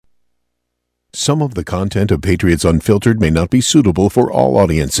Some of the content of Patriots Unfiltered may not be suitable for all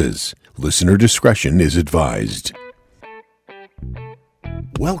audiences. Listener discretion is advised.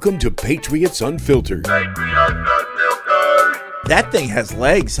 Welcome to Patriots Unfiltered. That thing has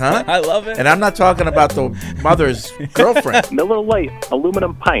legs, huh? I love it. And I'm not talking about the mother's girlfriend. Miller Lite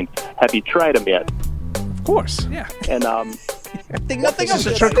aluminum pints. Have you tried them yet? Of course. Yeah. And I think nothing of This is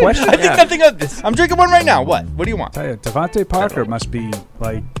this. a trick question. I think nothing of this. I'm drinking one right now. What? What do you want? Tell you, Devontae Parker must be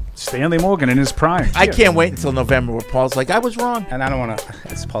like Stanley Morgan in his prime. I can't wait until November where Paul's like, I was wrong. And I don't want to.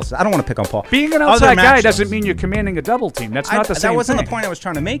 I don't want to pick on Paul. Being an outside guy doesn't mean you're commanding a double team. That's not the same thing. That wasn't the point I was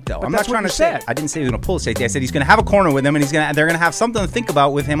trying to make, though. But I'm that's not trying what to you say. said. I didn't say he was going to pull a safety. I said he's going to have a corner with him, and they're going to have something to think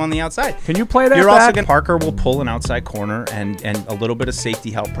about with him on the outside. Can you play that You're back? also going Parker will pull an outside corner and a little bit of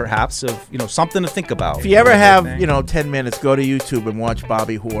safety help, perhaps, of something to think about. If you ever have 10 minutes, go to YouTube and watch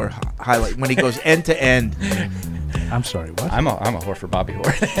Bobby Hoare highlight when he goes end to end. I'm sorry, what? I'm a whore for Bobby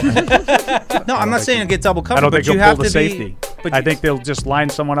Hoare. No, I'm not saying he'll get double covered. I don't think but you he'll have pull the to be- safety. but I you- think they'll just line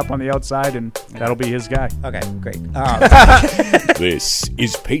someone up on the outside, and that'll be his guy. Okay, great. This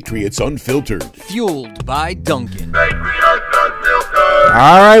is Patriots Unfiltered. Fueled by Duncan.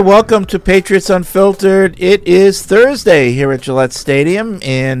 All right, welcome to Patriots Unfiltered. It is Thursday here at Gillette Stadium,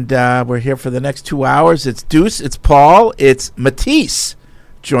 and we're here for the next 2 hours. It's Deuce, it's Paul, it's Matisse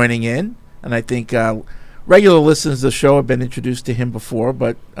joining in, and I think regular listeners of the show have been introduced to him before,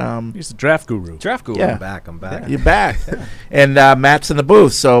 but He's the draft guru. Draft guru. Yeah. I'm back. you're back. And Matt's in the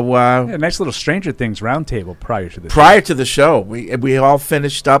booth, so Yeah, nice little Stranger Things roundtable prior to this. prior to the show, we all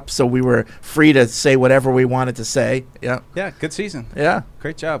finished up, so we were free to say whatever we wanted to say. Yeah, Yeah, good season. yeah.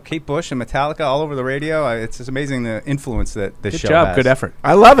 Great job. Kate Bush and Metallica all over the radio. It's just amazing the influence that this Good show job, has. good effort.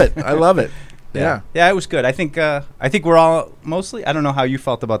 I love it. I love it. Yeah. Yeah, it was good. I think we're all mostly. I don't know how you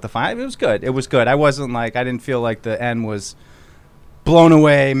felt about the final. It was good. It was good. I didn't feel like the end was blown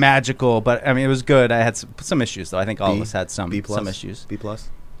away, magical. But I mean, it was good. I had some issues though. I think all of us had some issues. B plus.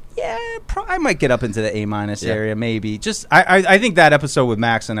 Yeah, I might get up into the A- area, maybe. Just I think that episode with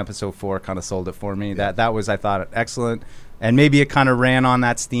Max and episode 4 kind of sold it for me. Yeah. That was, I thought, excellent, and maybe it kind of ran on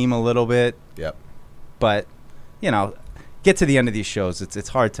that steam a little bit. Yep. But get to the end of these shows, it's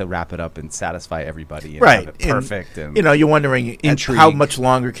hard to wrap it up and satisfy everybody. And Right. have it perfect. And You're wondering Intrigue. how much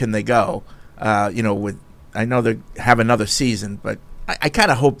longer can they go? With I know they have another season, but I kind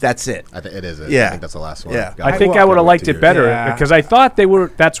of hope that's it. I think it is. Yeah. I think that's the last one. Yeah. I think I would have liked it better Yeah. because I thought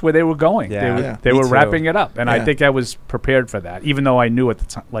that's where they were going. Yeah. They Me were too. wrapping it up, and I Yeah. think I was prepared for that, even though I knew at the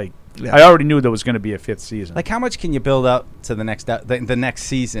time, Yeah. I already knew there was going to be a 5th season. Like, how much can you build up to the next the next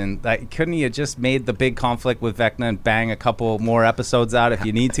season? Like, couldn't you just made the big conflict with Vecna and bang a couple more episodes out if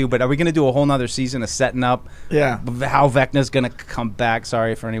you need to? But are we going to do a whole nother season of setting up how Vecna's going to come back?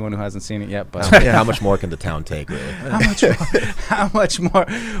 Sorry for anyone who hasn't seen it yet, but How much more can the town take, really? how much more?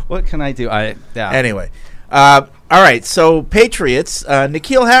 What can I do? Anyway, all right. So Patriots,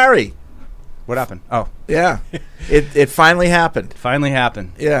 N'Keal Harry. What happened? Oh, Yeah, it finally happened. finally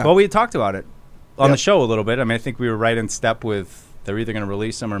happened. Yeah. Well, we had talked about it on Yep. the show a little bit. I mean, I think we were right in step with they're either going to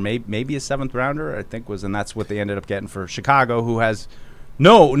release him or maybe a 7th rounder. I think and that's what they ended up getting for Chicago, who has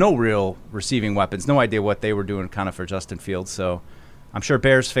no real receiving weapons. No idea what they were doing kind of for Justin Fields. So I'm sure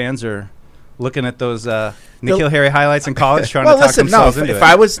Bears fans are looking at those N'Keal Harry highlights in college, trying Well, to talk listen, no. themselves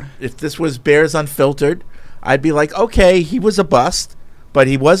into If this was Bears Unfiltered, I'd be like, okay, he was a bust, but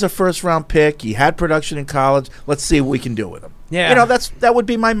he was a 1st-round pick. He had production in college. Let's see what we can do with him. Yeah. That would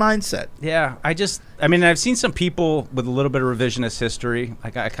be my mindset. Yeah, I've seen some people with a little bit of revisionist history.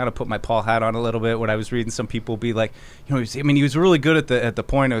 Like, I kind of put my Paul hat on a little bit when I was reading some people be like, he was really good at the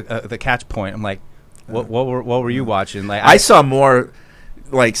point of the catch point. I'm like, what were you watching? Like, I saw more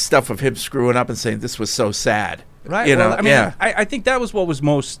like stuff of him screwing up and saying this was so sad. right. Yeah. I think that was what was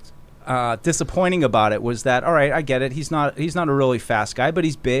most disappointing about it was that, all right, I get it. He's not a really fast guy, but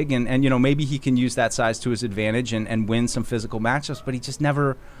he's big, and maybe he can use that size to his advantage and win some physical matchups. But he just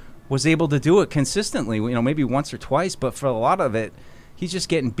never was able to do it consistently. Maybe once or twice, but for a lot of it, he's just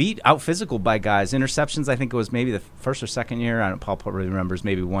getting beat out physical by guys. Interceptions, I think it was maybe the 1st or 2nd year. I don't. Paul probably remembers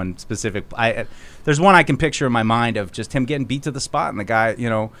maybe one specific. There's one I can picture in my mind of just him getting beat to the spot, and the guy,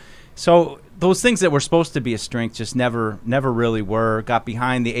 So those things that were supposed to be a strength just never really were. Got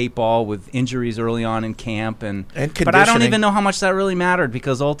behind the 8 ball with injuries early on in camp, but I don't conditioning. even know how much that really mattered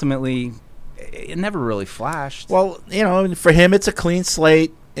because ultimately it never really flashed. Well, for him, it's a clean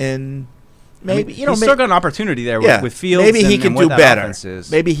slate, and maybe he's still got an opportunity there with Fields. Maybe he can and do what that better. offense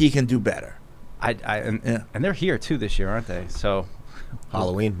is. Maybe he can do better. And they're here too this year, aren't they? So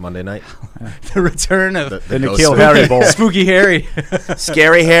Halloween, Monday night. the return of The ghost N'Keal of- Harry Bowl. Spooky Harry,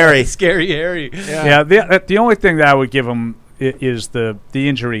 Scary Harry. Scary Harry. Yeah, the only thing that I would give him is the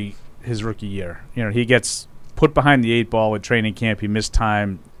injury his rookie year. He gets put behind the 8 ball with training camp. He missed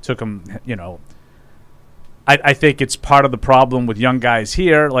time. Took him, I think it's part of the problem with young guys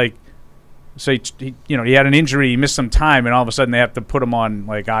here. Like, so he had an injury, he missed some time, and all of a sudden they have to put him on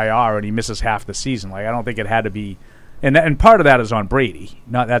like IR, and he misses half the season. Like, I don't think it had to be, and part of that is on Brady.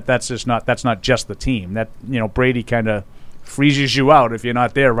 That's not just the team. That Brady kind of freezes you out if you're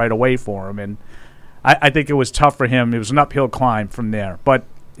not there right away for him, and I think it was tough for him. It was an uphill climb from there, but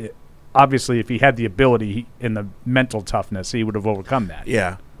obviously, if he had the ability and the mental toughness, he would have overcome that.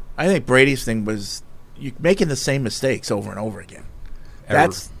 Yeah, I think Brady's thing was you making the same mistakes over and over again.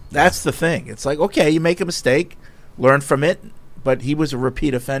 That's the thing. It's like, okay, you make a mistake, learn from it, but he was a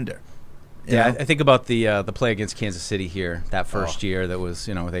repeat offender. Yeah, I think about the play against Kansas City here that first year. That was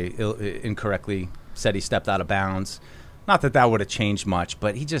they incorrectly said he stepped out of bounds. Not that would have changed much,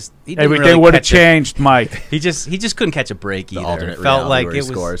 but he didn't everything really would have changed, Mike. He just couldn't catch a break either. Alternate It felt like reality it where he was.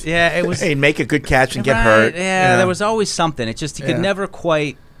 scores. Yeah, it was. He'd make a good catch and get Right, hurt. Yeah, there was always something. It just he could Yeah. never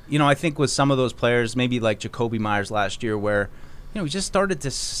quite. I think with some of those players, maybe like Jacoby Myers last year, where he just started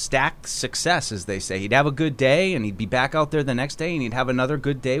to stack success, as they say. He'd have a good day, and he'd be back out there the next day, and he'd have another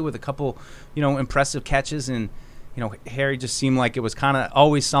good day with a couple, impressive catches. And Harry just seemed like it was kind of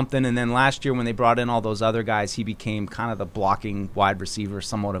always something. And then last year when they brought in all those other guys, he became kind of the blocking wide receiver,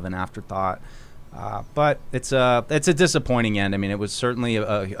 somewhat of an afterthought. But it's a disappointing end. I mean, it was certainly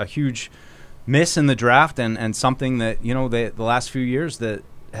a huge miss in the draft, and something that the last few years that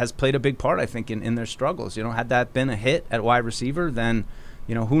has played a big part, I think, in their struggles. Had that been a hit at wide receiver, then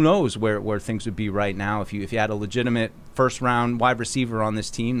who knows where things would be right now if you had a legitimate first round wide receiver on this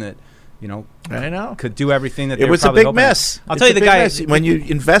team that I know could do everything that it was a big miss. I'll tell you the guy when you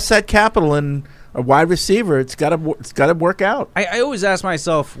invest that capital in a wide receiver, it's got to work out. I always ask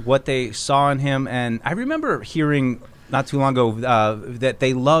myself what they saw in him, and I remember hearing not too long ago that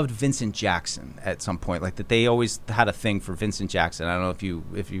they loved Vincent Jackson at some point, like that they always had a thing for Vincent Jackson. I don't know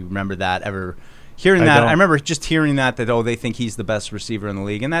if you remember that ever hearing that. I remember just hearing that they think he's the best receiver in the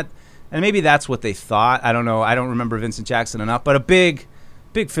league, and maybe that's what they thought. I don't know. I don't remember Vincent Jackson enough, but a big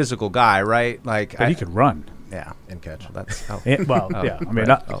physical guy, right? Like But he could run. Yeah, and catch. Well, that's Yeah. I mean,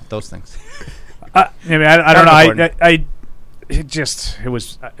 right. Those things. I don't know. It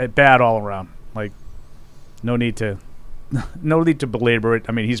was bad all around. Like, no need to belabor it.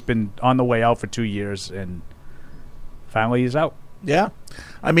 I mean, he's been on the way out for 2 years, and finally he's out. Yeah,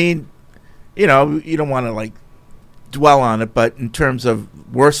 I mean, you don't want to dwell on it, but in terms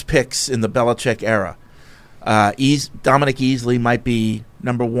of worst picks in the Belichick era, Dominic Easley might be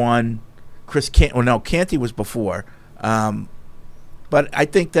number one. Canty was before, but I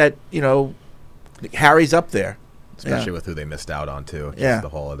think that Harry's up there, Especially with who they missed out on, too. Yeah. The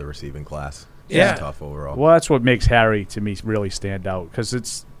whole other receiving class. Yeah. It's tough overall. Well, that's what makes Harry, to me, really stand out, because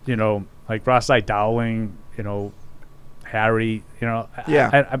it's, like Rossai Dowling, Harry,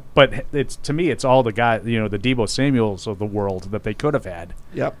 Yeah. but it's, to me, it's all the guys, the Deebo Samuels of the world that they could have had.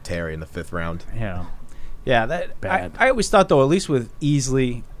 Yep. Terry in the 5th round. Yeah, Bad. I always thought, though, at least with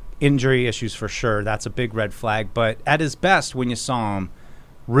Easley, injury issues for sure, that's a big red flag. But at his best, when you saw him,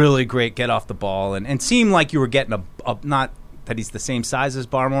 really great get off the ball and seemed like you were getting a not that he's the same size as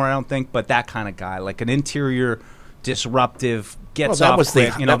Barmore, I don't think, but that kind of guy, like an interior disruptive, gets that off was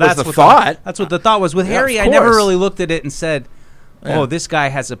quick. that was the thought. That's what the thought was. With Yeah, Harry, of I never course. really looked at it and said, Yeah. oh, this guy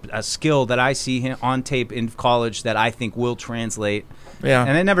has a skill that I see him on tape in college that I think will translate. Yeah.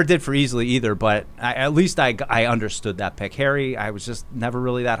 And it never did for Easley either, but at least I understood that pick. Harry, I was just never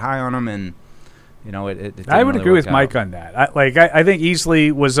really that high on him, and it didn't I would really agree with work Mike out. on that. I think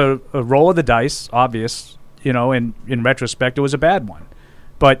Easley was a roll of the dice, obvious, and in retrospect, it was a bad one.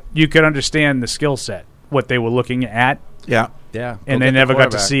 But you could understand the skill set, what they were looking at, Yeah. Yeah, and they never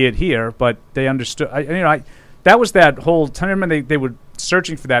got to see it here, but they understood. That was that whole time when they were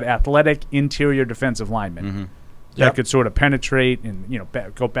searching for that athletic interior defensive lineman Mm-hmm. that Yep. could sort of penetrate and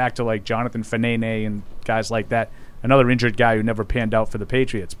go back to like Jonathan Fanene and guys like that. Another injured guy who never panned out for the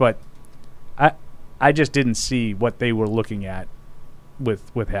Patriots, but I just didn't see what they were looking at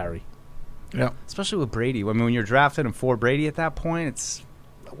with Harry. Yeah. Especially with Brady. I mean, when you're drafting him for Brady at that point,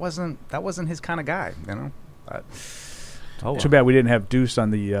 that wasn't his kind of guy, But, Too bad we didn't have Deuce on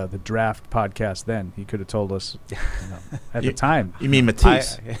the draft podcast then. He could have told us at the time. You mean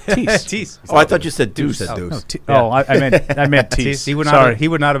Matisse? Tease. Oh, I thought you said Deuce. Said Deuce. I meant Tease. He would not. Sorry. He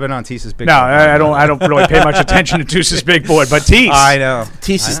would not have been on Tease's big. No, board. I don't really pay much attention to Deuce's big board, but Tease. I know.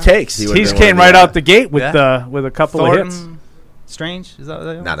 Tease's takes. He would've Tease been one came of right the, out the gate with Yeah. with a couple Thornton, of hits. Strange. Is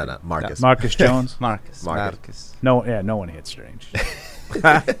that No. Marcus. Marcus Jones. Marcus. Marcus. No one hit Strange.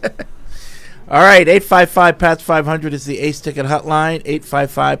 All right, 855-PATS-500 is the Ace Ticket hotline.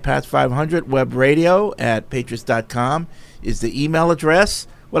 855-PATS-500. Web radio at patriots.com is the email address.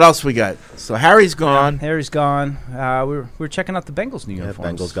 What else we got? So Harry's gone. Harry's gone. We're checking out the Bengals new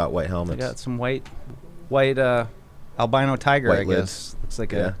uniforms. Bengals got white helmets. They got some white albino tiger, White I lids. guess. Looks like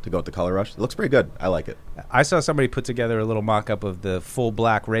to go with the color rush. It looks pretty good. I like it. I saw somebody put together a little mock-up of the full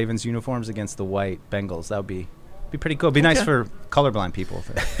black Ravens uniforms against the white Bengals. That would be pretty cool. It'd be nice for colorblind people.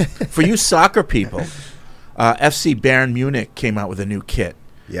 For you soccer people, FC Bayern Munich came out with a new kit.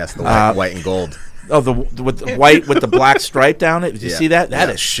 Yes, the white and gold. Oh, with the white with the black stripe down it. Did you see that? That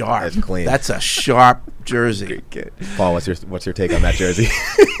is sharp. That's clean. That's a sharp jersey. Paul, what's your take on that jersey?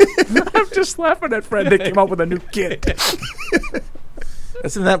 I'm just laughing at Fred. They came up with a new kit.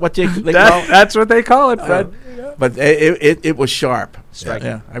 Isn't that what they call it? That's what they call it, Fred. But it was sharp. Striking.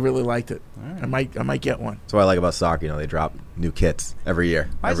 Yeah, I really liked it. I might get one. That's what I like about soccer. They drop new kits every year.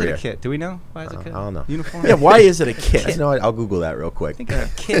 Why is every it year. a kit? Do we know? Why is it a kit? I don't know. Uniform? Yeah, why is it a kit? You know what? I'll Google that real quick. I think a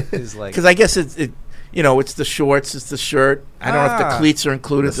kit is like... Because I guess it's the shorts, it's the shirt. I don't know if the cleats are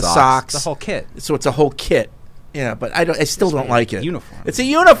included, the socks. the whole kit. So it's a whole kit. Yeah, but I still don't like it. Uniform. It's a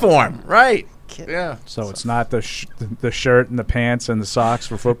uniform, right? Kit. Yeah. So it's not the shirt and the pants and the socks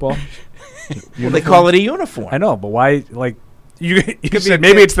for football? Well, they call it a uniform. I know, but why, like... You be said a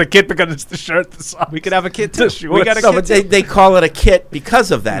maybe kit. it's the kit because it's the shirt, the socks. We could have a kit, too. The We got a No, kit, but too. they call it a kit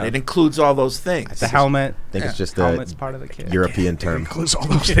because of that. No. It includes all those things. The helmet. I think it's just Helmet's a part of the kit. European term. Includes all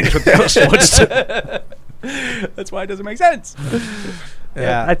those things with those shorts. That's why it doesn't make sense.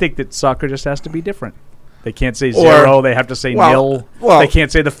 Yeah. I think that soccer just has to be different. They can't say zero. They have to say nil. Well, they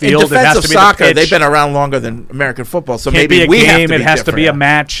can't say the In field. It has defense to of be soccer, the pitch. they've been around longer than American football, so Can't maybe be a we game. have to It be has to be a different.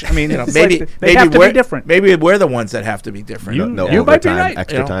 match. I mean, it's maybe like they have to be different. Maybe we're the ones that have to be different. No you might be overtime, right.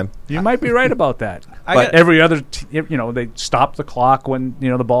 extra time. You might be right about that. I But got- every other, they stop the clock when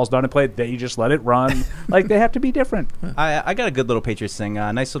the ball's done and played. They just let it run. Like they have to be different. I got a good little Patriots thing.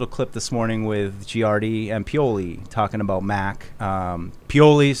 A nice little clip this morning with Giardi and Pioli talking about Mac.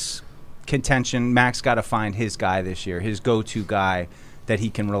 Pioli's contention. Mac's got to find his guy this year, his go-to guy that he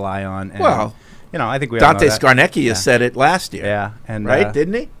can rely on. And, Well, I think we all know Dante that. Scarnecchia Yeah. said it last year. Yeah, and Right?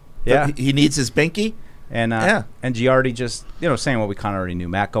 Didn't he? yeah. He needs his binky. And Yeah. and Giardi just saying what we kind of already knew.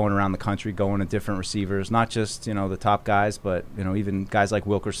 Mac going around the country, going to different receivers, not just the top guys, but even guys like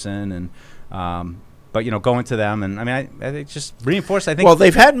Wilkerson and but going to them. And I mean, I think just reinforced. I think Well,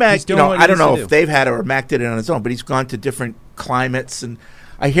 they've had Mac. he's doing what he I don't needs to know do. if they've had it or Mac did it on his own, but he's gone to different climates, and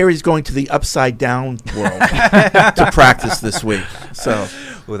I hear he's going to the upside down world to practice this week. So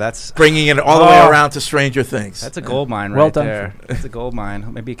Well, that's bringing it all the way around to Stranger Things. That's a gold mine Well right done. there. That's a gold mine.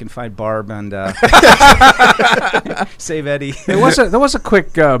 Maybe you can find Barb and save Eddie. There was a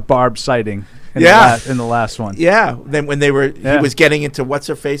quick Barb sighting. In the last one. Yeah. Then when he Yeah. was getting into what's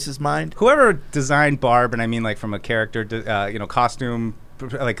her face's mind. Whoever designed Barb, and I mean like from a character, costume,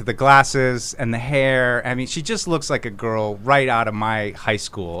 like the glasses and the hair. I mean, she just looks like a girl right out of my high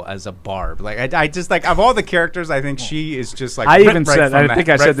school as a Barb. Like I just like of all the characters, I think she is just like. I ripped even right said, from I the- think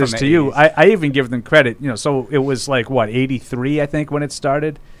I right said from this the to you. 80s. I even give them credit. So it was like what 83, I think, when it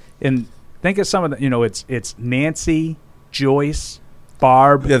started. And think of some of the. It's Nancy, Joyce,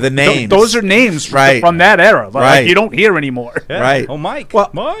 Barb. Yeah, the names. Those are names from that era. Like Right. you don't hear anymore. Yeah. Right. Oh, Mike. Well,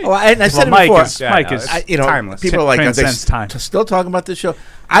 Mike. and I said Mike it before. is Mike is timeless. People are like, are they Transcends time. still talking about this show?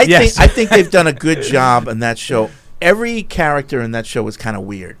 I Yes. think they've done a good job in that show. Every character in that show is kind of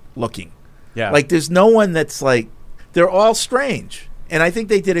weird looking. yeah. Like, there's no one that's like, they're all strange. And I think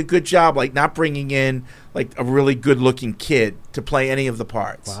they did a good job, like, not bringing in, like, a really good-looking kid to play any of the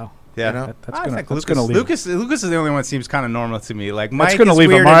parts. Wow. Yeah, You know? That's I gonna- think that's gonna leave. Lucas is the only one that seems kind of normal to me. Like Mike gonna is leave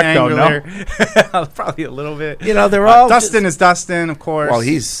a weird mark, and though, no? angular. Probably a little bit. You know, they're all Dustin is Dustin, of course. Well,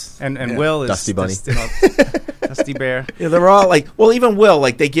 he's... and yeah. Will is Dusty Bunny. Dusty Bear. Yeah, they're all like... Well, even Will,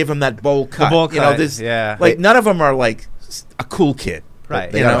 like, they give him that bowl cut. bowl You know, cut, there's... yeah. Like, none of them are, like, a cool kid. Right.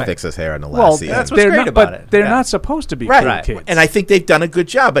 They You gotta know? fix his hair in the last Well, season. that's what's they're great not, about but it. they're Yeah. not supposed to be Right. cool kids. And I think they've done a good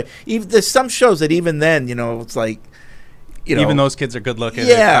job. But even, there's some shows that even then, it's like... Even those kids are good looking.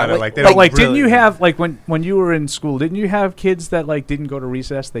 Yeah, they But don't like, didn't really- you have like when you were in school? Didn't you have kids that like didn't go to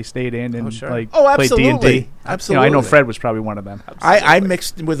recess? They stayed in and sure. like Oh, played absolutely. D&D. Absolutely. I know Fred was probably one of them. I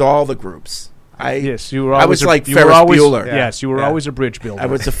mixed with all the groups. Yes, you were. I Always was like you were Ferris always, Bueller. Yes, you were Yeah. always a bridge builder. I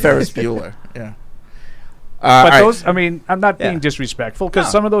was a Ferris Bueller. Yeah. But all right. those, I mean, I'm not being Yeah. disrespectful because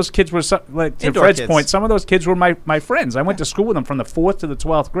No. some of those kids were like to Indoor Fred's kids. point. Some of those kids were my friends. I went to school with them from the 4th to the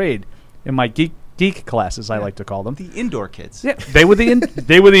 12th grade in my geek classes. I like to call them. the indoor kids. Yeah, they were the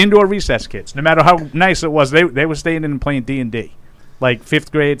indoor recess kids. No matter how nice it was, they were staying in and playing D&D. like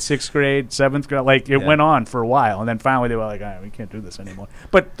 5th grade, 6th grade, 7th grade. Like it went on for a while, and then finally they were like, "We can't do this anymore."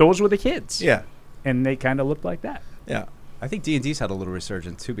 But those were the kids, Yeah. and they kind of looked like that. Yeah. I think D&D's had a little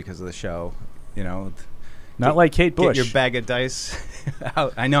resurgence too because of the show. You know, Not like Kate Bush. Get your bag of dice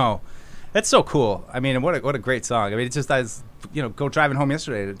out. I know. That's so cool. I mean, what a great song. I mean, it just as go driving home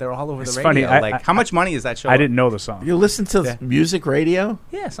yesterday. They're all over It's the radio. funny. How much money is that show? I didn't know the song. You listen to music radio?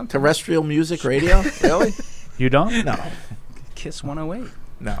 Yeah, sometimes. Terrestrial music radio? Really? You don't? No. Kiss 108.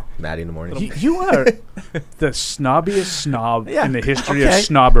 No. Maddie in the morning. You are the snobbiest snob Yeah, in the history okay. of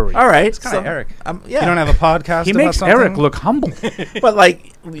snobbery. All right. It's kind of Eric. Yeah. You don't have a podcast. He about makes something? Eric look humble. But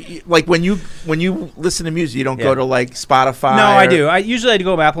like when you listen to music, you don't go to like Spotify. No, I do. I usually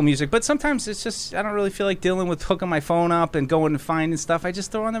go to Apple Music, but sometimes it's just I don't really feel like dealing with hooking my phone up and going and finding stuff. I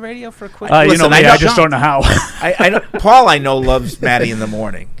just throw on the radio for a quick. Listen, I just don't know how. I know Paul. I know loves Maddie in the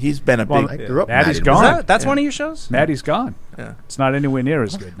morning. He's been a I big. grew up. Maddie's Maddie. gone. That's one of your shows. Maddie's gone. Yeah. It's not anywhere near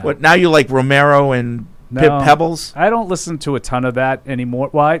as good now. What now? You like Romero and No. Pebbles? I don't listen to a ton of that anymore.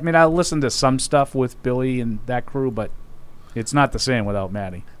 Well, I mean, I listen to some stuff with Billy and that crew, but it's not the same without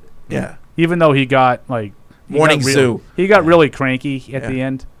Maddie. Yeah. Even though he got like Morning Zoo. He got really cranky at the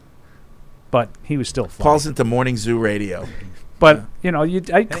end, but he was still fun. Paul's into Morning Zoo radio. But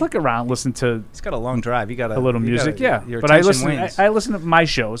I click around, listen to It's got a long drive. You got a little music, yeah. Your But I attention listen. wanes. I listen to my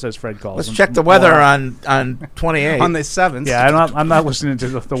shows, as Fred calls Let's them. check the weather on 28. on the 7th. Yeah, I'm not listening to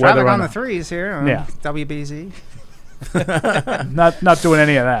the Traffic weather on the the 3s here. On Yeah. WBZ. not doing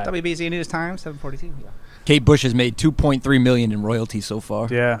any of that. WBZ News Time 7:42. Yeah. Kate Bush has made $2.3 million in royalties so far.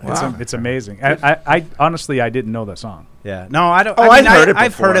 Yeah, Wow. it's amazing. I honestly I didn't know the song. Yeah. No, I don't. Oh, I mean, I've heard it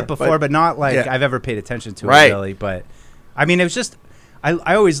I've heard it before, before, but not like yeah. I've ever paid attention to Right. it really. But I mean, it was just.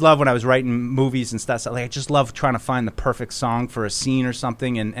 I always love when I was writing movies and stuff. So, like, I just love trying to find the perfect song for a scene or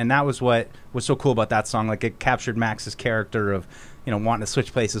something, and that was what was so cool about that song. Like, it captured Max's character of, wanting to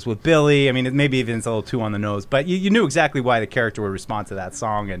switch places with Billy. I mean, it maybe even it's a little too on the nose, but you knew exactly why the character would respond to that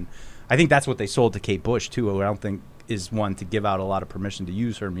song, and I think that's what they sold to Kate Bush too. Who I don't think is one to give out a lot of permission to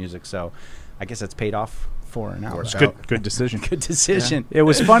use her music. So, I guess it's paid off for her now. It's good decision. Good decision. It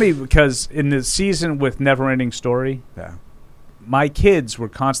was funny because in the season with Neverending Story, Yeah. my kids were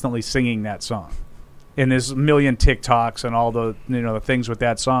constantly singing that song. And there's a million TikToks and all the the things with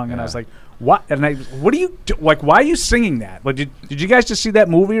that song, and I was like, "What?" And what do you do? Like? Why are you singing that? Like, did you guys just see that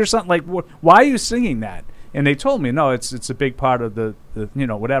movie or something? Like, why are you singing that? And they told me, no, it's a big part of the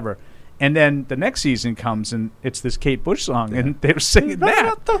whatever. And then the next season comes, and it's this Kate Bush song, and they're singing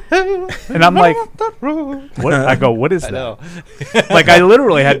that. And I'm like, what? I go, what is that? Like, I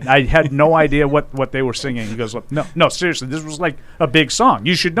literally had no idea what they were singing. He goes, no, seriously, this was like a big song.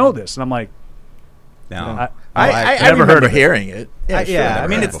 You should know this. And I'm like, No. I never remember heard of it. hearing it. I mean,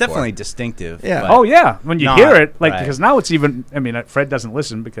 heard it's it before. definitely distinctive. Yeah. but oh yeah, when you not- hear it, like right. because now it's even. I mean, Fred doesn't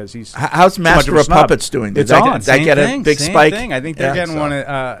listen because he's. How's Master of a of snob. Puppets doing? Did It's that, on. did that Same get thing, a big same spike? thing. I think they're getting so. one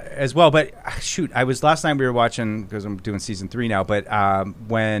as well. But shoot, I was last night we were watching because I'm doing season 3 now. But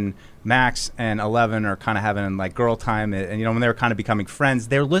when Max and 11 are kind of having like girl time, and when they're kind of becoming friends,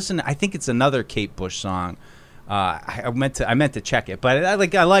 they're listening. I think it's another Kate Bush song. I meant to check it, but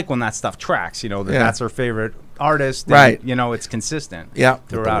I like when that stuff tracks. That's her favorite artist, and, Right. It's consistent. Yeah. With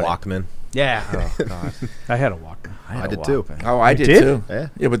the throughout it. Walkman. Yeah. Oh God. I had a Walkman. I did too. Oh, I did did? too. Yeah.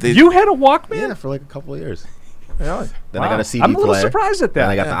 Yeah, but You had a Walkman? Yeah, for like a couple of years. really? Then I got a CD I'm a little player. surprised at that. Then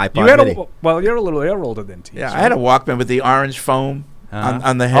I got the iPod You had Mini. well, you're a little older than T. Yeah, so- I had a Walkman with the orange foam Uh-huh.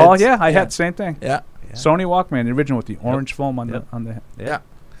 on the head. Oh yeah, I had the same thing. Yeah. Sony Walkman, the original with the orange foam on the head. Yeah.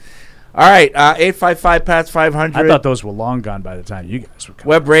 All right, 855-PATS-500. I thought those were long gone by the time you guys were coming.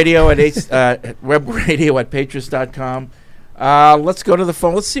 Web radio at Patriots.com. Let's go to the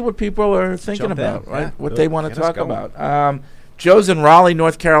phone. Let's see what people are thinking Jump in. about, right? Yeah. What they want to Get us talk going. about. Joe's in Raleigh,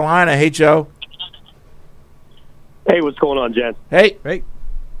 North Carolina. Hey, Joe. Hey, what's going on, Jen? Hey,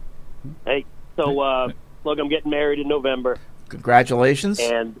 Hey, so look, I'm getting married in November, congratulations.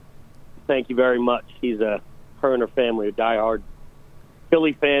 and thank you very much. Her and her family are diehard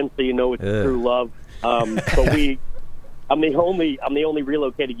Philly fans, so you know it's true love. But I'm the only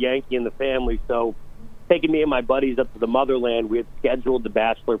relocated Yankee in the family, so taking me and my buddies up to the motherland, we had scheduled the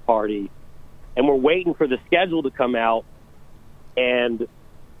bachelor party, and we're waiting for the schedule to come out, and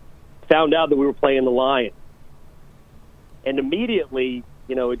found out that we were playing the Lions. And immediately,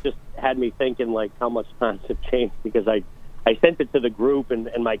 it just had me thinking, like, how much times have changed, because I sent it to the group and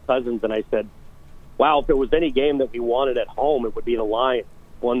my cousins, and I said, wow, if there was any game that we wanted at home, it would be the Lions,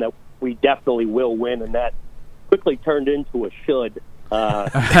 one that we definitely will win, and that quickly turned into a should.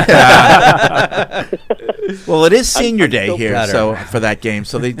 Well, it is senior day so here, better. so for that game,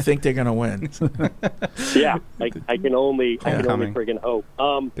 so they think they're going to win. Yeah, I can only friggin' hope.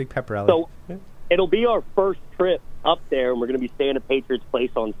 Big Pepperelli. So it'll be our first trip up there, and we're going to be staying at Patriots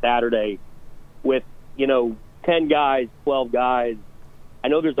Place on Saturday with 10 guys, 12 guys. I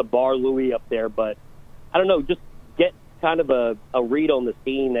know there's a bar Louie up there, but I don't know. Just get kind of a read on the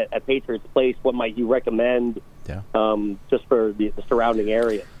scene at Patriots Place. What might you recommend? Yeah. Just for the surrounding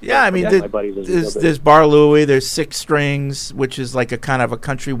area. Yeah, I mean, My buddies there's Bar Louie, there's Six Strings, which is like a kind of a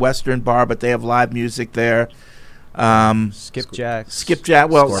country western bar, but they have live music there. Skipjack.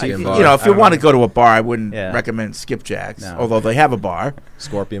 Well, Scorpion Bar. if you want to go to a bar, I wouldn't recommend Skipjack's, No. although they have a bar.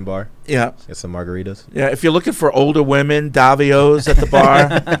 Scorpion Bar. Yeah. Get some margaritas. Yeah, if you're looking for older women, Davio's at the bar.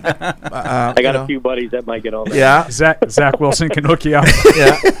 I got a few buddies that might get on that. Yeah. Zach Wilson can hook you up.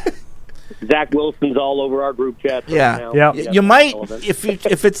 Yeah. Zach Wilson's all over our group chat. Yeah. Yeah. You might,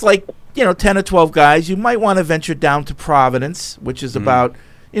 if it's like 10 or 12 guys, you might want to venture down to Providence, which is about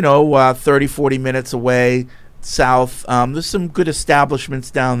 30, 40 minutes away south. There's some good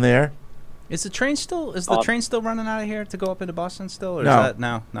establishments down there. Is the train still running out of here to go up into Boston still? Or No. Is that,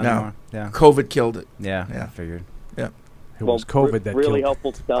 no, not anymore. Yeah. COVID killed it. Yeah. Yeah. I figured. Yeah. It was COVID that really killed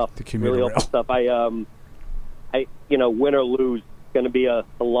helpful stuff. the commuter Really helpful rail. stuff. I win or lose, going to be a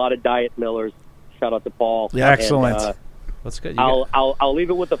lot of Diet Millers. Shout out to Paul. Yeah. Excellent. And, That's good. I'll leave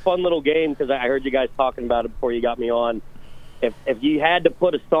it with a fun little game because I heard you guys talking about it before you got me on. If you had to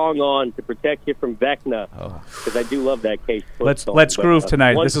put a song on to protect you from Vecna, because I do love that case. Let's song, groove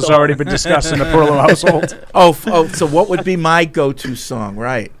tonight. one This has song- already been discussed in the Perlo household. So what would be my go-to song,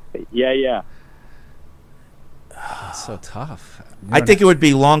 right? Yeah. It's so tough. I think it would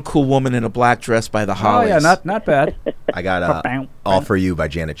be Long Cool Woman in a Black Dress by the Oh Hollies. yeah, not bad. I got All For You by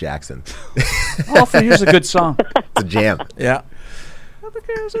Janet Jackson. All For You's a good song. It's a jam. Yeah.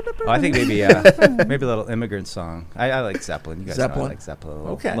 I think maybe a little immigrant song. I like Zeppelin. You guys know Zeppelin? I like Zeppelin.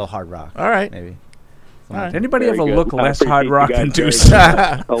 A Okay. little hard rock. All right. Maybe. All right. Anybody Very ever good. look I less appreciate hard you rock guys than very Deuce?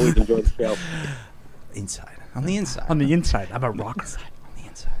 much. Always enjoy the show. Inside. On the inside. On the inside, I'm a rock. On the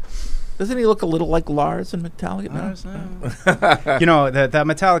inside. Doesn't he look a little like Lars in Metallica now? That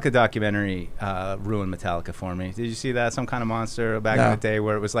Metallica documentary ruined Metallica for me. Did you see that? Some Kind of Monster back in No. the day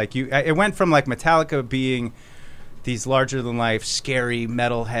where it was like it went from like Metallica being these larger than life scary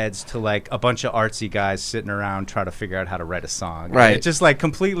metal heads to like a bunch of artsy guys sitting around trying to figure out how to write a song. And Right. it just like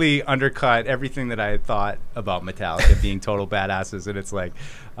completely undercut everything that I had thought about Metallica being total badasses. And it's like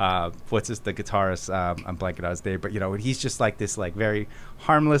the guitarist, I'm blanking on his name, but he's just like this like very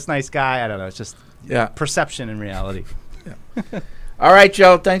harmless nice guy. I don't know, it's just perception and reality. All right,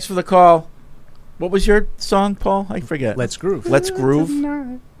 Joe. Thanks for the call. What was your song, Paul? I forget. Let's groove. Let's groove.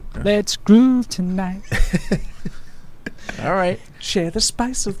 Let's groove tonight. All right. Share the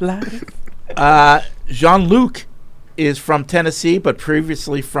spice of life. Jean-Luc is from Tennessee, but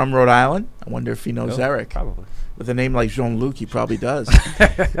previously from Rhode Island. I wonder if he knows Eric. Probably. With a name like Jean-Luc, he probably does.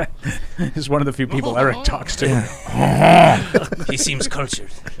 He's one of the few people Eric talks to. He seems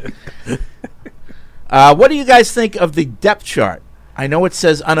cultured. What do you guys think of the depth chart? I know it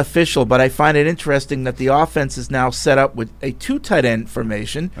says unofficial, but I find it interesting that the offense is now set up with a 2 tight end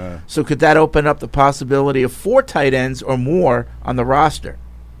formation. So could that open up the possibility of 4 tight ends or more on the roster?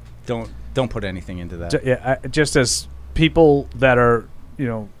 Don't put anything into that. Just as people that are,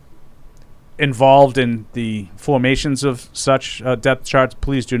 involved in the formations of such depth charts,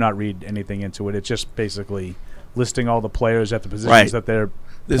 please do not read anything into it. It's just basically listing all the players at the positions that they're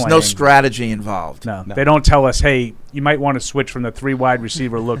There's playing. no strategy involved. No, they don't tell us, hey, you might want to switch from the 3 wide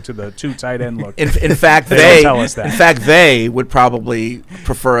receiver look to the 2 tight end look. In fact, They don't tell us that. In fact, they would probably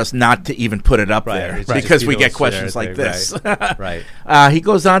prefer us not to even put it up there It's because just we get those questions there, like this. Right. He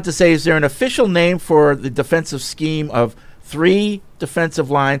goes on to say, is there an official name for the defensive scheme of 3 defensive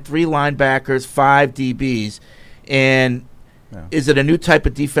line, 3 linebackers, 5 DBs? And is it a new type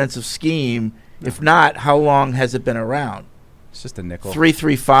of defensive scheme? No. If not, how long has it been around? It's just a nickel.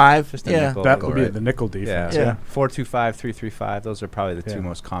 3-3-5. Just a nickel. That would be the nickel defense. Yeah. 4-2-5, 3-3-5. Those are probably the 2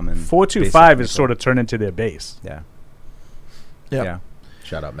 most common. 4-2-5 is sort of turned into their base. Yeah. Yep. Yeah.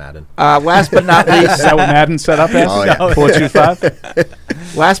 Shout out Madden. Last but not least, is that what Madden set up as? Oh, yeah.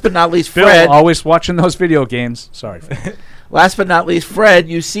 4-2-5. Last but not least, Phil, Fred. always watching those video games. Sorry, Phil. Last but not least, Fred,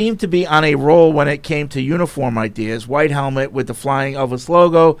 you seem to be on a roll when it came to uniform ideas. White helmet with the Flying Elvis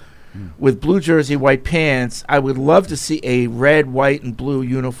logo, with blue jersey, white pants. I would love to see a red, white, and blue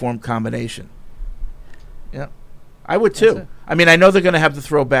uniform combination. Yeah, I would too. I mean, I know they're going to have the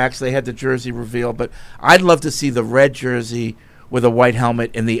throwbacks. They had the jersey reveal, but I'd love to see the red jersey with a white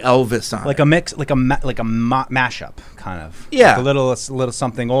helmet and the Elvis on Like it. a mix, like a mashup, kind of. Yeah. Like a little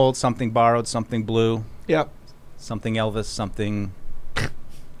something old, something borrowed, something blue, Yep. something Elvis, something. I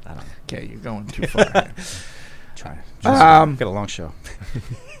don't know. Okay, you're going too far. here. Try. Get a long show.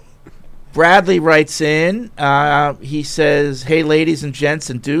 Bradley writes in. He says, "Hey, ladies and gents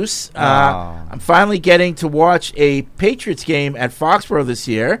and Deuce, I'm finally getting to watch a Patriots game at Foxborough this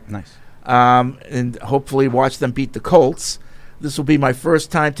year, Nice. and hopefully watch them beat the Colts. This will be my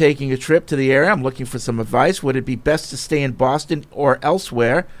first time taking a trip to the area. I'm looking for some advice. Would it be best to stay in Boston or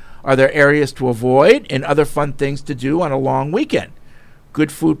elsewhere? Are there areas to avoid and other fun things to do on a long weekend?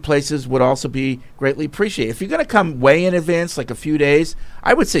 Good food places would also be greatly appreciated. If you're going to come way in advance, like a few days,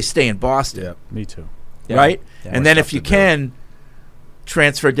 I would say stay in Boston, Yeah. Me too. Yeah. right? Yeah. And then if you can,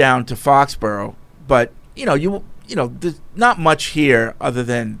 transfer down to Foxborough. But there's not much here other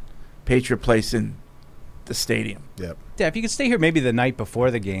than Patriot Place in the stadium. Yep. Yeah, if you could stay here maybe the night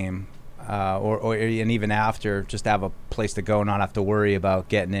before the game, or and even after, just to have a place to go, not have to worry about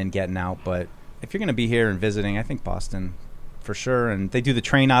getting in, getting out. But if you're going to be here and visiting, I think Boston for sure. And they do the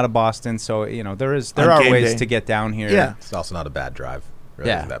train out of Boston, so there are game ways day. to get down here. Yeah. It's also not a bad drive. Really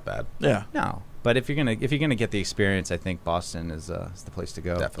Yeah. isn't that bad. Yeah. No, but if you're gonna get the experience, I think Boston is the place to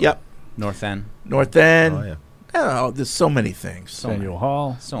go. Definitely. Yep. North End. North End. Oh, yeah. I don't know. There's so many things. Faneuil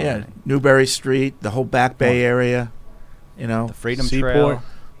Hall. So yeah. many. Newberry Street, the whole Back Bay area. The Freedom Seaport. Trail.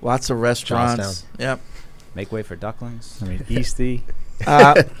 Lots of restaurants. Johnstown. Yep. Make way for ducklings. I mean, Eastie.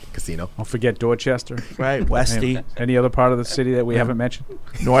 Casino. Don't forget Dorchester. Right. Westy. Any other part of the city that we haven't mentioned?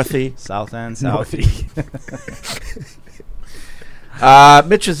 Northy. South End. South.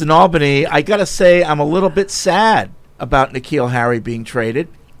 Mitch is in Albany. I got to say, I'm a little bit sad about N'Keal Harry being traded.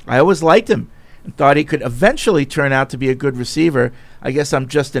 I always liked him and thought he could eventually turn out to be a good receiver. I guess I'm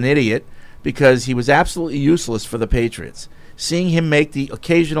just an idiot because he was absolutely useless for the Patriots. Seeing him make the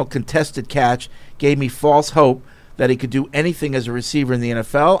occasional contested catch gave me false hope that he could do anything as a receiver in the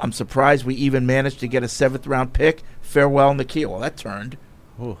NFL. I'm surprised we even managed to get a 7th-round pick. Farewell, N'Keal. Well, that turned.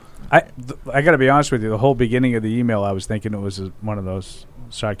 I got to be honest with you. The whole beginning of the email, I was thinking it was one of those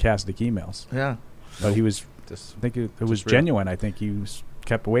sarcastic emails. Yeah. But he was, I think it was real. genuine. I think he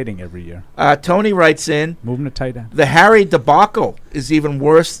kept waiting every year. Tony writes in, Moving to tight end. the Harry debacle is even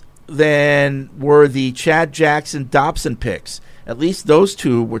worse than were the Chad Jackson Dobson picks. At least those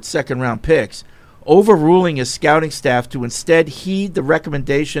two were 2nd-round picks. Overruling his scouting staff to instead heed the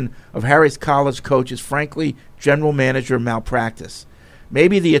recommendation of Harry's college coach is frankly general manager malpractice.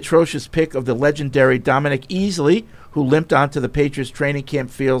 Maybe the atrocious pick of the legendary Dominic Easley, who limped onto the Patriots training camp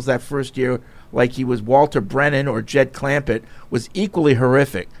fields that first year like he was Walter Brennan or Jed Clampett, was equally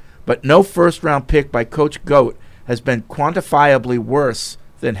horrific. But no first-round pick by Coach Goat has been quantifiably worse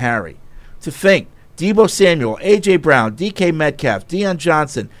than Harry. To think, Deebo Samuel, A.J. Brown, D.K. Metcalf, Deion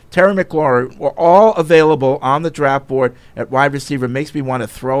Johnson, Terry McLaurin were all available on the draft board at wide receiver makes me want to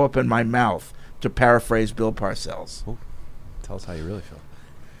throw up in my mouth, to paraphrase Bill Parcells. Tell us how you really feel.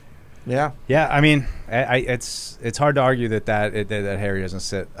 Yeah. Yeah, I mean, it's hard to argue that Harry doesn't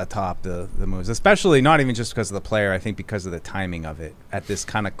sit atop the moves, especially not even just because of the player. I think because of the timing of it at this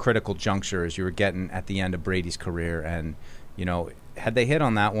kind of critical juncture as you were getting at the end of Brady's career. And, had they hit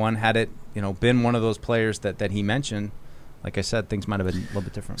on that one, had it, been one of those players that he mentioned, like I said, things might have been a little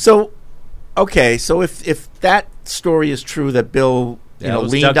bit different. So, okay, so if that story is true that Bill, Yeah, it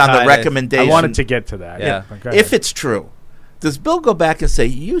was leaned on the Doug-tied. recommendation. I wanted to get to that. Yeah. Okay. If it's true, does Bill go back and say,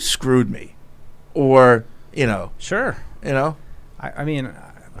 you screwed me? Or, Sure. I mean,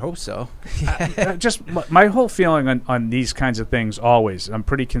 I hope so. Just my whole feeling on these kinds of things always, I'm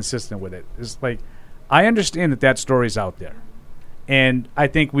pretty consistent with it, is like, I understand that story's out there. And I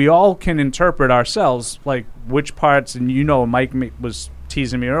think we all can interpret ourselves, like, which parts, and Mike was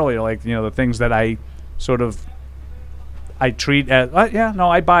teasing me earlier, like, the things that I sort of, I treat as,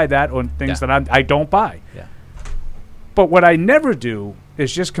 I buy that, or things that I don't buy. Yeah. But what I never do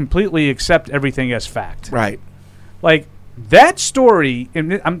is just completely accept everything as fact. Right. Like, that story,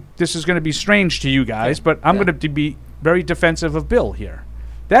 and this is going to be strange to you guys, but I'm going to be very defensive of Bill here.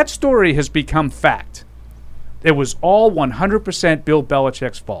 That story has become fact. It was all 100% Bill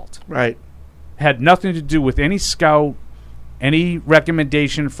Belichick's fault. Right. Had nothing to do with any scout, any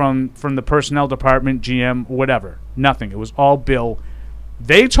recommendation from the personnel department, GM, whatever. Nothing. It was all Bill.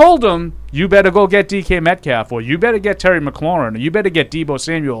 They told him, you better go get DK Metcalf, or you better get Terry McLaurin, or you better get Deebo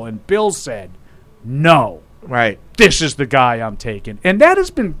Samuel. And Bill said, no. Right. This is the guy I'm taking. And that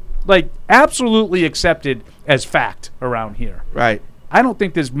has been, like, absolutely accepted as fact around here. Right. I don't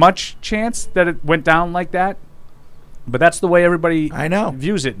think there's much chance that it went down like that. But that's the way everybody I know.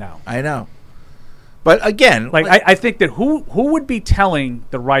 views it now. I know. But again, I think that who would be telling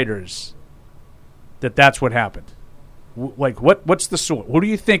the writers that that's what happened? What's the source? Who do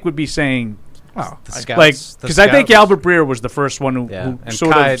you think would be saying? well, The scouts. Like, the because I think scouts. Albert Breer was the first one who And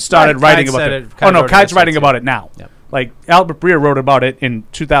sort Kai- of started Kai writing about said it. it. Kai Oh no, wrote Kai's it writing too. about it now. Yep. Like Albert Breer wrote about it in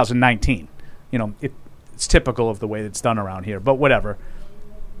 2019. It's typical of the way it's done around here. But whatever.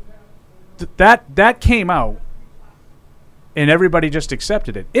 That came out, and everybody just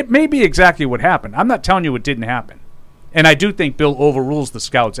accepted it. It may be exactly what happened. I'm not telling you it didn't happen, and I do think Bill overrules the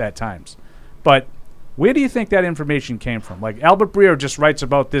scouts at times. But where do you think that information came from? Like Albert Breer just writes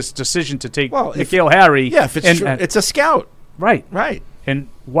about this decision to take N'Keal Harry. yeah, if it's true, it's a scout, right. right? And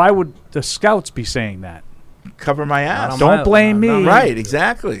why would the scouts be saying that? Cover my ass. Don't blame me. Right,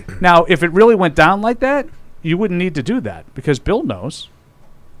 exactly. Now, if it really went down like that, you wouldn't need to do that because Bill knows.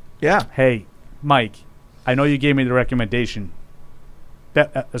 Yeah. Hey, Mike, I know you gave me the recommendation.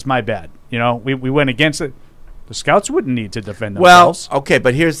 That's my bad. We went against it. The scouts wouldn't need to defend themselves. Well, okay,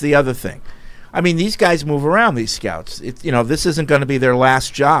 but here's the other thing. I mean, these guys move around, these scouts. This isn't going to be their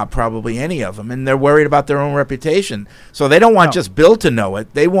last job, probably any of them, and they're worried about their own reputation. So they don't want just Bill to know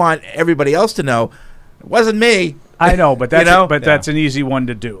it. They want everybody else to know, it wasn't me. I know, but that's that's Yeah. an easy one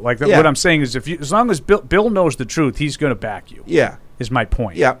to do. Like Yeah. what I'm saying is, as long as Bill knows the truth, he's going to back you. Yeah. Is my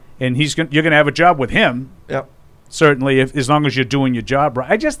point. Yeah. And you're going to have a job with him. Yep. Certainly, as long as you're doing your job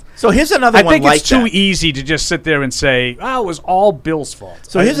right. So here's another I one think like it's too that. easy to just sit there and say, "Oh, it was all Bill's fault."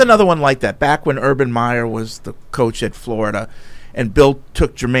 So here's another one like that. Back when Urban Meyer was the coach at Florida, and Bill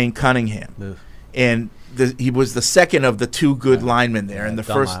took Jermaine Cunningham, and he was the second of the two good linemen there, and the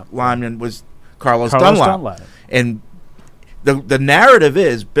first lineman was Carlos Dunlap. And the narrative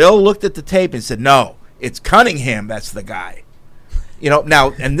is Bill looked at the tape and said, "No, it's Cunningham. That's the guy." Now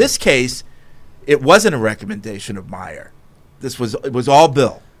in this case, it wasn't a recommendation of Meyer. It was all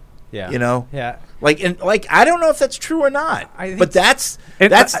Bill. Yeah. Yeah. I don't know if that's true or not. I think But that's and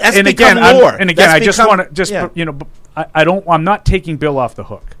become again, lore. I That's just become- want to yeah. I'm not taking Bill off the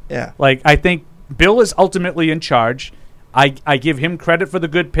hook. Yeah. Like I think Bill is ultimately in charge. I give him credit for the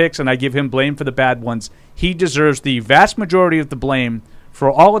good picks, and I give him blame for the bad ones. He deserves the vast majority of the blame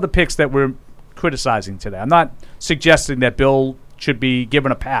for all of the picks that we're criticizing today. I'm not suggesting that Bill should be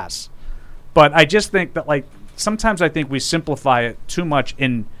given a pass, but I just think that sometimes I think we simplify it too much.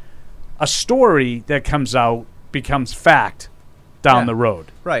 In a story that comes out becomes fact down the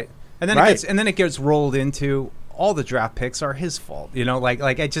road, Right. And then it gets rolled into all the draft picks are his fault.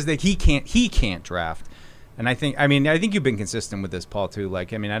 I just think he can't draft. And I think you've been consistent with this, Paul, too.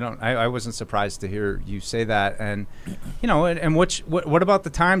 I wasn't surprised to hear you say that. And what about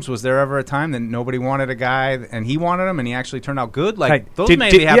the times? Was there ever a time that nobody wanted a guy and he wanted him and he actually turned out good? Those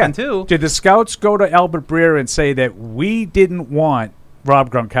maybe happen too. Did the scouts go to Albert Breer and say that we didn't want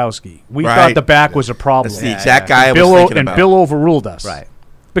Rob Gronkowski? We thought the back was a problem. That's the exact guy I was thinking about. And Bill overruled us. Right.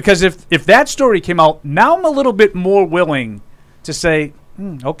 Because if that story came out, now I'm a little bit more willing to say,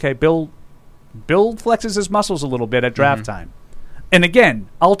 okay, Bill flexes his muscles a little bit at draft time. And again,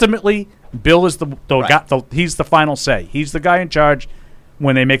 ultimately, Bill is he's the final say. He's the guy in charge.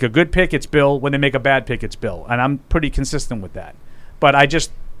 When they make a good pick, it's Bill. When they make a bad pick, it's Bill. And I'm pretty consistent with that. But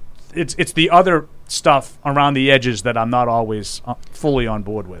it's the other stuff around the edges that I'm not always fully on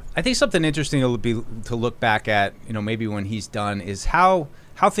board with. I think something interesting will be to look back at, maybe when he's done, is how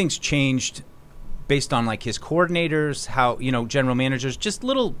things changed based on his coordinators, how general managers, just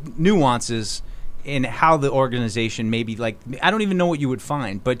little nuances in how the organization maybe I don't even know what you would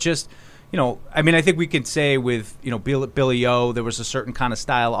find, but just I think we could say with Billy O, there was a certain kind of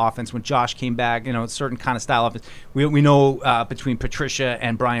style offense when Josh came back, a certain kind of style offense. We know between Patricia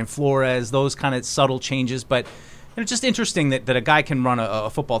and Brian Flores, those kind of subtle changes, but just interesting that a guy can run a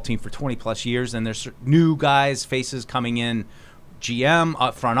football team for 20 plus years, and there's new guys, faces coming in.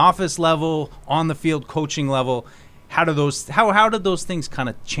 GM, front office level, on the field coaching level. How did those things kind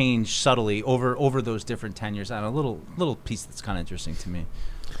of change subtly over those different tenures? And a little piece that's kind of interesting to me.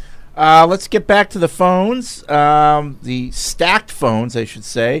 Let's get back to the phones, the stacked phones, I should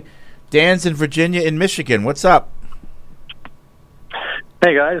say. Dan's in Virginia, in Michigan. What's up?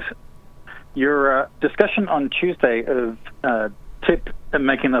 Hey guys, your discussion on Tuesday of Tip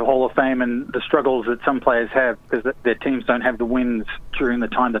making the Hall of Fame and the struggles that some players have because their teams don't have the wins during the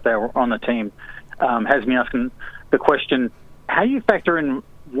time that they were on the team has me asking the question: how do you factor in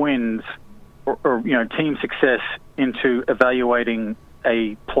wins or team success into evaluating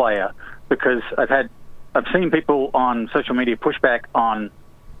a player? Because I've seen people on social media push back on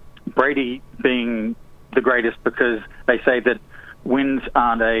Brady being the greatest because they say that wins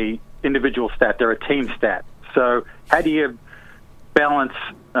aren't a individual stat; they're a team stat. So how do you balance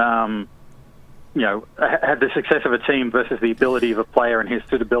had the success of a team versus the ability of a player and his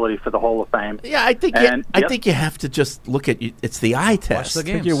suitability for the Hall of Fame. Yeah, I think I think you have to just look at it's the eye test. Watch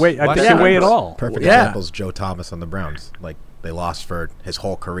the games. You weigh it all. Perfect Yeah. example is Joe Thomas on the Browns. Like, they lost for his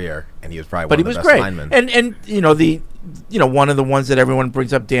whole career, and he was probably But he one was of the best great. linemen. And one of the ones that everyone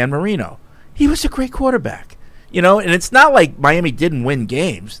brings up, Dan Marino. He was a great quarterback. And it's not like Miami didn't win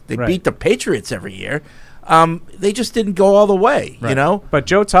games. They beat the Patriots every year. They just didn't go all the way, Right. But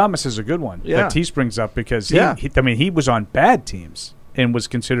Joe Thomas is a good one Yeah. that Tease brings up because he was on bad teams and was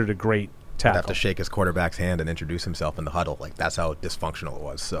considered a great He'd tackle. have to shake his quarterback's hand and introduce himself in the huddle. Like, that's how dysfunctional it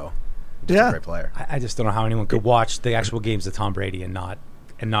was. So, Yeah. a great player. I just don't know how anyone could watch the actual games of Tom Brady and not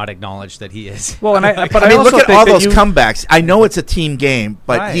acknowledge that he is. Well, and I I mean, also look at think all that those comebacks. I know it's a team game,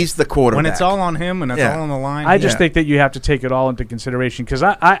 but Right. he's the quarterback. When it's all on him and it's Yeah. all on the line. I just think that you have to take it all into consideration because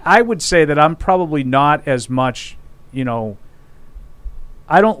I would say that I'm probably not as much,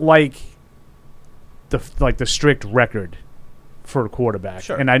 I don't like the strict record for a quarterback.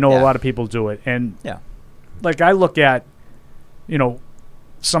 Sure. And I know a Yeah. lot of people do it. And Yeah. I look at,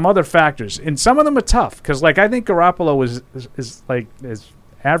 some other factors, and some of them are tough because I think Garoppolo is as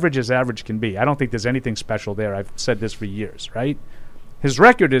average can be. I don't think there's anything special there. I've said this for years, right? His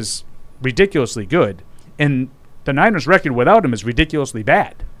record is ridiculously good, and the Niners' record without him is ridiculously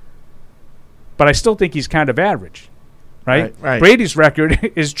bad. But I still think he's kind of average, right? Right. Brady's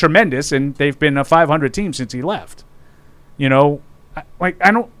record is tremendous, and they've been a 500 team since he left. I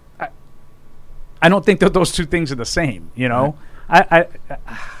don't think that those two things are the same.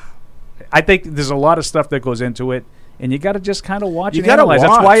 I think there's a lot of stuff that goes into it, and you got to just kind of watch and analyze.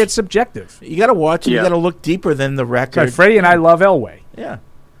 That's why it's subjective. You got to watch and you Yeah. got to look deeper than the record. Right, Freddie and I love Elway. Yeah.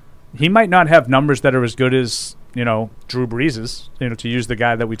 He might not have numbers that are as good as Drew Brees's. To use the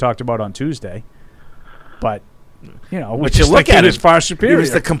guy that we talked about on Tuesday, but But you look at his him, far superior. He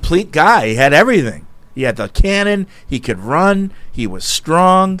was the complete guy. He had everything. He had the cannon. He could run. He was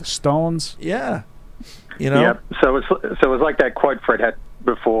strong. the Stones. Yeah. Yeah. So it was like that quote Fred had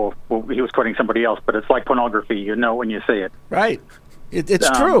before. Well, he was quoting somebody else, but it's like pornography. You know when you see it. Right. It's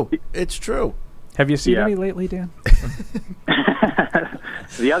true. It's true. Have you seen Yeah. any lately, Dan?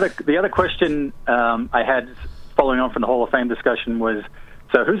 The other question I had following on from the Hall of Fame discussion was,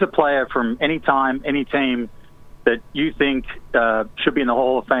 so who's a player from any time, any team that you think should be in the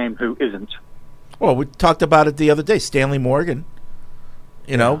Hall of Fame who isn't? Well, we talked about it the other day. Stanley Morgan.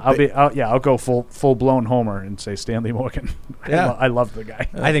 I'll go full blown homer and say Stanley Morgan. Yeah. I love the guy.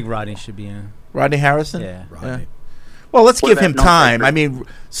 I think Rodney should be in. Rodney Harrison. Yeah. Rodney. Well, let's What give about him time. non-sacred? I mean,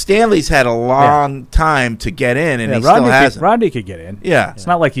 Stanley's had a long time to get in, and he Rodney still hasn't. Rodney could get in. Yeah. It's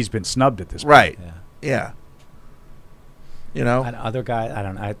not like he's been snubbed at this point. Right. Yeah. Yeah. And other guy, I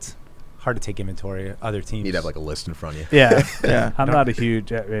don't know. It's hard to take inventory of other teams. You'd have like a list in front of you. Yeah. Yeah. I'm not a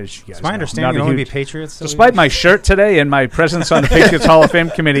huge. It's my understanding it'll only be Patriots. so Despite my shirt today and my presence on the Patriots Hall of Fame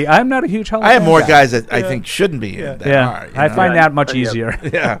committee, I'm not a huge Hall of I have Fame more guy. guys that I think shouldn't be in. That are, I find that much Yeah. easier.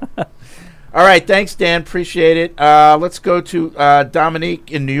 Yeah. All right. Thanks, Dan. Appreciate it. Let's go to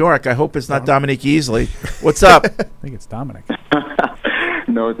Dominique in New York. I hope it's not Dominique Easley. What's up? I think it's Dominic.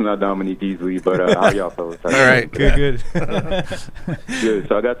 No, it's not Dominique Easley, but how y'all fellas? All right. Good. Good.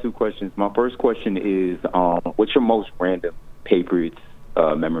 So I got two questions. My first question is, what's your most random Patriots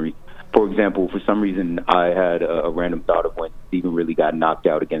memory? For example, for some reason, I had a random thought of when Stephen really got knocked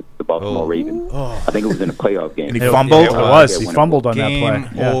out against the Baltimore Ravens. I think it was in a playoff game. And he fumbled? It was. He when fumbled on that Game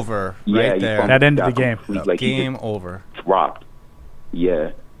play. Yeah. over. Yeah, Right he there. fumbled. That ended the Got game. complete, like, he Game just over. dropped.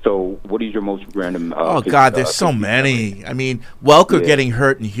 Yeah. So what is your most random? Oh, God, there's so Patriots many. memory? I mean, Welker Yeah. getting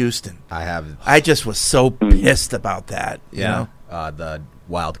hurt in Houston. I just was so pissed about that. You know? The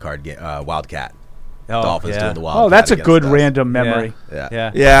wild card game, Wildcat. Oh, Dolphins yeah. doing the Wildcat. Oh, that's a against good us. random memory.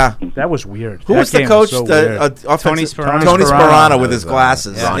 Yeah. Yeah. That was weird. Who That was the game coach? so The weird. Tony offensive Sparano. Tony Sparano with That his was,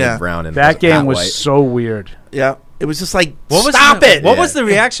 glasses. Ronnie Yeah. Brown and That game Pat was White. so weird. Yeah. It was just like, What was stop it. What was the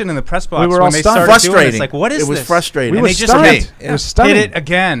reaction in the press box We were when all they stunned. started doing it? Frustrating. It's like, what is It was this? frustrating. We And were they just stunned. made- It was stunning. Did it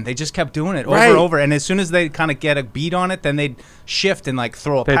again. They just kept doing it over Right. and over. And as soon as they kind of get a beat on it, then they'd shift and like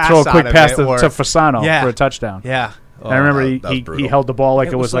throw a They pass throw a quick out of pass it to or- Fasano Yeah. for a touchdown. Yeah. I remember that was he brutal. held the ball like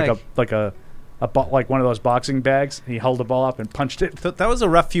It it was was like a like one of those boxing bags. He held the ball up and punched it. That was a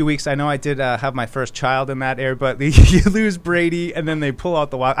rough few weeks. I know I did have my first child in that era, but you lose Brady and then they pull out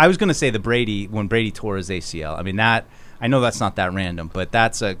the wild. I was going to say when Brady tore his ACL. I mean, I know that's not that random, but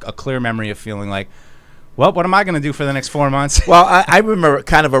that's a clear memory of feeling like, well, what am I going to do for the next 4 months? Well, I remember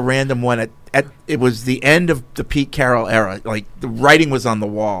kind of a random one. It was the end of the Pete Carroll era. Like, the writing was on the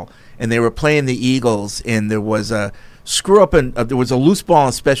wall, and they were playing the Eagles, and there was a screw up, and there was a loose ball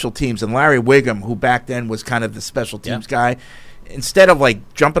on special teams, and Larry Wiggum, who back then was kind of the special teams guy, instead of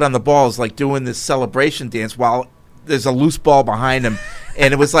like jumping on the balls, like doing this celebration dance while there's a loose ball behind him.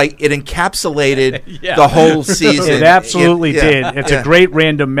 And it was like it encapsulated the whole season. It absolutely did. It's a great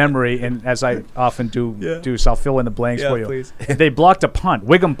random memory, and as I often do, so I'll fill in the blanks for you. Please. They blocked a punt.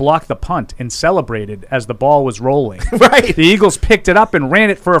 Wiggum blocked the punt and celebrated as the ball was rolling. Right. The Eagles picked it up and ran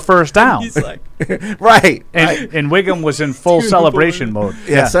it for a first down. He's like, right. And Wiggum was in full celebration mode.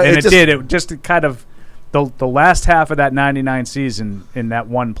 Yeah, so and it did. It just kind of the last half of that '99 season in that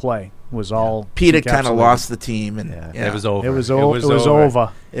one play was all. Peter kind of lost the team, and it was over. It was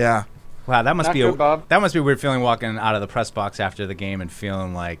over. Yeah. Wow, that must Not be good, Bob. that must be a weird feeling walking out of the press box after the game and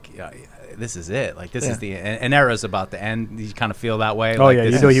feeling like this is it. Like this is the an era's about to end. You kind of feel that way. Oh like, yeah,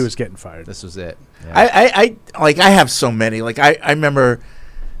 you know he was getting fired. This was it. Yeah. I have so many. Like I remember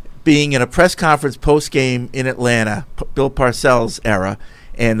being in a press conference post game in Atlanta, Bill Parcells era,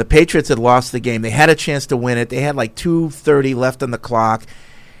 and the Patriots had lost the game. They had a chance to win it. They had like 2:30 left on the clock.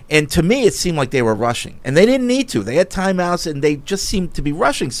 And to me, it seemed like they were rushing. And they didn't need to. They had timeouts, and they just seemed to be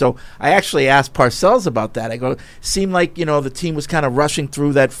rushing. So I actually asked Parcells about that. I go, seemed like, the team was kind of rushing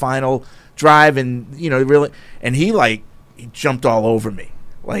through that final drive, and, really. And he jumped all over me,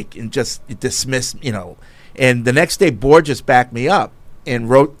 and just dismissed, And the next day, Borges backed me up and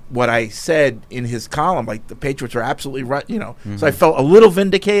wrote what I said in his column, like the Patriots are absolutely right, Mm-hmm. So I felt a little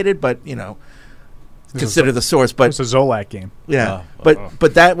vindicated, but, consider the source, but it's a Zolak game. Yeah,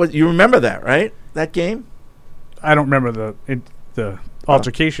 but that was, you remember that, right? That game. I don't remember the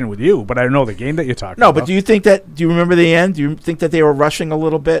altercation with you, but I know the game that you're talking. No, about. but do you remember the end? Do you think that they were rushing a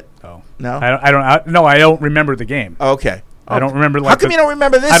little bit? Oh no, I don't remember the game. Okay. I don't remember. How come you don't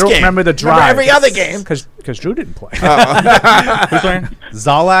remember this game? I don't remember the drive. Remember every other game because Drew didn't play. Who's playing?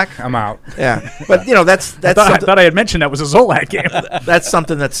 Zolak. I'm out. Yeah, but that's. I thought I had mentioned that was a Zolak game. That's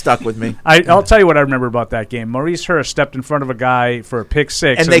something that stuck with me. I'll tell you what I remember about that game. Maurice Hurst stepped in front of a guy for a pick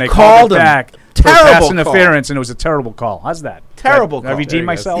six, and they called him back terrible for pass call. interference, and it was a terrible call. How's that? Terrible call. I redeemed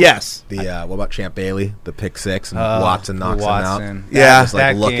myself. Yes. What about Champ Bailey? The pick six, and Watson knocks him out. Yeah, just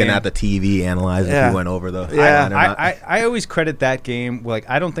looking at the TV, analyzing if he went over the. Yeah, line or not. I always credit that game. Like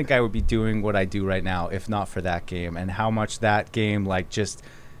I don't think I would be doing what I do right now if not for that game, and how much that game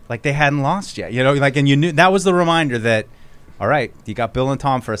they hadn't lost yet. And you knew that was the reminder that. All right, you got Bill and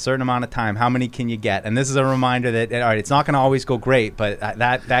Tom for a certain amount of time. How many can you get? And this is a reminder that, all right, it's not going to always go great, but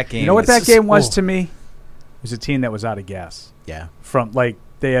that game. You know what that game was to me? It was a team that was out of gas. Yeah.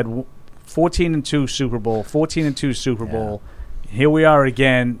 They had 14-2 Super Bowl, 14-2 Super Bowl. Here we are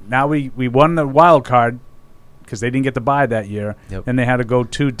again. Now we won the wild card because they didn't get the bye that year, and they had to go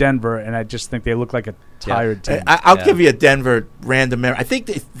to Denver, and I just think they look like a tired team. I'll give you a Denver random memory. I think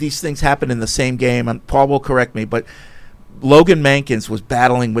these things happened in the same game, and Paul will correct me, but Logan Mankins was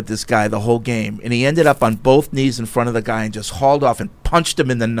battling with this guy the whole game, and he ended up on both knees in front of the guy and just hauled off and punched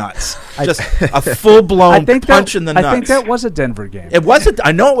him in the nuts. Just a full-blown punch in the nuts. I think that was a Denver game.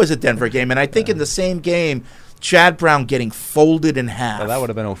 I know it was a Denver game, and I think in the same game, Chad Brown getting folded in half. Well, that would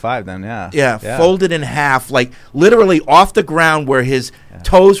have been 05 then, yeah. Yeah, folded in half, literally off the ground where his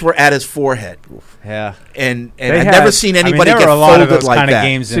toes were at his forehead. Yeah. And I've never seen anybody get folded like that.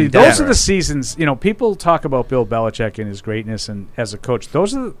 Games See, those are the seasons, people talk about Bill Belichick and his greatness and as a coach.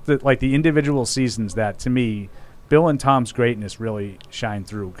 Those are the individual seasons that, to me, Bill and Tom's greatness really shine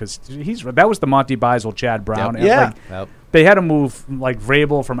through because that was the Monty Beisel, Chad Brown. Yep. And they had to move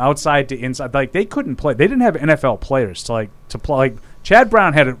Vrabel from outside to inside. They couldn't play. They didn't have NFL players to play. Chad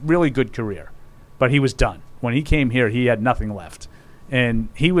Brown had a really good career, but he was done. When he came here, he had nothing left. And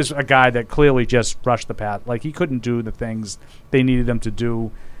he was a guy that clearly just rushed the path. He couldn't do the things they needed him to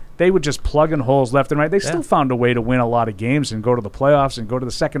do. They would just plug in holes left and right. They still found a way to win a lot of games and go to the playoffs and go to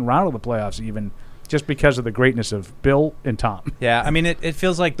the second round of the playoffs even, just because of the greatness of Bill and Tom. Yeah, I mean, it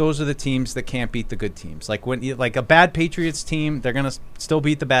feels like those are the teams that can't beat the good teams. When a bad Patriots team, they're going to still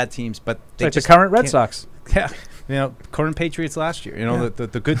beat the bad teams, but they the current Red Sox. Yeah, current Patriots last year.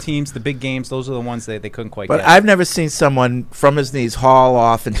 The good teams, the big games, those are the ones they couldn't quite get. But I've never seen someone from his knees haul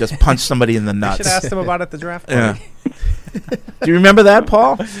off and just punch somebody in the nuts. You should ask them about it at the draft party. Do you remember that,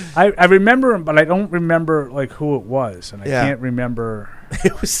 Paul? I remember him, but I don't remember who it was, and I can't remember.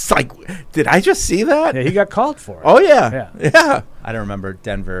 It was did I just see that? Yeah, he got called for it. Oh yeah. I don't remember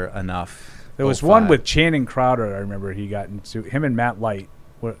Denver enough. There was one with Channing Crowder. I remember he got into him and Matt Light.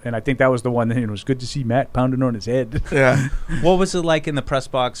 And I think that was the one that it was good to see Matt pounding on his head. Yeah. What was it like in the press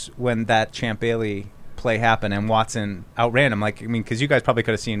box when that Champ Bailey play happened and Watson outran him? Because you guys probably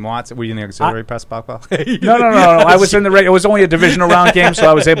could have seen Watson. Were you in the auxiliary press box? No. I was in the it was only a divisional round game, so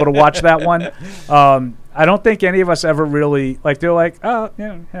I was able to watch that one. I don't think any of us ever really they're oh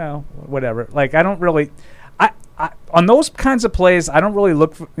yeah, whatever. I don't really. on those kinds of plays, I don't really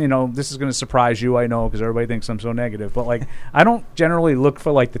look for, this is going to surprise you, I know, because everybody thinks I'm so negative. But, like, I don't generally look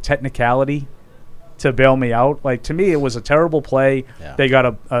for, like, the technicality to bail me out. Like, to me, it was a terrible play. Yeah. They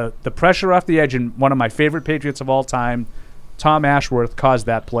got the pressure off the edge, and one of my favorite Patriots of all time, Tom Ashworth, caused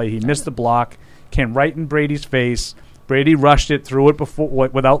that play. He missed the block, came right in Brady's face. Brady rushed it, threw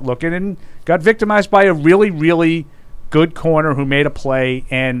it without looking, and got victimized by a really, really good corner who made a play.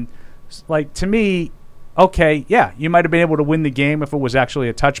 And, like, to me, okay, yeah, you might have been able to win the game if it was actually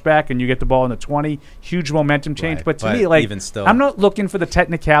a touchback and you get the ball in the 20. Huge momentum change. Right. But to me, like, even still, I'm not looking for the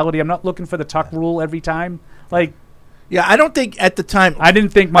technicality. I'm not looking for the tuck rule every time. Like, yeah, I don't think at the time. I didn't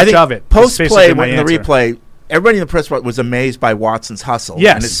think much of it. Post-play, when the replay, everybody in the press was amazed by Watson's hustle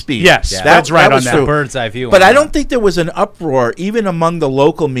and his speed. Yes, that's right on that. Bird's eye view. But I don't think there was an uproar, even among the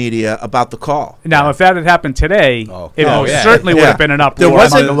local media, about the call. Now, if that had happened today, it certainly would have been an uproar. There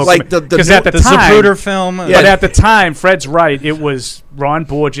wasn't like because at the time, Zapruder film. But at the time, Fred's right. It was Ron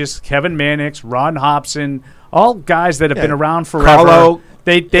Borges, Kevin Mannix, Ron Hobson, all guys that have been around forever. Carlo,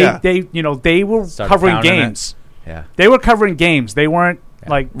 they were covering games. Yeah, they were covering games. They weren't.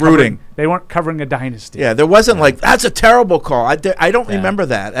 Like rooting. They weren't covering a dynasty. Yeah, there wasn't like, that's a terrible call. I don't remember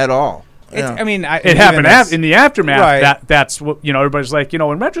that at all. I mean, it happened in the aftermath. Right. That's what everybody's like. In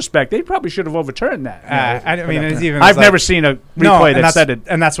retrospect, they probably should have overturned that. I mean, it's even I've never seen a replay that said it,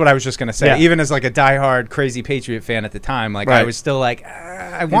 and that's what I was just going to say. Yeah. Even as like a diehard crazy Patriot fan at the time, like I was still like,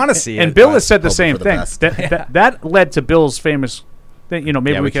 I want to see it. And Bill has said the same thing. That led to Bill's famous.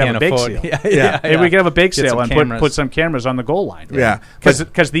 Maybe we could have a bake sale. Maybe we could have a bake sale and put some cameras on the goal line. Yeah,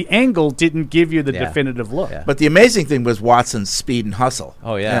 because the angle didn't give you the definitive look. Yeah. But the amazing thing was Watson's speed and hustle.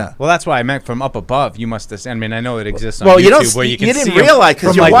 Oh yeah. Well, that's why I meant from up above. You must have. I mean, I know it exists on YouTube where you can see. You didn't realize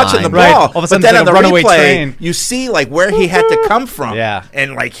because you're watching the ball, but then on the replay, you see like where he had to come from. Yeah,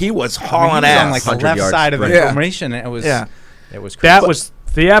 and like he was hauling ass on like the left side of the formation. It was. Yeah, it was. That was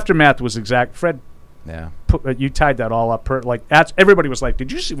the aftermath. Was exact. Fred. Yeah, you tied that all up. Everybody was like,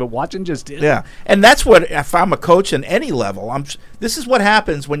 "Did you see what Watson just did?" Yeah, and that's what if I'm a coach in any level, this is what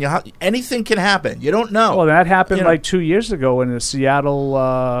happens when anything can happen. You don't know. Well, that happened like 2 years ago in the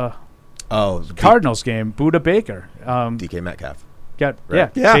Seattle Cardinals game. Buda Baker, DK Metcalf, got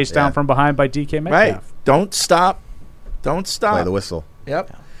chased down from behind by DK Metcalf. Right. Don't stop. Play the whistle.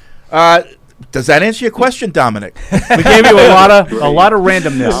 Yep. Does that answer your question, Dominic? We gave you a lot of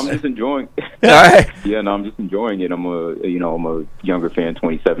randomness. No, I'm just enjoying. I'm just enjoying it. I'm a younger fan,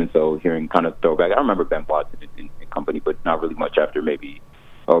 27, so hearing kind of throwback. I remember Ben Watson and company, but not really much after maybe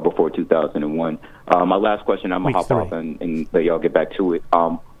before 2001. My last question, I'm gonna hop off and let y'all get back to it.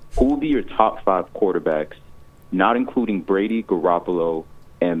 Who will be your top 5 quarterbacks, not including Brady, Garoppolo,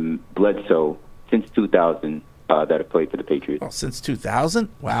 and Bledsoe, since 2000? That have played for the Patriots. Well, since 2000?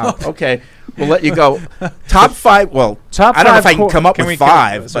 Wow. Okay. We'll let you go. Top 5. Well, top I don't know if I can come up with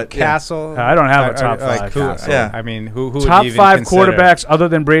 5. But Castle. I don't have a top 5. I mean, who top would you 5 consider? quarterbacks other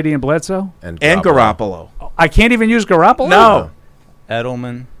than Brady and Bledsoe? And Garoppolo. I can't even use Garoppolo? No.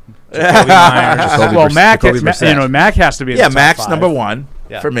 Edelman. Myers. Well, Mac has to be in the top Mac's 5. number 1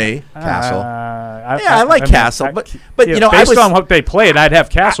 for me. Castle. I like Castle, but based on what they played, I'd have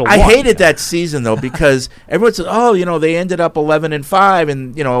Castle. I hated that season though because everyone said, they ended up 11-5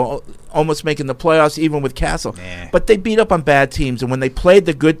 and almost making the playoffs even with Castle. But they beat up on bad teams, and when they played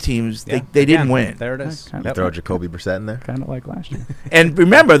the good teams, they didn't win. There it is. Throw Jacoby Brissett in there, kind of like last year. And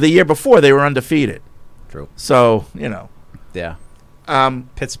remember, the year before they were undefeated. True. So Yeah.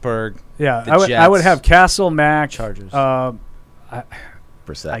 Pittsburgh. Yeah, I would have Castle, Mac, Chargers.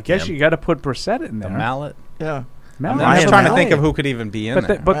 Brissett. I guess you got to put Brissett in there. The Mallet. Yeah. I'm just trying to think of who could even be in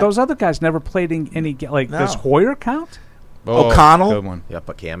there. But those other guys never played in any does Hoyer count? O'Connell. Good one. Yeah,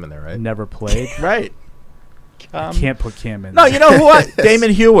 put Cam in there, right? Never played. Right. Can't put Cam in. No, you know who?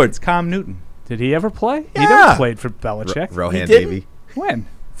 Damon Heward. It's Cam Newton. Did he ever play? Yeah. He never played for Belichick. Rohan Davey. When?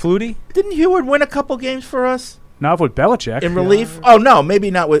 Flutie? Didn't Heward win a couple games for us? Not with Belichick. In relief? Oh, no,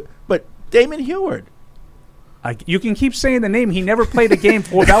 maybe not with... But Damon Heward. You can keep saying the name. He never played a game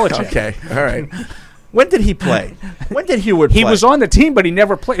for Belichick. Okay, all right. When did he play? When did Heward play? He was on the team, but he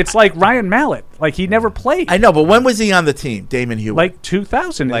never played. It's like Ryan Mallett. Like, he never played. I know, but when was he on the team, Damon Heward? Like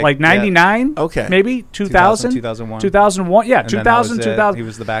 2000. Like 99? Yeah. Okay. Maybe 2000? 2001. 2001. Yeah, 2000, 2000. He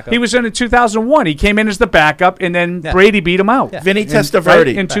was the backup. He was in 2001. He came in as the backup, and then Brady beat him out. Yeah. Vinny Testaverde.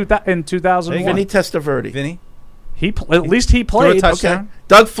 Right? In 2001. Vinny Testaverde. Vinny? At least he played. Okay.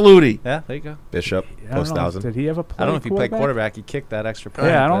 Doug Flutie. Yeah, there you go. Bishop, post-thousand. Did he ever play? I don't know if he played quarterback. He kicked that extra point.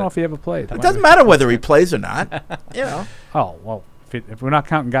 Yeah, I don't know if he ever played. It doesn't matter whether he plays or not. Oh, well, if we're not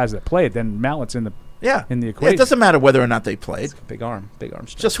counting guys that played, then Mallett's in the equation. It doesn't matter whether or not they played. Big arm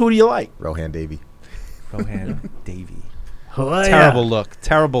strength. Just who do you like? Rohan Davey. Rohan Davey. Oh, Terrible look.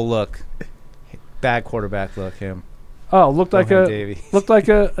 Terrible look. Bad quarterback look. Him. Oh, looked like Rohan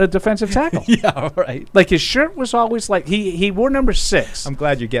a defensive tackle. Yeah, right. Like his shirt was always like he wore number 6. I'm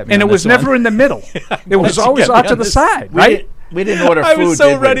glad you get me. And on it was this never one. in the middle. It was you always get me off to on the this. side, right? We didn't order food. I was so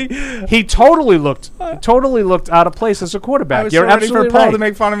did we? ready. He totally looked out of place as a quarterback. I was You're so ready for absolutely Paul right. to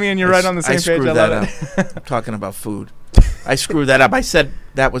make fun of me, and you're right on the same page. screwed I that love up. I'm talking about food. I screwed that up. I said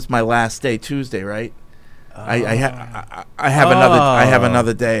that was my last day, Tuesday, right? I have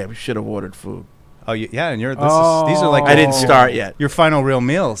another day. I should have ordered food. Oh, yeah, and these are like I didn't start yet. Your final real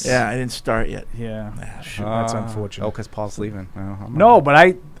meals. Yeah, I didn't start yet. Yeah, that's unfortunate. Oh, because Paul's leaving. No, but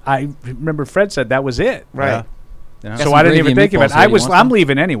I remember Fred said that was it. Right. Yeah. So I didn't even think of it. I'm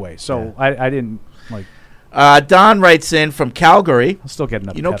leaving anyway, so I didn't like. Don writes in from Calgary. I'll still get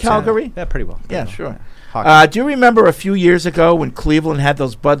another. You know Pepsi. Calgary? Yeah, pretty well. Yeah, sure. Hockey. Do you remember a few years ago when Cleveland had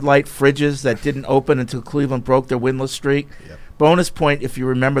those Bud Light fridges that didn't open until Cleveland broke their winless streak? Yep. Bonus point if you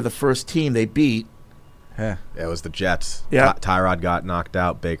remember the first team they beat. Yeah, it was the Jets. Yeah. Tyrod got knocked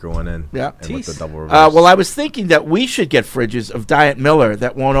out. Baker went in. Yeah. And with the double reverse. Well, I was thinking that we should get fridges of Diet Miller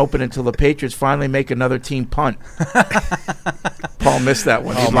that won't open until the Patriots finally make another team punt. Paul missed that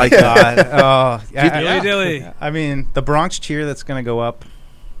one. Oh, He'd my like God. Oh, Dilly. I mean, the Bronx cheer that's going to go up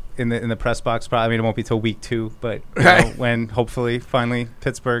in the press box, probably, I mean, it won't be till week 2, but you know, when hopefully finally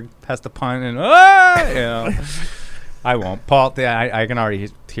Pittsburgh has to punt and, I won't. Paul, I can already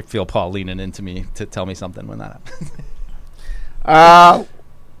feel Paul leaning into me to tell me something when that happens.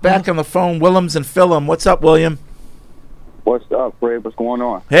 Back on the phone, Willems and Philem. What's up, William? What's up, Fred? What's going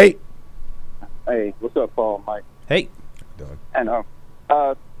on? Hey. Hey, what's up, Paul, Mike? Hey. And okay,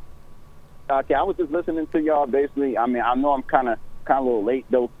 I was just listening to y'all. Basically, I mean, I know I'm kind of a little late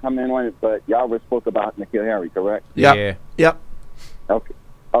though coming on it, but y'all were spoke about N'Keal Harry, correct? Yep. Yep.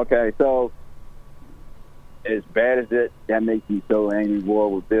 Okay. So as bad as that makes me so angry, boy,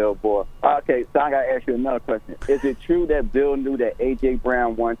 with Bill, boy. Okay, so I got to ask you another question. Is it true that Bill knew that A.J.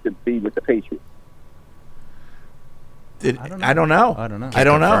 Brown wanted to be with the Patriots? I don't know.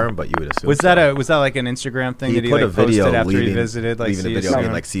 Confirm, but you would assume. Was that like an Instagram thing that he put like a video posted after he leaving, visited? Like, leaving a video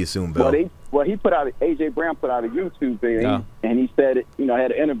saying, like, see you soon, Bill. Well, he put out A.J. Brown put out a YouTube video, and he said,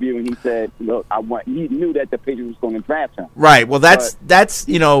 had an interview, and he said, look, he knew that the Patriots was going to draft him. Right. Well, that's that's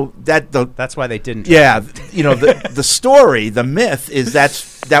why they didn't. The story, the myth is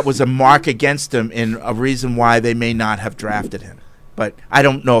that was a mark against him and a reason why they may not have drafted him. But I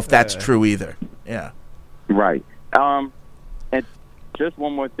don't know if that's true either. Yeah. Right. And just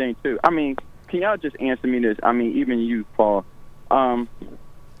one more thing too. I mean, can y'all just answer me this? I mean, even you, Paul.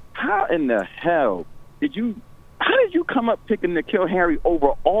 How in the hell did you come up picking N'Keal Harry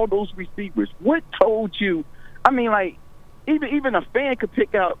over all those receivers? What told you? I mean, like, even a fan could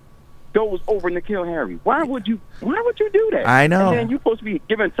pick out those over N'Keal Harry. Why would you do that? I know. And then you're supposed to be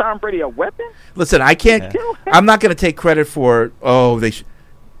giving Tom Brady a weapon? Listen, I can't. I'm not going to take credit for.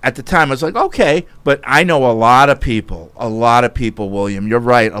 At the time, I was like, okay, but I know a lot of people, William. You're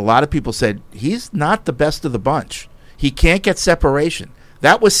right. A lot of people said he's not the best of the bunch. He can't get separation.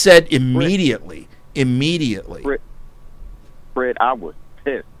 That was said immediately. Fred, I was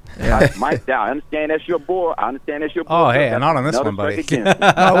pissed. Yeah. Mike, I understand that's your boy. Oh, hey, not on this one, buddy.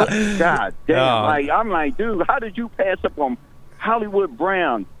 God damn. I'm like, dude, how did you pass up on Hollywood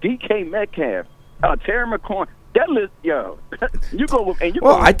Brown, DK Metcalf, Terry McLaurin? That list, yo.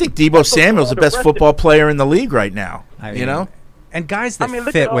 I think Deebo Samuel's the best football player in the league right now. And guys that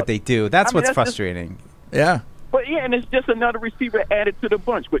fit what they do. That's what's frustrating. Yeah. But yeah, and it's just another receiver added to the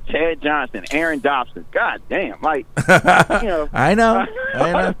bunch with Chad Johnson, Aaron Dobson. God damn, like I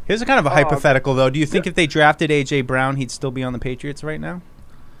know. Here's a kind of a hypothetical though. Do you think if they drafted A.J. Brown, he'd still be on the Patriots right now?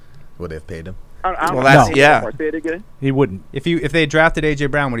 Would they have paid him? Say it again. He wouldn't. If they drafted A.J.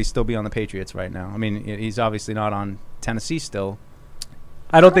 Brown, would he still be on the Patriots right now? I mean, he's obviously not on Tennessee still.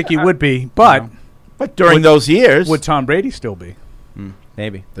 I don't think he would be, but during those years, would Tom Brady still be?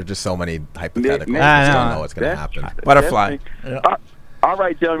 Maybe. There's just so many hypotheticals. You just don't know what's going to happen. Butterfly. All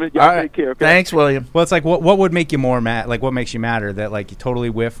right, gentlemen. Y'all take care. Okay? Thanks, William. Well, it's like what would make you more mad? Like, what makes you madder? That like you totally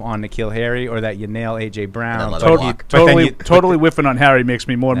whiff on N'Keal Harry, or that you nail A.J. Brown? Totally whiffing on Harry makes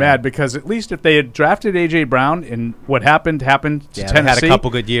me more mad, because at least if they had drafted A.J. Brown and what happened to Tennessee, they had a couple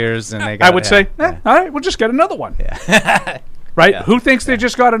good years, and I would say, all right, we'll just get another one. Yeah. Right? Yeah. Who thinks they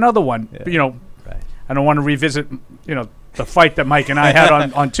just got another one? Yeah. I don't want to revisit, the fight that Mike and I had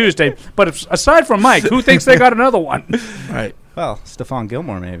on Tuesday. But aside from Mike, who thinks they got another one? Right. Well, Stephon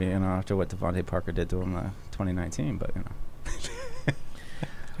Gilmore maybe, after what Devontae Parker did to him 2019, but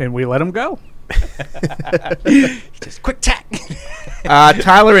And we let him go. Just quick tack.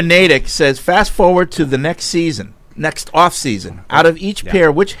 Tyler in Natick says, fast forward to the next off season. Out of each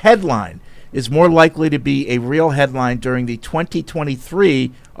pair, which headline is more likely to be a real headline during the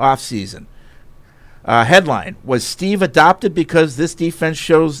 2023 off season? Headline, was Steve adopted because this defense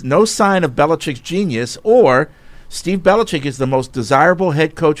shows no sign of Belichick's genius, or Steve Belichick is the most desirable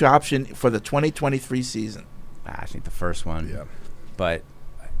head coach option for the 2023 season? I think the first one. Yeah. But,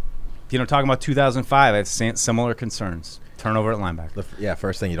 talking about 2005, I have similar concerns. Turnover at linebacker.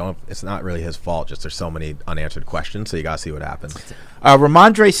 First thing, it's not really his fault, just there's so many unanswered questions, so you got to see what happens.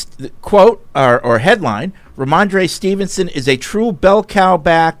 Ramondre, quote, or headline, Ramondre Stevenson is a true bell cow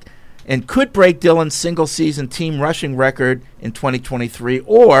back and could break Dillon's single-season team rushing record in 2023,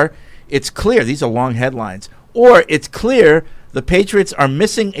 or it's clear, these are long headlines, or it's clear the Patriots are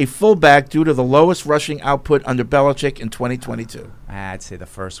missing a fullback due to the lowest rushing output under Belichick in 2022. I'd say the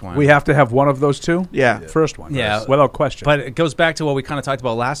first one. We have to have one of those two? Yeah. First one. Yeah. Without question. But it goes back to what we kind of talked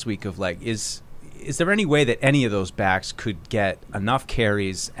about last week of, like, is there any way that any of those backs could get enough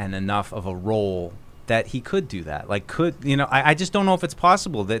carries and enough of a role that he could do that? Like, I just don't know if it's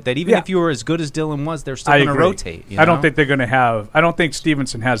possible that even if you were as good as Dillon was, they're still going to rotate. I don't think they're going to have – I don't think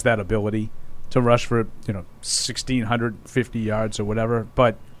Stevenson has that ability to rush for 1,650 yards or whatever,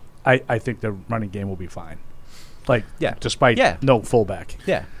 but I think the running game will be fine. Despite no fullback.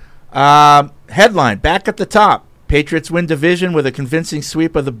 Yeah. Headline, back at the top, Patriots win division with a convincing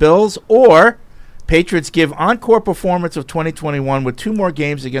sweep of the Bills, or Patriots give encore performance of 2021 with 2 more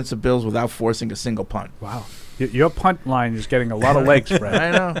games against the Bills without forcing a single punt. Wow. Your punt line is getting a lot of legs, Brad.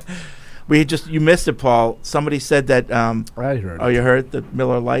 I know. You missed it, Paul. Somebody said that. I heard it. Oh, you heard the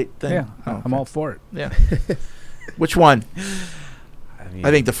Miller Lite thing? Yeah, okay. I'm all for it. Yeah. Which one?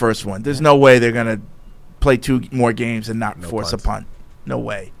 I think the first one. There's no way they're going to play 2 more games and not force punts. a punt. No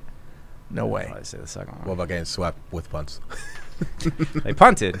way. No way. I'd say the second one. What about getting swept with punts? They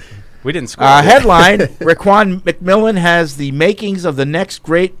punted. We didn't score. Headline, Raekwon McMillan has the makings of the next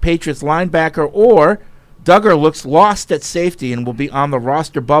great Patriots linebacker, or Duggar looks lost at safety and will be on the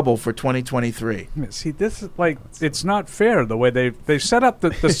roster bubble for 2023. See, this is it's not fair the way they set up.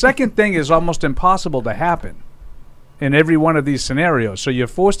 The second thing is almost impossible to happen in every one of these scenarios. So you're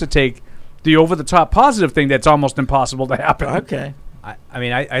forced to take the over-the-top positive thing that's almost impossible to happen. Okay.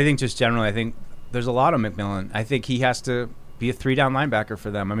 I think just generally, I think there's a lot of McMillan. I think he has to be a 3-down linebacker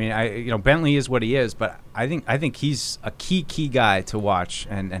for them. I mean, Bentley is what he is, but I think he's a key guy to watch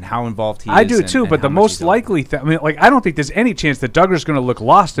and how involved he is. I do too, but the most likely thing, I don't think there's any chance that Duggar's going to look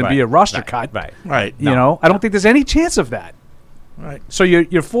lost and be a roster cut. Right. I don't think there's any chance of that. Right. So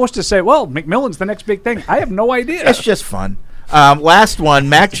you're forced to say, well, McMillan's the next big thing. I have no idea. It's just fun. Last one,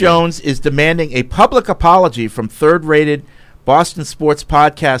 Mac Jones is demanding a public apology from third-rated Boston sports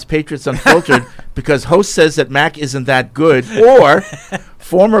podcast Patriots Unfiltered because host says that Mac isn't that good, or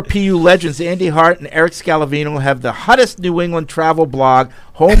former PU legends Andy Hart and Eric Scalavino have the hottest New England travel blog,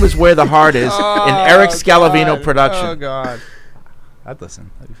 Home is Where the Heart Is, in Eric Scalavino production. Oh, God. I'd listen.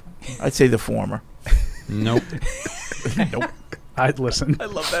 That'd be fun. I'd say the former. Nope. Nope. I'd listen. I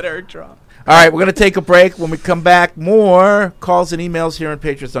love that Eric drop. All right, we're going to take a break. When we come back, more calls and emails here on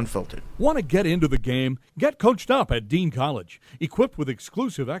Patriots Unfiltered. Want to get into the game? Get coached up at Dean College. Equipped with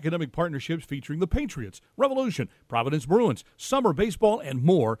exclusive academic partnerships featuring the Patriots, Revolution, Providence Bruins, summer baseball, and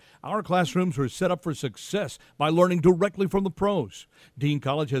more, our classrooms are set up for success by learning directly from the pros. Dean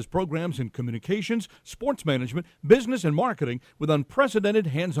College has programs in communications, sports management, business, and marketing with unprecedented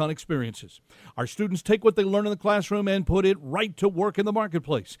hands-on experiences. Our students take what they learn in the classroom and put it right to work in the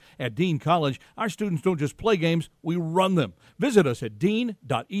marketplace. At Dean College, our students don't just play games, we run them. Visit us at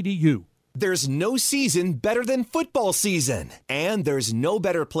dean.edu. There's no season better than football season, and there's no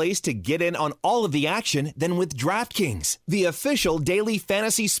better place to get in on all of the action than with DraftKings, the official daily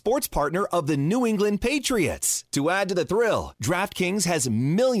fantasy sports partner of the New England Patriots. To add to the thrill, DraftKings has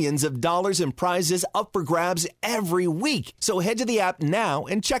millions of dollars in prizes up for grabs every week, so head to the app now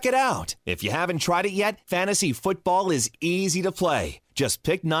and check it out. If you haven't tried it yet, fantasy football is easy to play. Just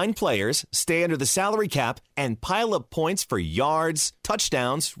pick 9 players, stay under the salary cap, and pile up points for yards,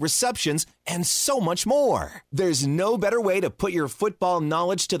 touchdowns, receptions, and so much more. There's no better way to put your football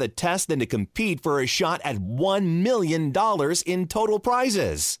knowledge to the test than to compete for a shot at $1 million in total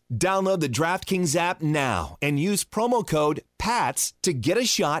prizes. Download the DraftKings app now and use promo code PATS to get a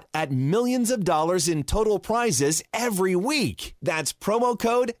shot at millions of dollars in total prizes every week. That's promo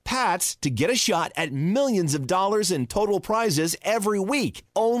code PATS to get a shot at millions of dollars in total prizes every week,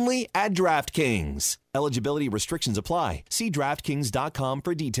 only at DraftKings. Eligibility restrictions apply. See DraftKings.com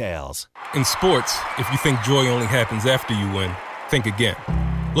for details. In sports, if you think joy only happens after you win, Think again.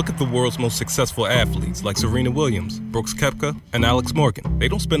 Look at the world's most successful athletes like Serena Williams, Brooks Koepka, and Alex Morgan. They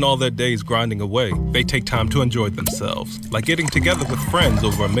don't spend all their days grinding away. They take time to enjoy themselves, like getting together with friends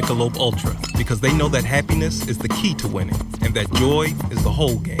over a Michelob Ultra, because they know that happiness is the key to winning, and that joy is the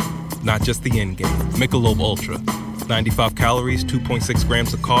whole game, not just the end game. Michelob Ultra. 95 calories, 2.6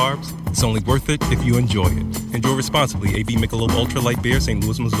 grams of carbs. It's only worth it if you enjoy it. Enjoy responsibly. AB Michelob Ultra Light Beer, St.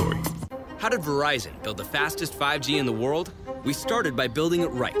 Louis, Missouri. How did Verizon build the fastest 5G in the world? We started by building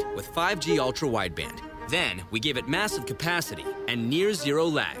it right with 5G Ultra Wideband. Then we gave it massive capacity and near zero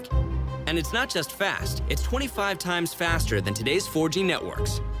lag. And it's not just fast, it's 25 times faster than today's 4G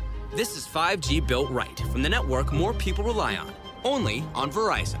networks. This is 5G built right from the network more people rely on, only on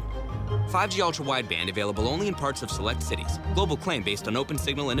Verizon. 5G Ultra Wideband available only in parts of select cities. Global claim based on open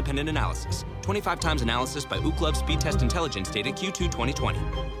signal independent analysis. 25 times analysis by Ookla Speed Test Intelligence data Q2 2020.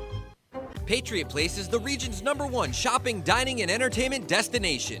 Patriot Place is the region's #1 shopping, dining, and entertainment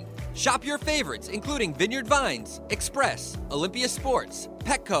destination. Shop your favorites, including Vineyard Vines, Express, Olympia Sports,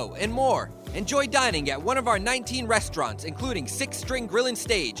 Petco, and more. Enjoy dining at one of our 19 restaurants, including 6 String Grill and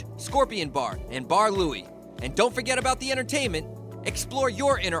Stage, Scorpion Bar, and Bar Louie. And don't forget about the entertainment. Explore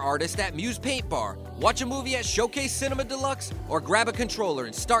your inner artist at Muse Paint Bar, watch a movie at Showcase Cinema Deluxe, or grab a controller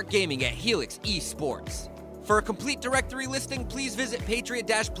and start gaming at Helix Esports. For a complete directory listing, please visit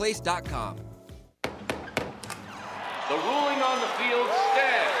patriot-place.com. The ruling on the field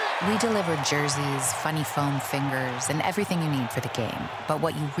stands. We deliver jerseys, funny foam fingers, and everything you need for the game. But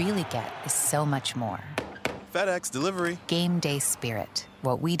what you really get is so much more. FedEx Delivery. Game day spirit.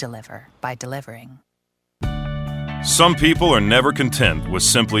 What we deliver by delivering. Some people are never content with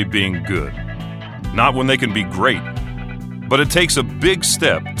simply being good. Not when they can be great. But it takes a big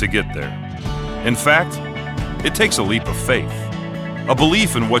step to get there. In fact, it takes a leap of faith, a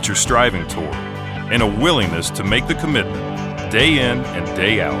belief in what you're striving toward, and a willingness to make the commitment, day in and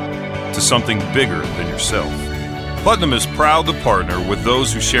day out, to something bigger than yourself. Putnam is proud to partner with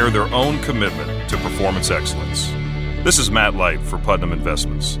those who share their own commitment to performance excellence. This is Matt Light for Putnam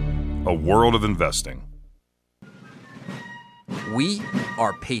Investments, a world of investing. We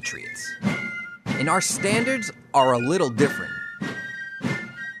are Patriots, and our standards are a little different.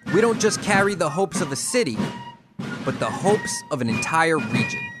 We don't just carry the hopes of a city, but the hopes of an entire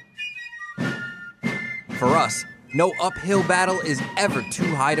region. For us, no uphill battle is ever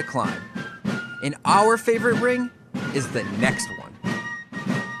too high to climb. And our favorite ring is the next one.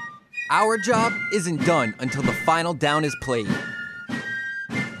 Our job isn't done until the final down is played.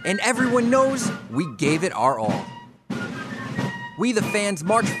 And everyone knows we gave it our all. We the fans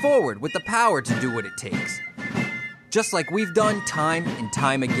march forward with the power to do what it takes. Just like we've done time and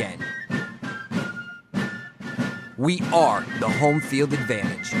time again. We are the home field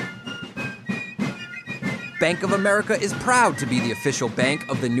advantage. Bank of America is proud to be the official bank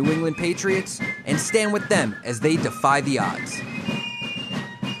of the New England Patriots and stand with them as they defy the odds.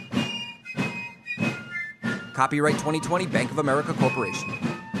 Copyright 2020 Bank of America Corporation.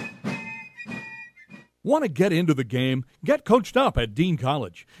 Want to get into the game? Get coached up at Dean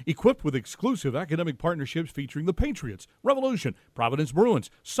College. Equipped with exclusive academic partnerships featuring the Patriots, Revolution, Providence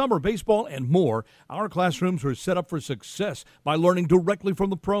Bruins, summer baseball, and more, our classrooms are set up for success by learning directly from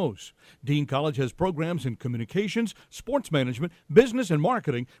the pros. Dean College has programs in communications, sports management, business, and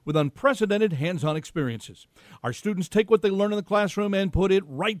marketing with unprecedented hands-on experiences. Our students take what they learn in the classroom and put it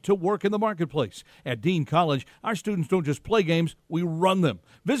right to work in the marketplace. At Dean College, our students don't just play games, we run them.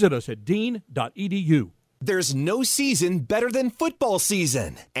 Visit us at dean.edu. There's no season better than football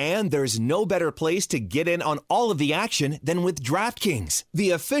season. And there's no better place to get in on all of the action than with DraftKings, the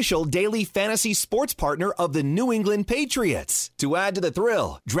official daily fantasy sports partner of the New England Patriots. To add to the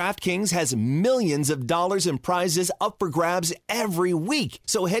thrill, DraftKings has millions of dollars in prizes up for grabs every week.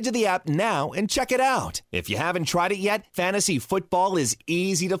 So head to the app now and check it out. If you haven't tried it yet, fantasy football is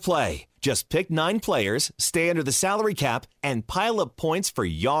easy to play. Just pick 9 players, stay under the salary cap, and pile up points for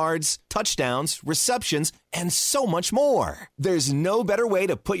yards, touchdowns, receptions, and so much more. There's no better way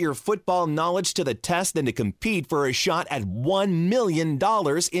to put your football knowledge to the test than to compete for a shot at $1 million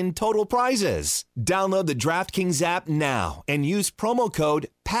in total prizes. Download the DraftKings app now and use promo code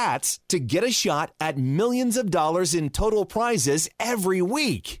PATS to get a shot at millions of dollars in total prizes every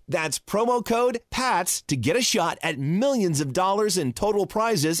week. That's promo code PATS to get a shot at millions of dollars in total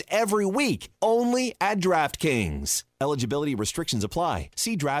prizes every week, only at DraftKings. Eligibility restrictions apply.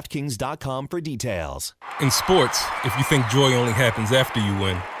 See DraftKings.com for details. In sports, if you think joy only happens after you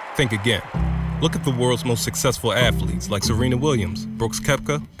win, think again. Look at the world's most successful athletes like Serena Williams, Brooks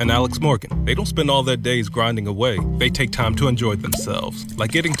Koepka, and Alex Morgan. They don't spend all their days grinding away. They take time to enjoy themselves,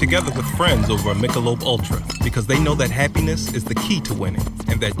 like getting together with friends over a Michelob Ultra, because they know that happiness is the key to winning,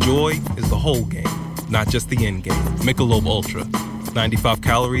 and that joy is the whole game, not just the end game. Michelob Ultra. 95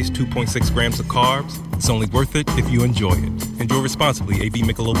 calories, 2.6 grams of carbs. It's only worth it if you enjoy it. Enjoy responsibly. AB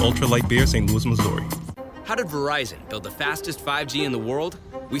Michelob Ultra Light Beer, St. Louis, Missouri. How did Verizon build the fastest 5G in the world?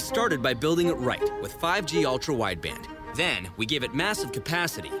 We started by building it right with 5G Ultra Wideband. Then we gave it massive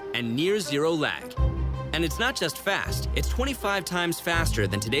capacity and near zero lag. And it's not just fast, it's 25 times faster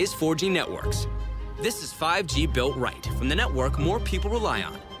than today's 4G networks. This is 5G built right from the network more people rely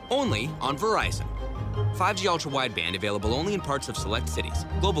on, only on Verizon. 5G Ultra Wideband available only in parts of select cities.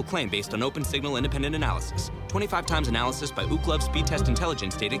 Global claim based on open signal independent analysis. 25 times analysis by Ookla Speed Test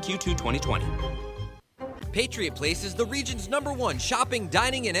Intelligence data Q2 2020. Patriot Place is the region's #1 shopping,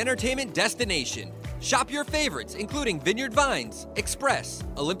 dining, and entertainment destination. Shop your favorites, including Vineyard Vines, Express,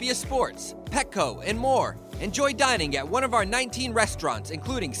 Olympia Sports, Petco, and more. Enjoy dining at one of our 19 restaurants,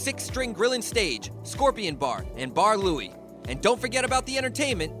 including 6 String Grill and Stage, Scorpion Bar, and Bar Louie. And don't forget about the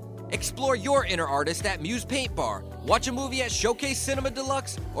entertainment. Explore your inner artist at Muse Paint Bar, watch a movie at Showcase Cinema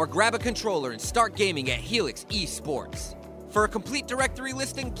Deluxe, or grab a controller and start gaming at Helix Esports. For a complete directory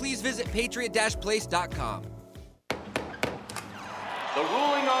listing, please visit patriot-place.com. The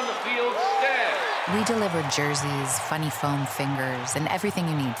ruling on the field stands. We deliver jerseys, funny foam fingers, and everything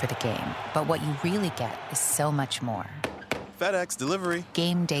you need for the game. But what you really get is so much more. FedEx Delivery.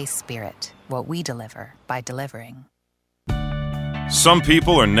 Game day spirit. What we deliver by delivering. Some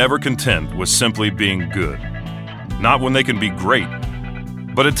people are never content with simply being good. Not when they can be great.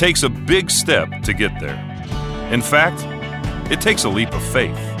 But it takes a big step to get there. In fact, it takes a leap of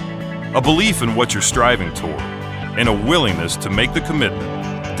faith, a belief in what you're striving toward, and a willingness to make the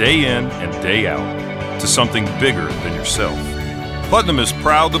commitment, day in and day out, to something bigger than yourself. Putnam is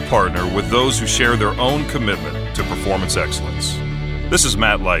proud to partner with those who share their own commitment to performance excellence. This is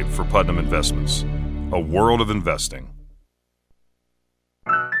Matt Light for Putnam Investments, a world of investing.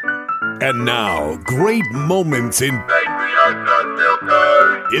 And now, great moments in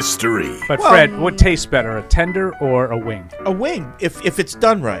history. But Fred, what tastes better, a tender or a wing? A wing, if it's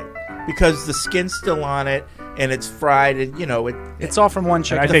done right, because the skin's still on it and it's fried, and it's all from one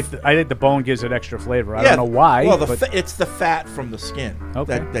chicken. I think the bone gives it extra flavor. I don't know why. Well, it's the fat from the skin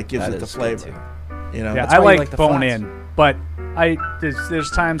that gives it the flavor. Yeah, I like bone in, but there's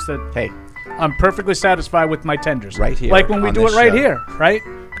times that I'm perfectly satisfied with my tenders. Right here, like when we on do it this right show. here, right?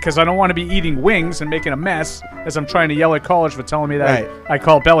 Because I don't want to be eating wings and making a mess as I'm trying to yell at college for telling me that I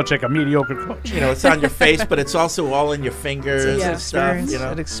call Belichick a mediocre coach. It's on your face, but it's also all in your fingers and stuff.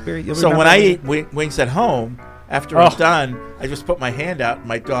 So when I eat wings at home, after I'm done, I just put my hand out and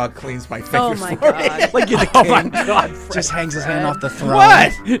my dog cleans my fingers for me. Like you're the king. Oh my God, Fred. Just hangs his hand off the throne.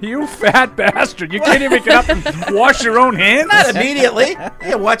 What? You fat bastard. You can't even get up and wash your own hands? Not immediately.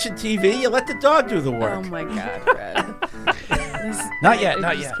 You're watching TV. You let the dog do the work. Oh, my God, Fred. Not yet.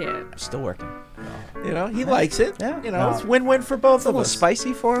 Can't. Still working. He likes it. Yeah. It's win-win for both of us.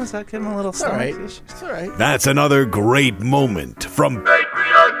 Spicy for us. That give him a little It's all right. stomach. It's all right. That's another great moment from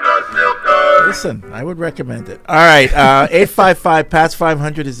Listen, I would recommend it. All right.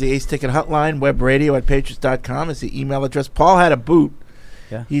 855-PATS-500 is the Ace Ticket hotline. Web radio at patriots.com is the email address. Paul had a boot.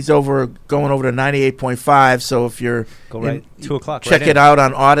 Yeah. He's going over to 98.5. So if you're Go right 2 o'clock. check right it out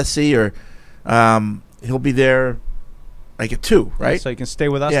on Odyssey, or he'll be there like at 2, right? Yeah, so you can stay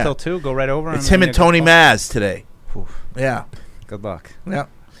with us till 2. Go right over. It's him and Tony Maz today. Oof. Yeah. Good luck. Yeah.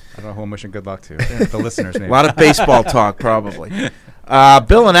 I don't know who I'm wishing good luck to. The listeners, maybe. A lot of baseball talk, probably.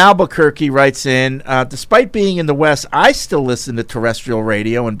 Bill in Albuquerque writes in, despite being in the West, I still listen to terrestrial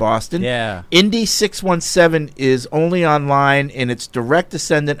radio in Boston. Yeah. Indy 617 is only online, and it's direct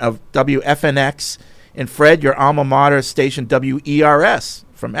descendant of WFNX. And Fred, your alma mater station, WERS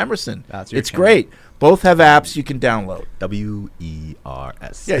from Emerson. It's great. Both have apps you can download.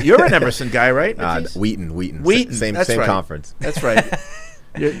 WERS. Yeah, you're an Emerson guy, right? Wheaton. Wheaton. Same That's right. conference. That's right.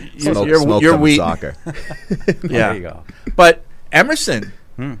 Smoke you're some Wheaton. soccer. Yeah. There you go. But Emerson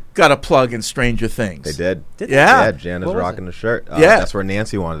got a plug in Stranger Things. They did. Yeah. Yeah, Jan is rocking the shirt. Yeah. That's where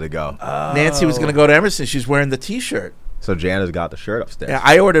Nancy wanted to go. Nancy was going to go to Emerson. She's wearing the T-shirt. So Jan has got the shirt upstairs. Yeah,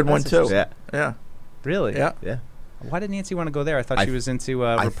 I ordered one too. Yeah. Really? Yeah. Why did Nancy want to go there? I thought she was into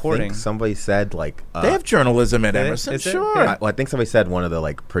reporting. I think somebody said like they have journalism at Emerson. Is it? Sure. Yeah. I think somebody said one of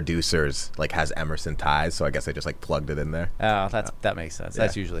the producers has Emerson ties, so I guess they just plugged it in there. Oh, that makes sense. Yeah.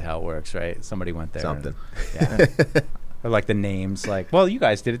 That's usually how it works, right? Somebody went there. Something. Yeah. Or like the names, like, well, you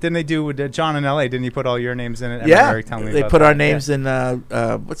guys did it. Didn't they do with John in L.A.? Didn't you put all your names in it? Yeah, Telling me they about put that. our names in,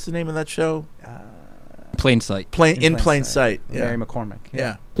 what's the name of that show? Plain Sight. In Plain Sight. Yeah. Mary McCormick.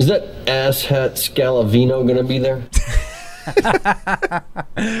 Yeah. Is that asshat Scalavino going to be there?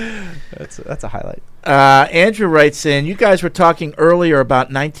 That's a highlight. Andrew writes in, you guys were talking earlier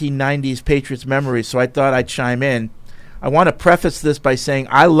about 1990s Patriots memories, so I thought I'd chime in. I want to preface this by saying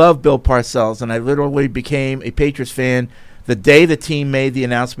I love Bill Parcells, and I literally became a Patriots fan the day the team made the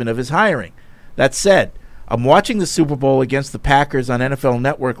announcement of his hiring. That said, I'm watching the Super Bowl against the Packers on NFL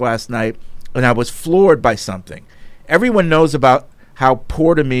Network last night, and I was floored by something. Everyone knows about how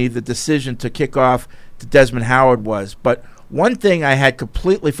poor to me the decision to kick off to Desmond Howard was, but one thing I had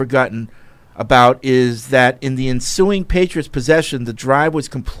completely forgotten about is that in the ensuing Patriots possession, the drive was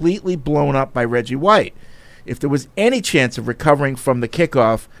completely blown up by Reggie White. If there was any chance of recovering from the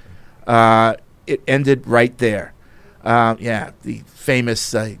kickoff, it ended right there. The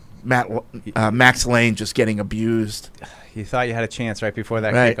famous Max Lane just getting abused. You thought you had a chance right before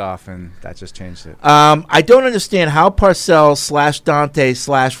that kickoff, and that just changed it. I don't understand how Parcells / Dante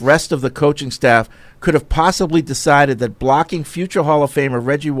 / rest of the coaching staff could have possibly decided that blocking future Hall of Famer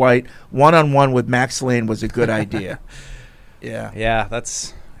Reggie White one-on-one with Max Lane was a good idea. Yeah,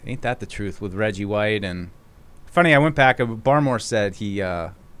 ain't that the truth with Reggie White? And funny, I went back. Barmore said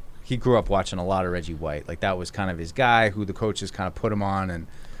he grew up watching a lot of Reggie White. Like, that was kind of his guy, who the coaches kind of put him on. And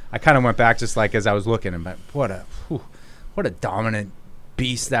I kind of went back just like as I was looking, and what a dominant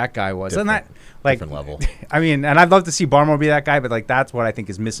beast that guy was. And that, like, different level. I mean, and I'd love to see Barmore be that guy, but like that's what I think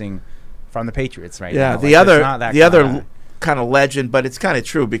is missing from the Patriots right now. Yeah, Like, the other kind of legend, but it's kind of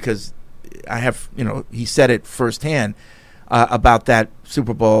true because I have, he said it firsthand about that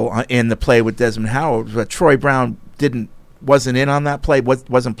Super Bowl in the play with Desmond Howard. But Troy Brown wasn't in on that play,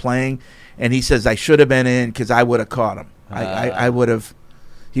 wasn't playing, and he says I should have been in because I would have caught him. I would have.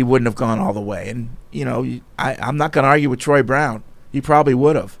 He wouldn't have gone all the way, and I'm not going to argue with Troy Brown. He probably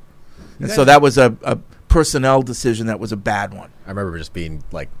would have, and so that was a personnel decision that was a bad one. I remember just being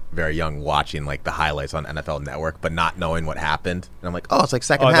like very young, watching like the highlights on NFL Network, but not knowing what happened. And I'm like, oh, it's like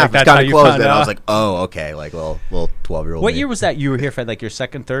second half. It's kind of close. And I was like, oh, okay, like little 12-year-old. What year was that? You were here for like your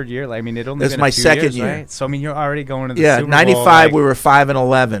second, third year? Like, I mean, it only was been my a few second years, year. Right? So I mean, you're already going to the Super Bowl. 95 we were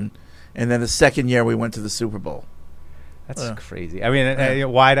 5-11, and then the second year we went to the Super Bowl. That's crazy. I mean,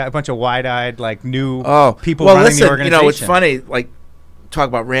 a bunch of wide-eyed, like new people well, running listen, the organization. It's funny, like talk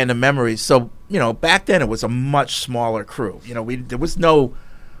about random memories. So back then it was a much smaller crew. There was no.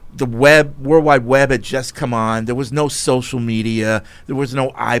 The World Wide Web had just come on. There was no social media. There was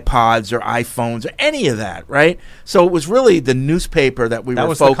no iPods or iPhones or any of that, right? So it was really the newspaper that we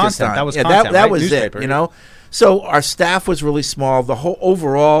were focused on. That was content, that right? was Newspaper. it, So our staff was really small. The whole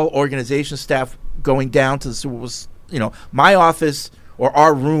overall organization staff going down to the Super Bowl was, my office or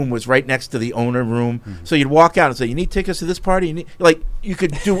our room was right next to the owner room. Mm-hmm. So you'd walk out and say, you need tickets to this party? You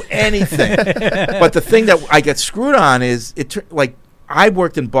could do anything. But the thing that I got screwed on is I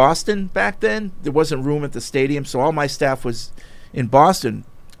worked in Boston back then. There wasn't room at the stadium, so all my staff was in Boston.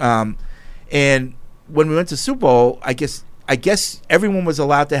 And when we went to Super Bowl, I guess everyone was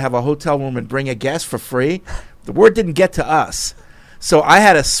allowed to have a hotel room and bring a guest for free. The word didn't get to us. So I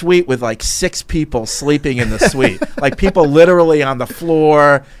had a suite with like 6 people sleeping in the suite, like people literally on the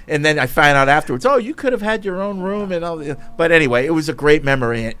floor. And then I found out afterwards, oh, you could have had your own room and all. But anyway, it was a great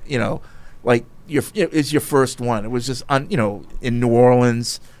memory, it's your first one. It was just in New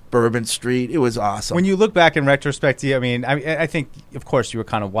Orleans, Bourbon Street. It was awesome. When you look back in retrospect, I think of course you were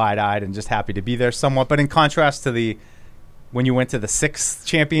kind of wide-eyed and just happy to be there somewhat. But in contrast to when you went to the 6th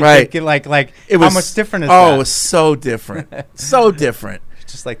championship, right. How much different is that? Oh, it was so different, so different.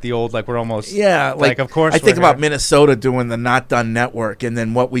 Just like the old, we're almost of course. I think about Minnesota doing the Not Done Network, and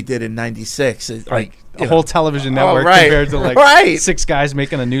then what we did in '96. A whole television network compared to 6 guys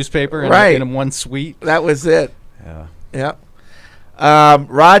making a newspaper in one suite. That was it. Yeah.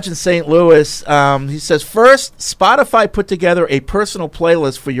 Raj in St. Louis, he says, first, Spotify put together a personal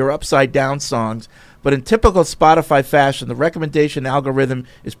playlist for your Upside Down songs, but in typical Spotify fashion, the recommendation algorithm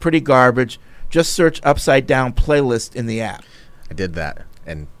is pretty garbage. Just search Upside Down playlist in the app. I did that,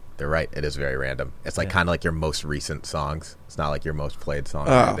 and they're right. It is very random. It's kind of like your most recent songs. It's not like your most played songs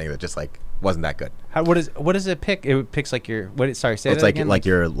or anything that just wasn't that good. What does it pick? It picks like your say it's that again? Like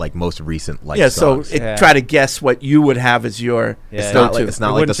your most recent songs. So try to guess what you would have as your It's not like the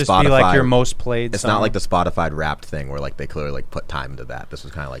Spotify. Be like your most played. It's song. not like the Spotify Wrapped thing where they clearly put time into that. This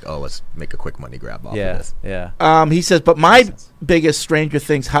was kind of like, let's make a quick money grab off of this. Yeah. He says, but my biggest Stranger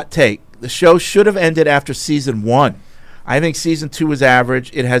Things hot take: the show should have ended after season 1. I think season 2 is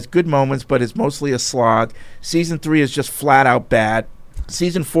average. It has good moments, but it's mostly a slog. Season 3 is just flat out bad.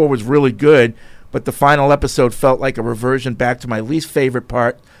 Season 4 was really good, but the final episode felt like a reversion back to my least favorite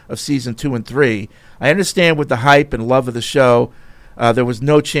part of season 2 and 3. I understand with the hype and love of the show, there was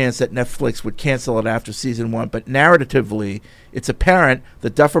no chance that Netflix would cancel it after season 1, but narratively, it's apparent the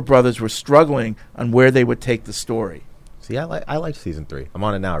Duffer Brothers were struggling on where they would take the story. See, I like season 3. I'm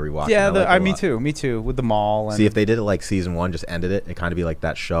on it now, rewatching. Yeah, me too, with the mall. And see, if they did it like season 1, just ended it, it'd kind of be like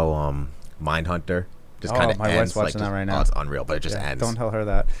that show, Mindhunter. Just kind of my wife's watching that right now. Oh, it's unreal, but it just ends. Don't tell her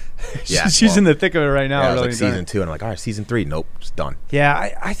that. Yeah, she's in the thick of it right now. Yeah, really like season 2, and I'm like, all right, season 3, nope, it's done.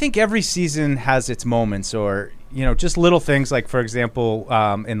 Yeah, I think every season has its moments, or just little things. Like, for example,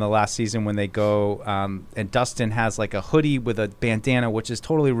 in the last season when they go and Dustin has like a hoodie with a bandana, which is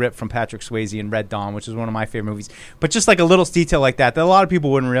totally ripped from Patrick Swayze in Red Dawn, which is one of my favorite movies. But just like a little detail like that a lot of people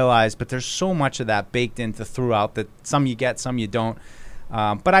wouldn't realize, but there's so much of that baked into throughout that some you get, some you don't.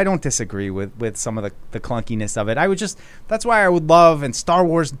 But I don't disagree with some of the clunkiness of it. That's why I would love, and Star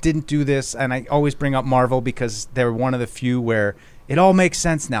Wars didn't do this, and I always bring up Marvel because they're one of the few where it all makes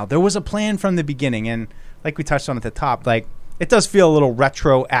sense now. There was a plan from the beginning, and like we touched on at the top, like it does feel a little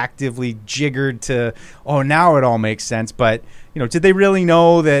retroactively jiggered to, now it all makes sense. But did they really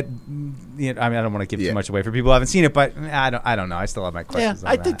know that? I don't want to give too much away for people who haven't seen it, but I don't know. I still have my questions.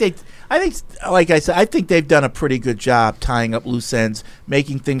 I think like I said, I think they've done a pretty good job tying up loose ends,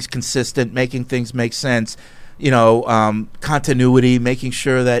 making things consistent, making things make sense. Continuity, making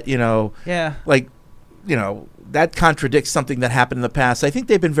sure that that contradicts something that happened in the past. I think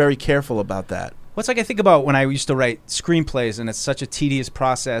they've been very careful about that. What's like I think about when I used to write screenplays, and it's such a tedious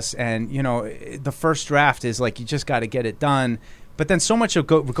process, and the first draft is like you just got to get it done, but then so much of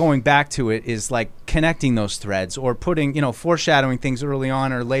going back to it is like connecting those threads or putting foreshadowing things early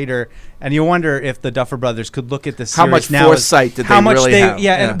on or later, and you wonder if the Duffer Brothers could look at this how much now foresight did they really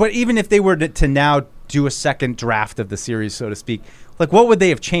have? But even if they were to now do a second draft of the series, so to speak, like what would they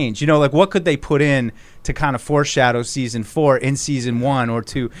have changed? Like what could they put in to kind of foreshadow season 4 in season 1, or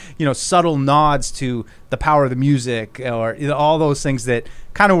to subtle nods to the power of the music, or all those things that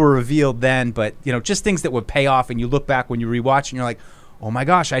kind of were revealed then, but just things that would pay off, and you look back when you rewatch and you're like, oh my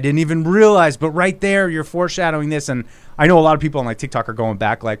gosh, I didn't even realize, but right there you're foreshadowing this. And I know a lot of people on like TikTok are going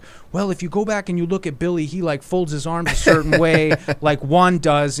back like, well, if you go back and you look at Billy, he like folds his arms a certain way like Juan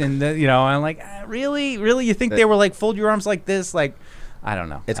does in the and I'm like, really you think they were like, fold your arms like this? Like, I don't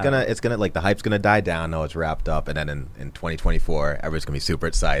know. It's gonna like the hype's gonna die down. No, it's wrapped up, and then in 2024, everybody's gonna be super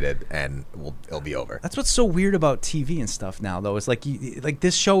excited, and it'll be over. That's what's so weird about TV and stuff now, though. It's like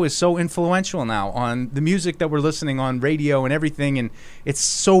this show is so influential now on the music that we're listening on radio and everything, and it's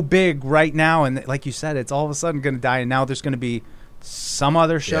so big right now. And like you said, it's all of a sudden gonna die, and now there's gonna be some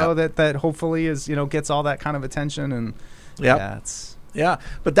other show that hopefully is gets all that kind of attention, and Yeah,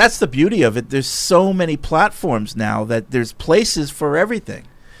 but that's the beauty of it. There's so many platforms now that there's places for everything.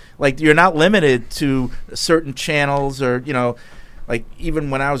 Like, you're not limited to certain channels or, like even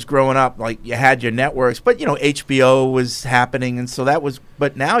when I was growing up, like you had your networks, but, HBO was happening. And so that was,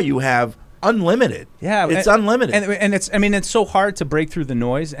 but now you have unlimited. Yeah, it's unlimited. And it's so hard to break through the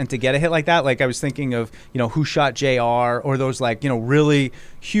noise and to get a hit like that. Like I was thinking of, Who Shot JR, or those like, really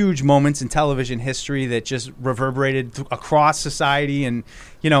huge moments in television history that just reverberated across society. And,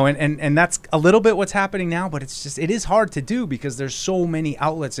 and that's a little bit what's happening now, but it is hard to do because there's so many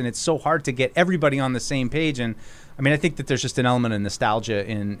outlets, and it's so hard to get everybody on the same page. And I think that there's just an element of nostalgia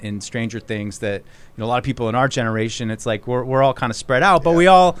in Stranger Things that, a lot of people in our generation, it's like we're all kind of spread out, but we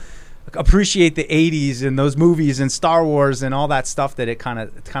all appreciate the 80s and those movies and Star Wars and all that stuff that it kind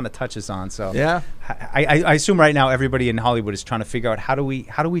of touches on. So yeah, I assume right now everybody in Hollywood is trying to figure out how do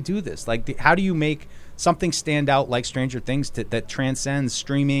we do this? Like how do you make something stand out like Stranger Things that transcends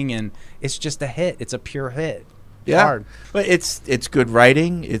streaming, and it's just a hit. It's a pure hit. It's hard. But it's good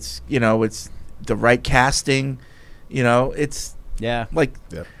writing. It's it's the right casting. It's like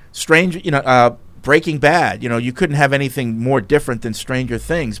Stranger. Breaking Bad, you couldn't have anything more different than Stranger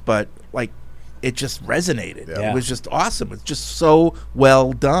Things, but like it just resonated. Yeah. It was just awesome. It's just so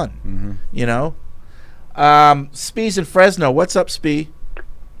well done. Mm-hmm. Spee's in Fresno. What's up, Spee?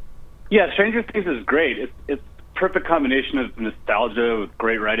 Yeah, Stranger Things is great. It's perfect combination of nostalgia with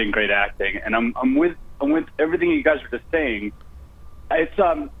great writing, great acting, and I'm with everything you guys were just saying. It's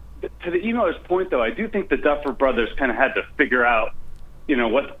to the emailer's point though, I do think the Duffer Brothers kind of had to figure out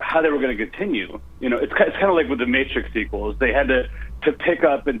how they were going to continue. It's kind of like with the Matrix sequels. They had to pick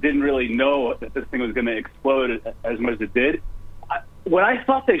up and didn't really know that this thing was going to explode as much as it did. What I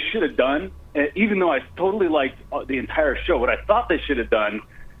thought they should have done, even though I totally liked the entire show, what I thought they should have done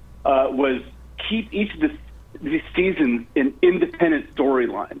was keep each of these seasons in independent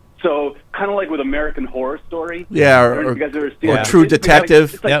storylines. So kind of like with American Horror Story. Yeah, or you guys ever seen or True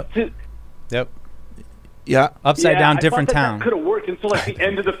Detective. Yep. Yeah. Upside down, different I thought town. That could have worked until like the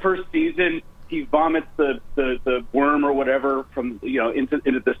end of the first season. He vomits the worm or whatever from into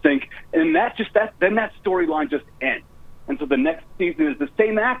the sink, and then that storyline just ends. And so the next season is the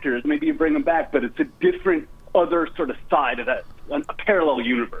same actors. Maybe you bring them back, but it's a different other sort of side of that, a parallel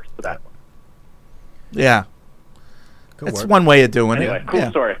universe to that one. Yeah. That's one way of doing anyway, it. Cool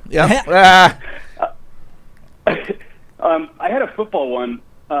story. Yeah. I had a football one.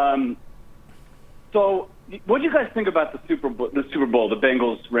 So, what do you guys think about the Super Bowl, the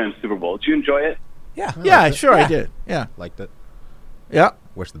Bengals-Rams Super Bowl? Did you enjoy it? Yeah. Yeah, sure I did. Yeah. Liked it. Yeah.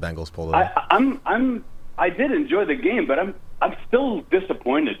 Wish the Bengals pulled it off. I did enjoy the game, but I'm still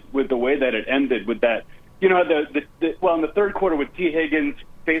disappointed with the way that it ended with that. In the third quarter with T. Higgins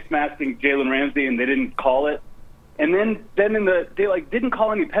face masking Jalen Ramsey, and they didn't call it. And then they didn't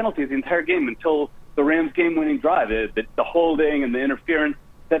call any penalties the entire game until the Rams game-winning drive, the holding and the interference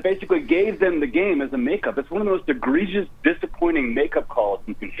that basically gave them the game as a makeup. It's one of the most egregious, disappointing makeup calls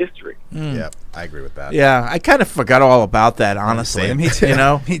in history. Yeah, I agree with that. Yeah, I kind of forgot all about that, honestly. Same. Me too.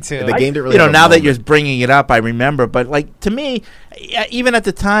 Me too. The game didn't really now that you're bringing it up, I remember. But, to me, even at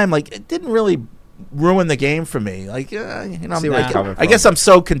the time, it didn't really ruin the game for me. I guess I'm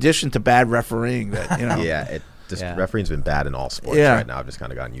so conditioned to bad refereeing that, Yeah, refereeing's been bad in all sports right now. I've just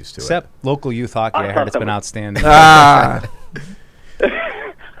kind of gotten used to Except local youth hockey. I heard it's been outstanding. I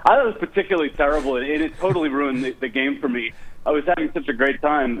thought it was particularly terrible, and it totally ruined the game for me. I was having such a great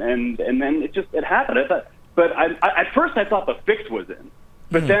time, and then it happened. At first I thought the fix was in,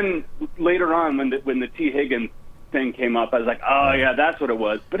 but then later on when the T. Higgins thing came up, I was like, oh yeah, that's what it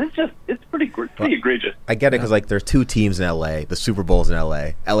was. But it's pretty egregious. I get it because there's two teams in LA. The Super Bowl's in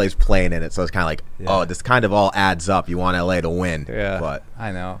LA. LA's playing in it, so it's kind of this kind of all adds up. You want LA to win. Yeah, but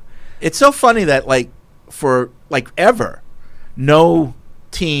I know. It's so funny that for ever, no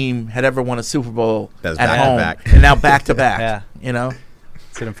team had ever won a Super Bowl at home, and now back to back. Yeah,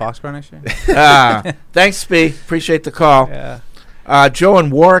 Is it in Foxborough next year? Thanks, Spee. Appreciate the call. Yeah. Joe in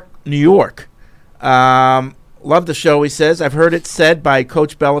Warwick, New York. Love the show, he says. I've heard it said by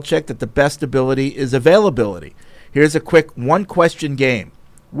Coach Belichick that the best ability is availability. Here's a quick one-question game.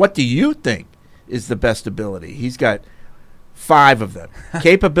 What do you think is the best ability? He's got 5 of them.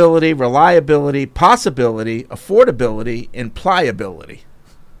 Capability, reliability, possibility, affordability, and pliability.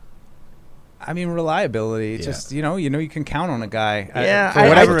 I mean, reliability. Just, you can count on a guy. Yeah.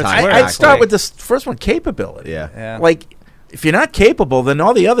 Whatever it's worth. I'd start with this first one, capability. Yeah. If you're not capable, then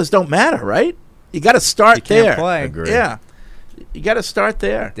all the others don't matter, right? You got to start there. You can't play. Agree. Yeah. You got to start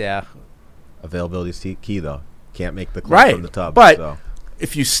there. Yeah. Availability is key, though. Can't make the club from the tub. But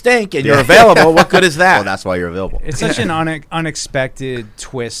if you stink and you're available, what good is that? Well, that's why you're available. It's such an unexpected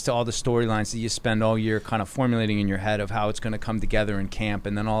twist to all the storylines that you spend all year kind of formulating in your head of how it's going to come together in camp,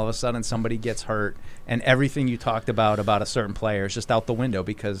 and then all of a sudden somebody gets hurt, and everything you talked about a certain player is just out the window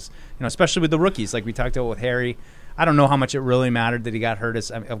because, especially with the rookies, like we talked about with Harry. I don't know how much it really mattered that he got hurt.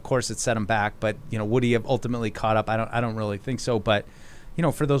 Of course, it set him back, but would he have ultimately caught up? I don't really think so. But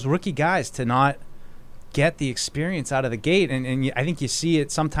for those rookie guys to not get the experience out of the gate, and I think you see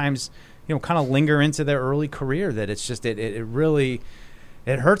it sometimes, kind of linger into their early career. That it's just it really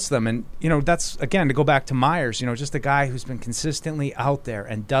hurts them. And that's again to go back to Myers. Just a guy who's been consistently out there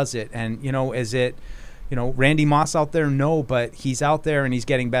and does it. And is it? Randy Moss out there? No, but he's out there and he's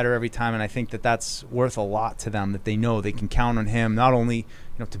getting better every time. And I think that's worth a lot to them, that they know they can count on him, not only,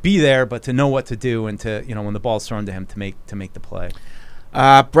 to be there, but to know what to do and to, when the ball's thrown to him to make the play.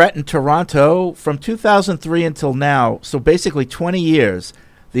 Brett in Toronto, from 2003 until now, so basically 20 years,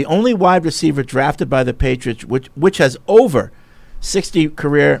 the only wide receiver drafted by the Patriots, which has over 60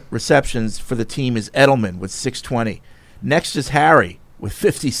 career receptions for the team, is Edelman with 620. Next is Harry with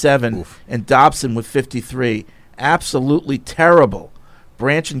 57, and Dobson with 53. Absolutely terrible.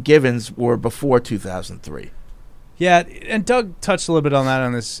 Branch and Givens were before 2003. Yeah, and Doug touched a little bit on that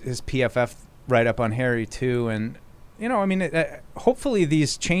on his PFF write-up on Harry, too. And, hopefully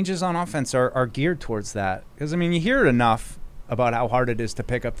these changes on offense are geared towards that. Because, you hear it enough about how hard it is to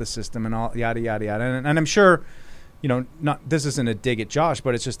pick up the system and all, yada, yada, yada. And I'm sure, this isn't a dig at Josh,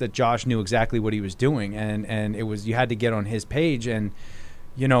 but it's just that Josh knew exactly what he was doing. And it was, you had to get on his page. And,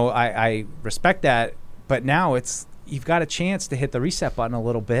 I respect that. But now you've got a chance to hit the reset button a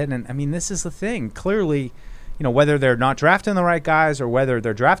little bit. And, this is the thing. Clearly, whether they're not drafting the right guys or whether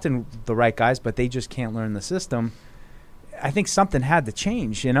they're drafting the right guys, but they just can't learn the system, I think something had to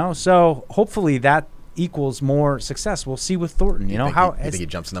change, So hopefully that equals more success. We'll see with Thornton. You think he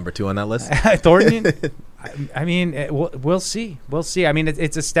jumps number 2 on that list? Thornton? I mean, we'll see. We'll see. I mean,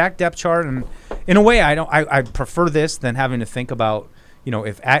 it's a stacked depth chart, and in a way, I prefer this than having to think about,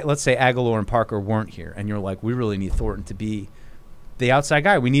 if let's say Aguilar and Parker weren't here, and you're like, we really need Thornton to be the outside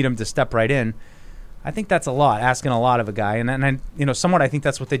guy. We need him to step right in. I think that's a lot, asking a lot of a guy, and somewhat I think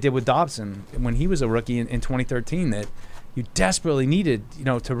that's what they did with Dobson when he was a rookie in 2013. That you desperately needed,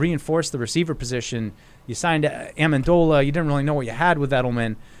 to reinforce the receiver position. You signed Amendola. You didn't really know what you had with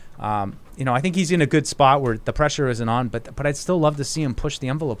Edelman. I think he's in a good spot where the pressure isn't on, but I'd still love to see him push the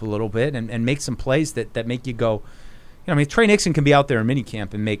envelope a little bit and make some plays that make you go. Trey Nixon can be out there in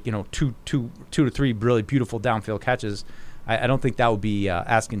minicamp and make two to three really beautiful downfield catches. I don't think that would be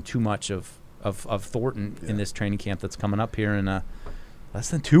asking too much of Thornton in this training camp that's coming up here in less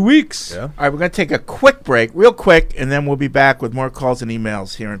than 2 weeks. Yeah. All right, we're going to take a quick break, real quick, and then we'll be back with more calls and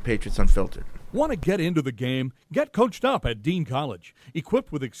emails here on Patriots Unfiltered. Want to get into the game? Get coached up at Dean College.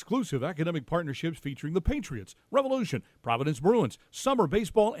 Equipped with exclusive academic partnerships featuring the Patriots, Revolution, Providence Bruins, summer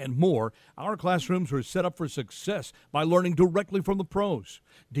baseball, and more, our classrooms are set up for success by learning directly from the pros.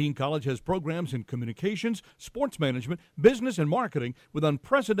 Dean College has programs in communications, sports management, business, and marketing with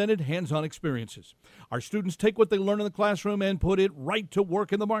unprecedented hands-on experiences. Our students take what they learn in the classroom and put it right to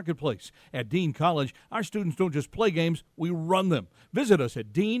work in the marketplace. At Dean College, our students don't just play games, we run them. Visit us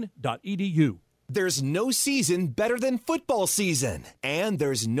at dean.edu. There's no season better than football season. And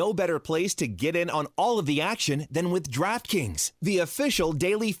there's no better place to get in on all of the action than with DraftKings, the official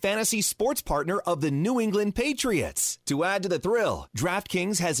daily fantasy sports partner of the New England Patriots. To add to the thrill,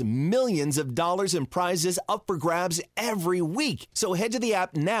 DraftKings has millions of dollars in prizes up for grabs every week. So head to the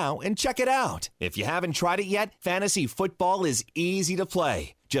app now and check it out. If you haven't tried it yet, fantasy football is easy to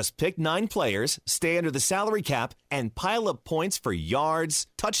play. Just pick 9 players, stay under the salary cap, and pile up points for yards,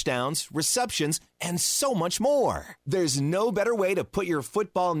 touchdowns, receptions, and so much more. There's no better way to put your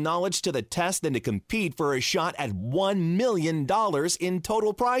football knowledge to the test than to compete for a shot at $1 million in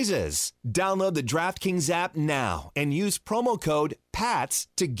total prizes. Download the DraftKings app now and use promo code PATS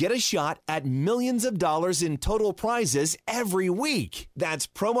to get a shot at millions of dollars in total prizes every week. That's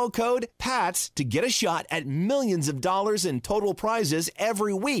promo code PATS to get a shot at millions of dollars in total prizes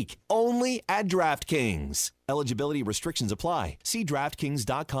every week, only at DraftKings. Eligibility restrictions apply. See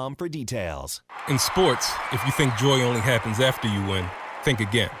DraftKings.com for details. In sports, if you think joy only happens after you win, think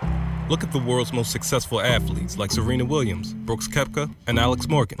again. Look at the world's most successful athletes like Serena Williams, Brooks Koepka, and Alex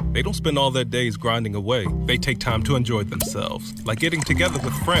Morgan. They don't spend all their days grinding away. They take time to enjoy themselves, like getting together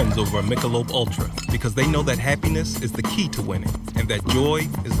with friends over a Michelob Ultra, because they know that happiness is the key to winning, and that joy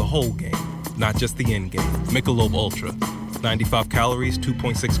is the whole game, not just the end game. Michelob Ultra. 95 calories,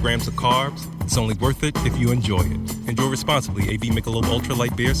 2.6 grams of carbs. It's only worth it if you enjoy it. Enjoy responsibly. AB Michelob Ultra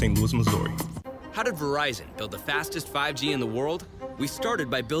Light Beer, St. Louis, Missouri. How did Verizon build the fastest 5G in the world? We started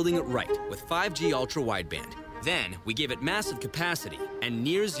by building it right with 5G Ultra Wideband. Then we gave it massive capacity and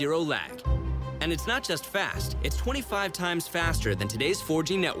near zero lag. And it's not just fast, it's 25 times faster than today's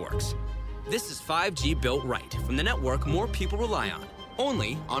 4G networks. This is 5G built right from the network more people rely on,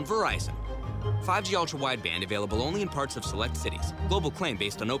 only on Verizon. 5G Ultra Wideband available only in parts of select cities. Global claim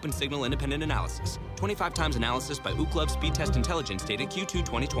based on open signal independent analysis. 25 times analysis by Ookla Speed Test Intelligence data Q2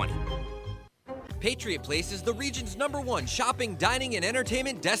 2020. Patriot Place is the region's #1 shopping, dining, and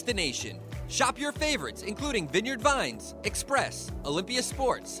entertainment destination. Shop your favorites, including Vineyard Vines, Express, Olympia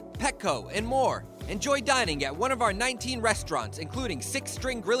Sports, Petco, and more. Enjoy dining at one of our 19 restaurants, including Six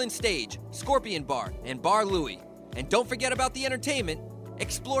String Grill and Stage, Scorpion Bar, and Bar Louie. And don't forget about the entertainment.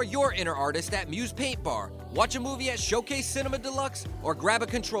 Explore your inner artist at Muse Paint Bar, watch a movie at Showcase Cinema Deluxe, or grab a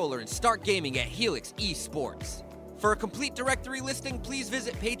controller and start gaming at Helix Esports. For a complete directory listing, please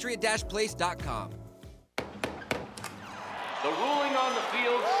visit patriot-place.com. The ruling on the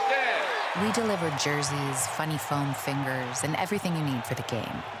field stands. We deliver jerseys, funny foam fingers, and everything you need for the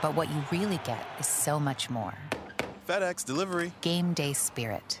game. But what you really get is so much more. FedEx Delivery. Game day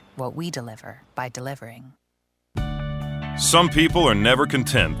spirit. What we deliver by delivering. Some people are never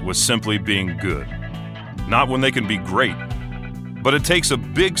content with simply being good. Not when they can be great. But it takes a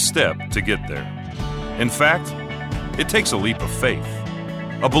big step to get there. In fact, it takes a leap of faith,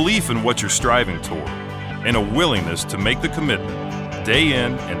 a belief in what you're striving toward, and a willingness to make the commitment, day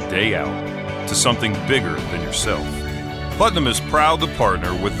in and day out, to something bigger than yourself. Putnam is proud to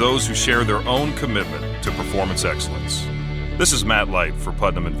partner with those who share their own commitment to performance excellence. This is Matt Light for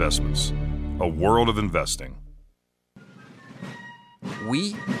Putnam Investments, a world of investing.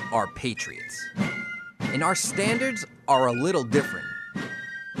 We are Patriots, and our standards are a little different.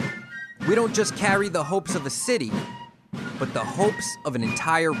 We don't just carry the hopes of a city, but the hopes of an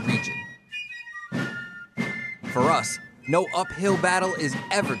entire region. For us, no uphill battle is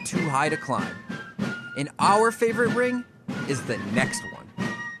ever too high to climb. And our favorite ring is the next one.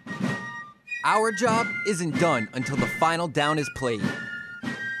 Our job isn't done until the final down is played.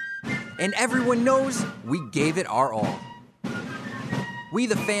 And everyone knows we gave it our all. We,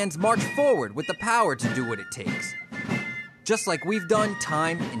 the fans, march forward with the power to do what it takes. Just like we've done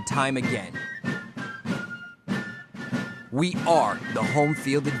time and time again. We are the home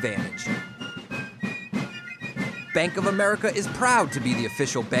field advantage. Bank of America is proud to be the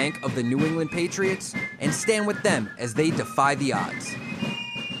official bank of the New England Patriots and stand with them as they defy the odds.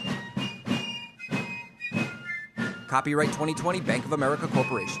 Copyright 2020 Bank of America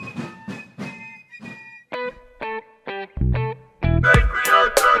Corporation.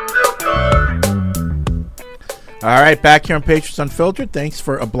 All right, back here on Patriots Unfiltered. Thanks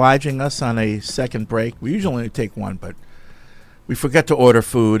for obliging us on a second break. We usually only take one, but we forgot to order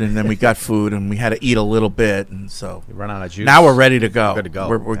food, and then we got food, and we had to eat a little bit, and so we run out of juice. Now we're ready to go. Good to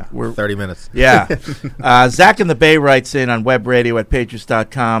go. We're 30 minutes. Yeah. Zach in the Bay writes in on web radio at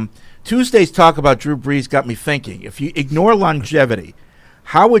patriots.com. Tuesday's talk about Drew Brees got me thinking. If you ignore longevity,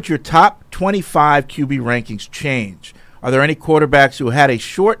 how would your top 25 QB rankings change? Are there any quarterbacks who had a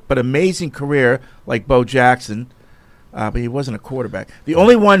short but amazing career like Bo Jackson? But he wasn't a quarterback. The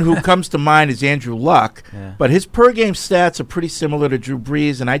only one who comes to mind is Andrew Luck, but his per-game stats are pretty similar to Drew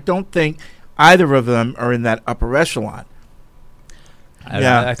Brees, and I don't think either of them are in that upper echelon.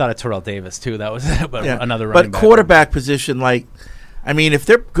 I thought of Terrell Davis, too. That was another running back. But quarterback position, if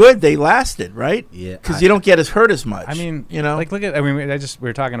they're good, they lasted, right? Yeah. Because you don't get hurt as much. I mean, look at. We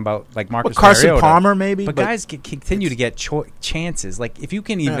were talking about Marcus Carson Mariota. Palmer, maybe. But guys continue to get chances. If you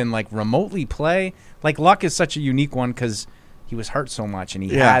can even remotely play, Luck is such a unique one because he was hurt so much and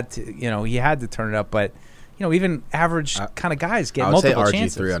he had to turn it up. But even average kind of guys get multiple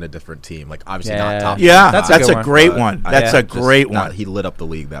chances. RG3 on a different team, obviously not top. Yeah, that's a great one. That's a great one. He lit up the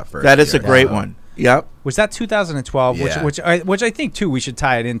league that first. That is a great one. Yep. Was that 2012? Yeah. Which I think too we should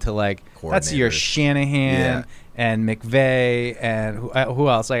tie it into that's your Shanahan and McVay and who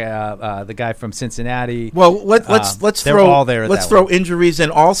else? The guy from Cincinnati. Well, let's throw injuries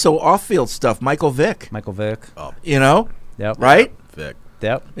and also off-field stuff. Michael Vick. Oh. Yep. Right. Vick.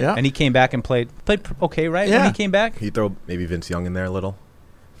 Yep. Yeah. And he came back and played okay, right? Yeah. When he came back. He throw maybe Vince Young in there a little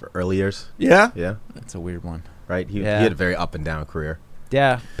for early years. Yeah. Yeah. That's a weird one. Right. He had a very up and down career.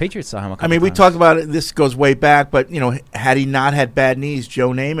 Yeah, Patriots saw him a couple times. We talked about it. This goes way back, but, had he not had bad knees, Joe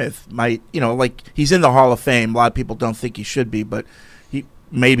Namath might, he's in the Hall of Fame. A lot of people don't think he should be, but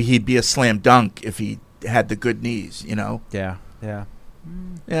maybe he'd be a slam dunk if he had the good knees, Yeah. Yeah.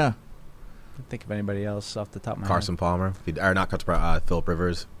 I can't think of anybody else off the top of my Carson head. Palmer. Phillip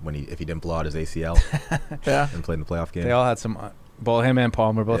Rivers, if he didn't blow out his ACL and played in the playoff game. They all had some, both him and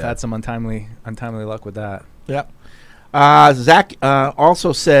Palmer both had some untimely luck with that. Yeah. Zach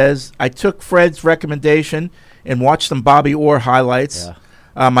also says, I took Fred's recommendation and watched some Bobby Orr highlights.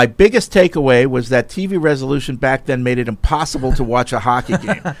 Yeah. My biggest takeaway was that TV resolution back then made it impossible to watch a hockey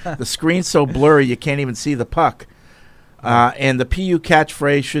game. The screen's so blurry you can't even see the puck. And the PU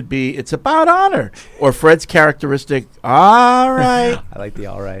catchphrase should be, it's about honor, or Fred's characteristic, all right. I like the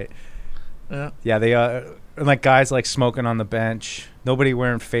all right. Yeah, they guys smoking on the bench, nobody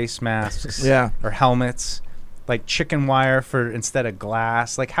wearing face masks or helmets. Chicken wire instead of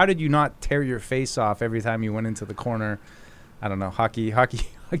glass. How did you not tear your face off every time you went into the corner? I don't know. Hockey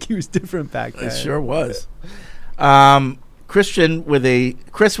was different back then. It sure was. Chris with a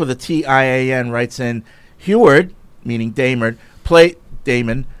TIAN writes in, Heward, meaning Damon, played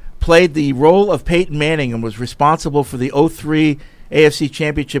the role of Peyton Manning and was responsible for the 2003 AFC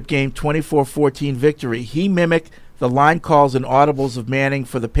Championship game 24-14 victory. He mimicked the line calls and audibles of Manning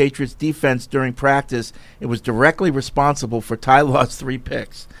for the Patriots defense during practice. It was directly responsible for Ty Law's 3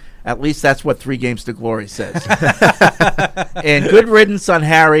 picks. At least that's what 3 Games to Glory says. And good riddance on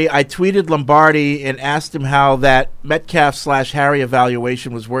Harry. I tweeted Lombardi and asked him how that Metcalf/Harry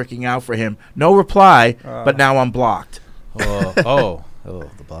evaluation was working out for him. No reply, but now I'm blocked. The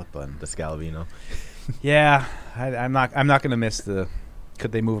block button. The Scalavino. Yeah, I'm not going to miss the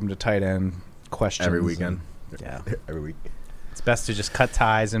could they move him to tight end questions every weekend. Yeah, every week. It's best to just cut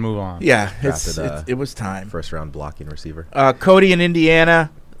ties and move on. Yeah, it was time. First round blocking receiver. Cody in Indiana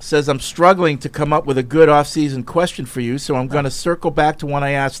says, I'm struggling to come up with a good off-season question for you, so I'm going to circle back to one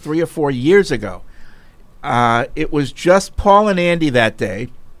I asked 3 or 4 years ago. It was just Paul and Andy that day.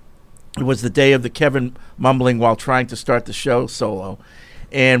 It was the day of the Kevin mumbling while trying to start the show solo,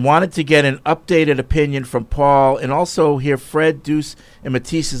 and wanted to get an updated opinion from Paul and also hear Fred, Deuce, and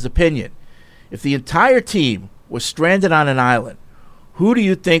Matisse's opinion. If the entire team was stranded on an island, Who do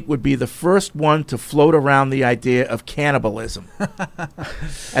you think would be the first one to float around the idea of cannibalism?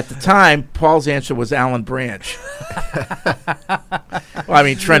 At the time, Paul's answer was Alan Branch. Well, I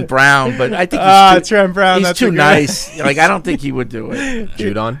mean, Trent Brown, but I think he's too, Trent Brown, he's too nice. Like, I don't think he would do it.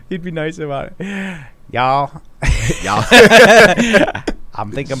 Judon? He'd be nice about it. Y'all.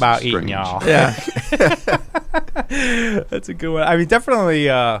 I'm thinking about eating y'all. Yeah. That's a good one. I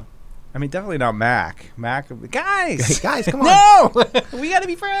mean, definitely not Mac. Guys, come on. No, we got to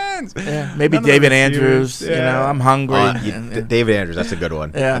be friends. Yeah. Maybe David Andrews. You know, I'm hungry. David Andrews, that's a good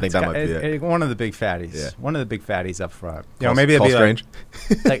one. Yeah. I think that might be it. One of the big fatties. Yeah. One of the big fatties up front. You know, Call- maybe it'd Call be Strange.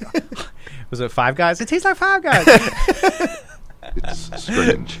 like was it Five Guys? It tastes like Five Guys. It's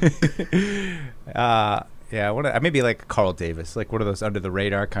strange. Yeah, maybe like Carl Davis, like one of those under the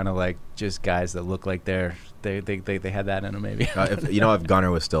radar kind of like just guys that look like they had that in them. Maybe if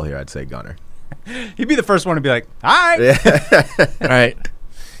Gunner was still here, I'd say Gunner. He'd be the first one to be like, "All right, all right,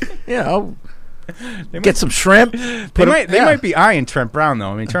 get some shrimp." They might be eyeing Trent Brown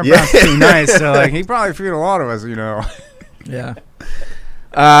though. I mean, Trent Brown's too nice, so like he probably feed a lot of us, you know. Yeah.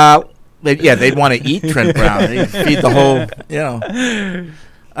 They'd want to eat Trent Brown. They'd feed the whole, you know.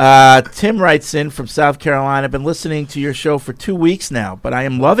 Tim writes in from South Carolina. I've been listening to your show for 2 weeks now, but I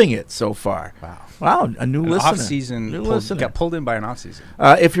am loving it so far. Wow, a new listener. Off-season, got pulled in by an off-season.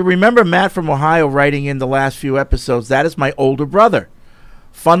 If you remember Matt from Ohio writing in the last few episodes, that is my older brother.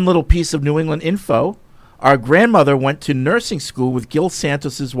 Fun little piece of New England info. Our grandmother went to nursing school with Gil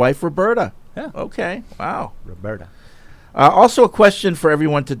Santos' wife, Roberta. Yeah. Okay, wow. Roberta. Also a question for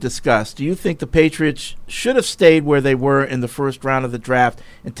everyone to discuss. Do you think the Patriots should have stayed where they were in the first round of the draft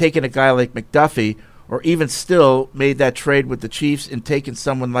and taken a guy like McDuffie, or even still made that trade with the Chiefs and taken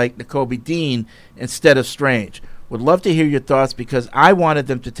someone like Nakobe Dean instead of Strange? Would love to hear your thoughts because I wanted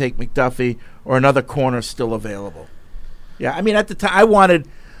them to take McDuffie or another corner still available. Yeah, I mean, at the time, I wanted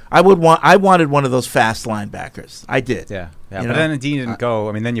one of those fast linebackers. I did. Yeah. But then Dean didn't go.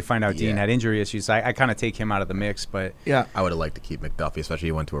 I mean, then you find out Dean had injury issues. I kind of take him out of the mix, but yeah, I would have liked to keep McDuffie, especially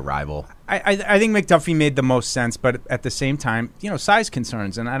he went to a rival. I think McDuffie made the most sense, but at the same time, size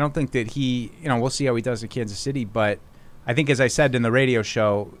concerns, and I don't think that he, we'll see how he does in Kansas City, but I think, as I said in the radio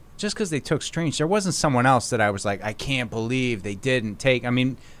show, just because they took Strange, there wasn't someone else that I was like, I can't believe they didn't take. I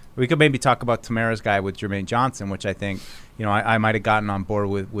mean, we could maybe talk about Tamara's guy with Jermaine Johnson, which I think, I might have gotten on board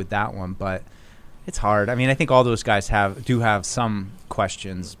with that one, but it's hard. I mean, I think all those guys do have some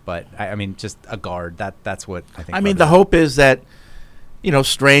questions, but I mean, just a guard. That's what I think. I mean, the hope is that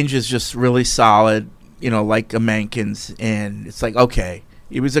Strange is just really solid, like a Mankins, and it's like, okay,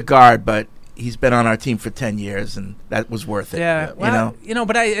 he was a guard, but he's been on our team for 10 years, and that was worth it. Yeah, well,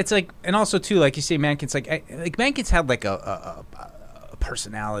 but it's like, and also too, like you say, Mankins, like Mankins had like a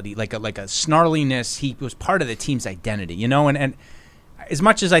personality, like a snarliness. He was part of the team's identity, and as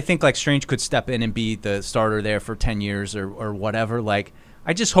much as I think like Strange could step in and be the starter there for 10 years or whatever, like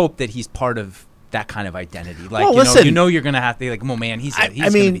I just hope that he's part of that kind of identity. Like, listen, you're going to have to, like, oh man, he's going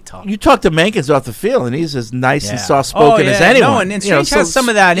to be tough. You talk to Mankins off the field, and he's as nice and soft-spoken as anyone. No, and Strange has some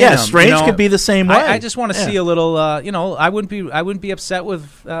of that in him. Yeah, Strange could be the same way. I just want to see a little, I wouldn't be upset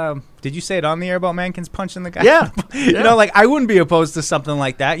with, did you say it on the air about Mankins punching the guy? Yeah. Like, I wouldn't be opposed to something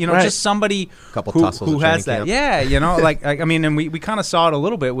like that. Just somebody who has that. Camp. Yeah, like, I mean, and we kind of saw it a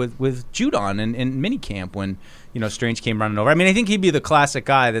little bit with Judon in minicamp when, Strange came running over. I mean, I think he'd be the classic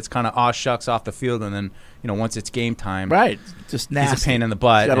guy that's kind of aw shucks off the field, and then, once it's game time, right, just nasty. He's a pain in the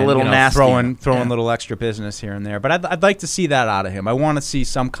butt. Got a little nasty, throwing little extra business here and there. But I'd like to see that out of him. I want to see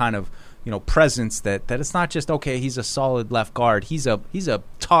some kind of presence that it's not just okay. He's a solid left guard. He's a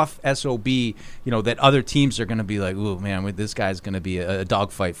tough SOB. That other teams are going to be like, ooh man, this guy's going to be a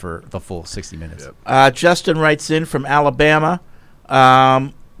dogfight for the full 60 minutes. Justin writes in from Alabama.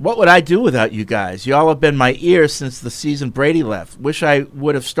 What would I do without you guys? Y'all have been my ear since the season Brady left. Wish I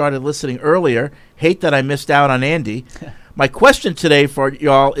would have started listening earlier. Hate that I missed out on Andy. My question today for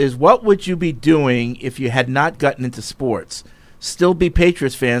y'all is, what would you be doing if you had not gotten into sports? Still be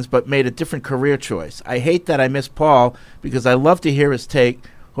Patriots fans, but made a different career choice. I hate that I missed Paul because I love to hear his take.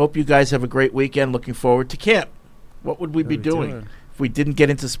 Hope you guys have a great weekend. Looking forward to camp. What would we be doing if we didn't get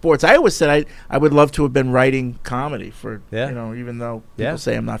into sports? I always said I would love to have been writing comedy for, even though people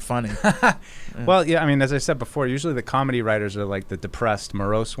say I'm not funny. Well, I mean, as I said before, usually the comedy writers are like the depressed,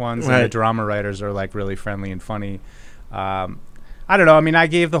 morose ones, and the drama writers are like really friendly and funny. I don't know. I mean, I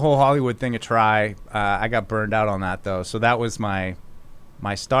gave the whole Hollywood thing a try. I got burned out on that, though. So that was my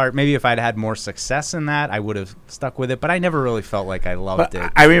start. Maybe if I'd had more success in that, I would have stuck with it. But I never really felt like I loved it.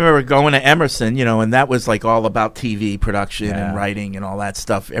 I remember going to Emerson, and that was like all about TV production and writing and all that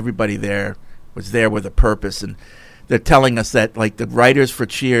stuff. Everybody there was there with a purpose. And they're telling us that like the writers for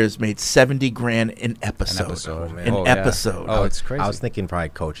Cheers made $70,000 an episode. Episode. Oh, it's crazy. I was thinking probably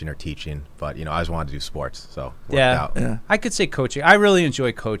coaching or teaching, but I always wanted to do sports, so it worked out. Yeah. I could say coaching. I really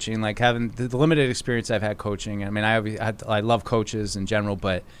enjoy coaching, like having the limited experience I've had coaching. I mean, I love coaches in general,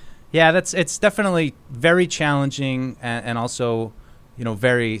 but yeah, it's definitely very challenging and also,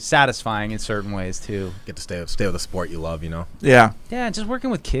 very satisfying in certain ways too. Get to stay with the sport you love, Yeah. Yeah, just working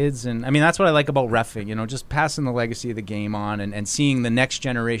with kids, and I mean that's what I like about reffing. Just passing the legacy of the game on, and seeing the next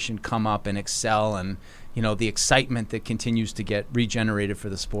generation come up and excel, and the excitement that continues to get regenerated for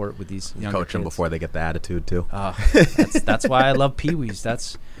the sport with these younger Coach them kids. before they get the attitude too. That's why I love Pee-wees.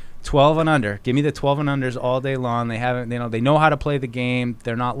 That's 12 and under. Give me the 12 and unders all day long. They haven't, they know how to play the game.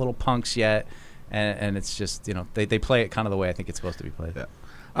 They're not little punks yet, and it's just they play it kind of the way I think it's supposed to be played.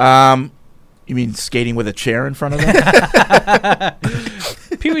 Yeah. You mean skating with a chair in front of them?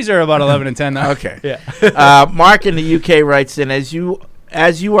 Pee-wees are about 11 and 10 now. Okay. Yeah. Mark in the UK writes in, as you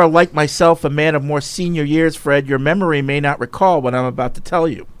are like myself, a man of more senior years, Fred, your memory may not recall what I'm about to tell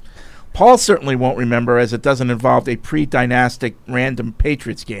you. Paul certainly won't remember, as it doesn't involve a pre-dynastic random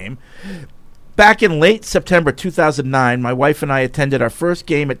Patriots game. Back in late September 2009, my wife and I attended our first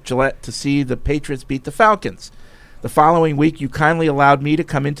game at Gillette to see the Patriots beat the Falcons. The following week, you kindly allowed me to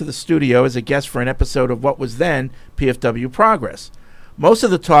come into the studio as a guest for an episode of what was then PFW Progress. Most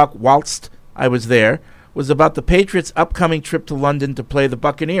of the talk, whilst I was there, was about the Patriots' upcoming trip to London to play the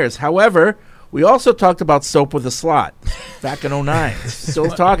Buccaneers. However, we also talked about soap with a slot back in 2009. Still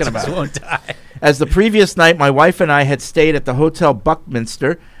talking about it. As the previous night, my wife and I had stayed at the Hotel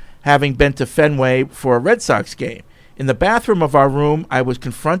Buckminster, having been to Fenway for a Red Sox game. In the bathroom of our room, I was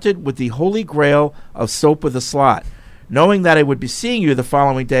confronted with the holy grail of soap with a slot. Knowing that I would be seeing you the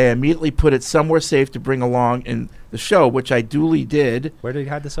following day, I immediately put it somewhere safe to bring along in the show, which I duly did. Where did you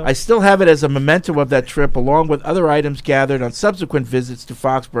hide the soap? I still have it as a memento of that trip, along with other items gathered on subsequent visits to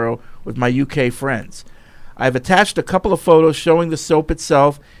Foxborough with my UK friends. I've attached a couple of photos showing the soap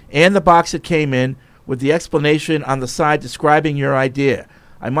itself and the box it came in, with the explanation on the side describing your idea.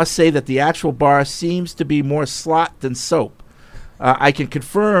 I must say that the actual bar seems to be more slot than soap. I can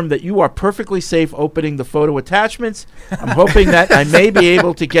confirm that you are perfectly safe opening the photo attachments. I'm hoping that I may be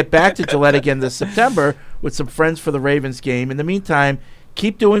able to get back to Gillette again this September with some friends for the Ravens game. In the meantime,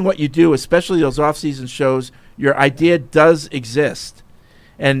 keep doing what you do, especially those off-season shows. Your idea does exist.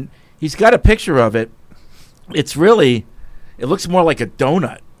 And he's got a picture of it. It looks more like a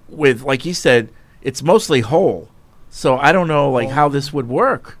donut with, like he said, it's mostly whole. So I don't know how this would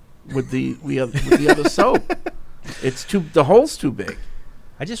work with the other soap. The hole's too big.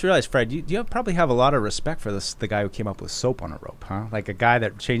 I just realized, Fred, you probably have a lot of respect for the guy who came up with soap on a rope, huh? Like a guy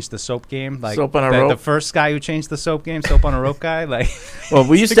that changed the soap game, like soap on a rope. The first guy who changed the soap game, soap on a rope guy. Like, well,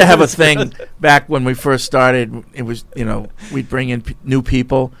 we used to have a thing back when we first started. It was we'd bring in new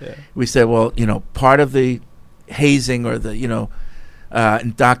people. Yeah. We said, well, part of the hazing or the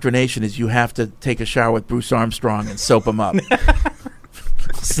indoctrination is you have to take a shower with Bruce Armstrong and soap him up.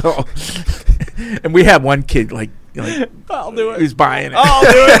 So, and we had one kid I'll do it. Who's buying it? I'll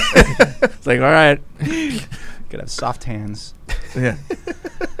do it. It's like, all right, gotta have soft hands. Yeah.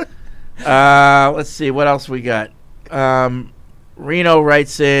 Let's see what else we got. Reno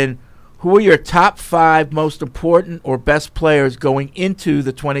writes in, who are your top 5 most important or best players going into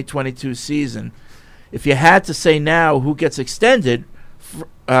the 2022 season? If you had to say now who gets extended,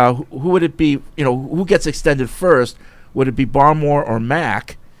 who would it be? Who gets extended first? Would it be Barmore or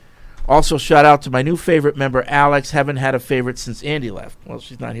Mack? Also, shout out to my new favorite member, Alex. Haven't had a favorite since Andy left. Well,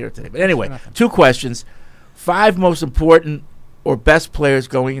 she's not here today. But anyway, 2 questions. 5 most important or best players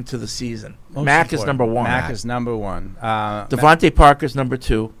going into the season. Mack is number 1. Mack is number 1. Devontae Parker's number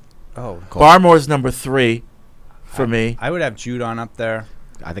 2. Oh, cool. Barmore's number 3 for me. I would have Judon up there.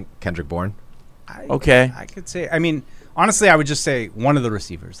 I think Kendrick Bourne. Okay. I could say. I mean, honestly, I would just say one of the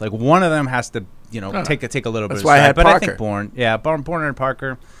receivers. Like one of them has to, take a little bit. That's why I had but Parker. I think Bourne. Yeah, Bourne and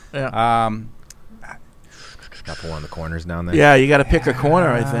Parker. Yeah. Got to one of the corners down there. Yeah, you got to pick a corner,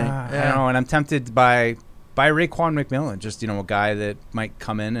 I think. I know, and I'm tempted by Raekwon McMillan, just a guy that might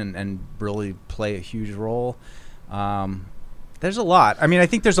come in and really play a huge role. There's a lot. I mean, I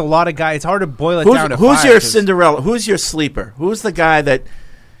think there's a lot of guys. It's hard to boil it down to who's 5. Your Cinderella? Who's your sleeper? Who's the guy that,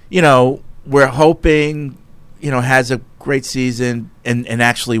 we're hoping, has a great season and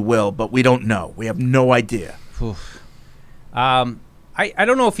actually will, but we don't know. We have no idea. I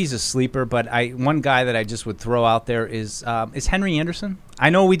don't know if he's a sleeper, but one guy that I just would throw out there is Henry Anderson.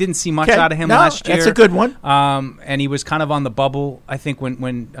 I know we didn't see much out of him last year. That's a good one. And he was kind of on the bubble. I think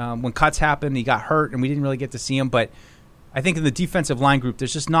when cuts happened, he got hurt, and we didn't really get to see him. But I think in the defensive line group,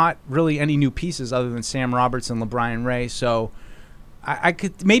 there's just not really any new pieces other than Sam Roberts and LeBron Ray. So I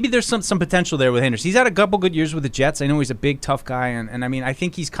could maybe there's some potential there with Henderson. He's had a couple good years with the Jets. I know he's a big, tough guy, and I mean, I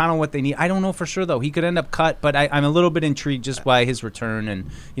think he's kind of what they need. I don't know for sure, though. He could end up cut, but I'm a little bit intrigued just by his return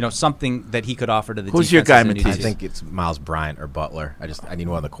and, something that he could offer to the defense. Who's your guy, Matisse? I think it's Miles Bryant or Butler. I need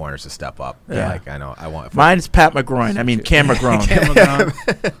one of the corners to step up. Yeah. I know. I want. Mine's Pat McGroin. I mean, Cam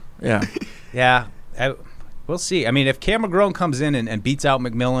McGrone. Yeah. Yeah. We'll see. I mean, if Cam McGrone comes in and beats out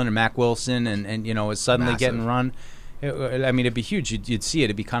McMillan and Mac Wilson and is suddenly getting run, it'd be huge. You'd see it.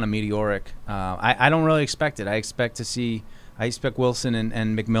 It'd be kind of meteoric. I don't really expect it. I expect Wilson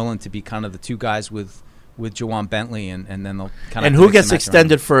and McMillan to be kind of the two guys with Jawan Bentley, and then they'll kind of. And who gets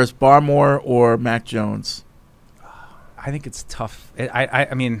extended first, Barmore or Mac Jones? I think it's tough.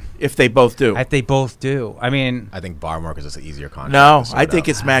 I mean, if they both do. I mean, I think Barmore because it's an easier contract. No, I think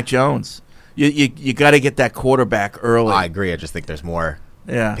it's Mac Jones. You got to get that quarterback early. I agree. I just think there's more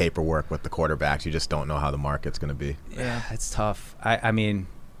paperwork with the quarterbacks. You just don't know how the market's going to be. Yeah, it's tough. I mean,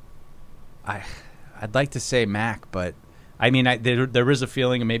 I'd like to say Mac, but I mean, there is a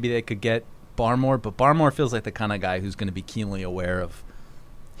feeling maybe they could get Barmore, but Barmore feels like the kind of guy who's going to be keenly aware of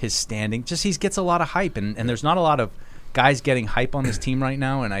his standing. Just he gets a lot of hype, and there's not a lot of guys getting hype on this team right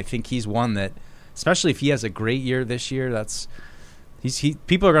now, and I think he's one that, especially if he has a great year this year,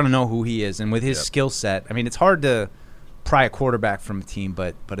 people are going to know who he is, and with his skill set, I mean, it's hard to pry a quarterback from a team,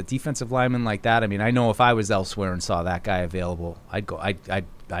 but a defensive lineman like that, I mean, I know if I was elsewhere and saw that guy available, I'd go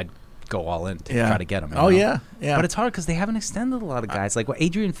all in to try to get him. Yeah. But it's hard because they haven't extended a lot of guys. Like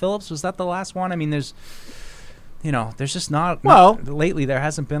Adrian Phillips, was that the last one? I mean, there's just not. Lately there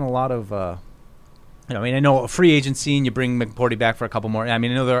hasn't been a lot of. I know a free agency and you bring McPorty back for a couple more. I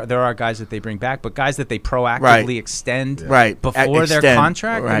mean, I know there are guys that they bring back, but guys that they proactively extend before their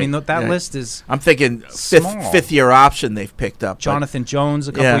contract. Right. I mean, that list is. I'm thinking fifth year option they've picked up. Jonathan Jones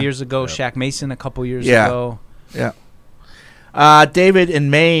a couple years ago, Shaq Mason a couple years ago. Yeah. David in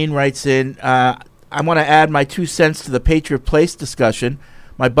Maine writes in, I want to add my 2 cents to the Patriot Place discussion.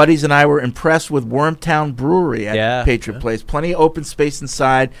 My buddies and I were impressed with Wormtown Brewery at Patriot Place. Plenty of open space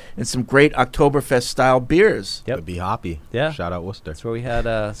inside and some great Oktoberfest-style beers. Yep. Would be hoppy. Yeah. Shout out Worcester. That's where we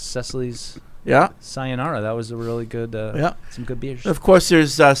had Cecily's Sayonara. That was a really good, some good beers. Of course,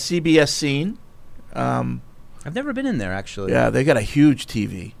 there's CBS Scene. I've never been in there, actually. Yeah, they got a huge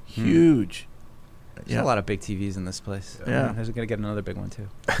TV. Huge. There's a lot of big TVs in this place. Yeah. I was going to get another big one, too.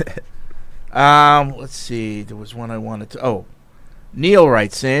 Let's see. There was one I wanted to... Oh. Neil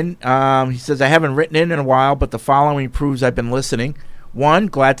writes in. He says, I haven't written in a while, but the following proves I've been listening. 1,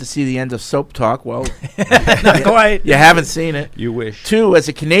 glad to see the end of Soap Talk. Well, not quite. You haven't seen it. You wish. 2, as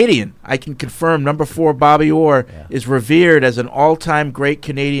a Canadian, I can confirm number 4, Bobby Orr, is revered as an all-time great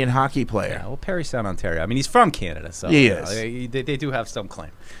Canadian hockey player. Yeah, well, Parry Sound, Ontario. I mean, he's from Canada, so he is. They do have some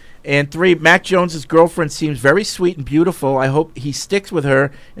claim. And 3, Mac Jones's girlfriend seems very sweet and beautiful. I hope he sticks with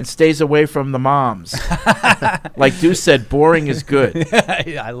her and stays away from the moms. Like Deuce said, boring is good.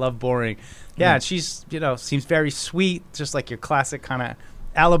 Yeah, I love boring. Yeah, and she's, seems very sweet, just like your classic kind of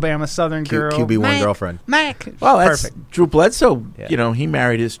Alabama Southern girl. QB1 girlfriend. Mac. Well, that's perfect. Drew Bledsoe. Yeah. He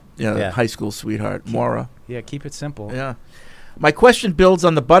married his high school sweetheart, Maura. Yeah, keep it simple. Yeah. My question builds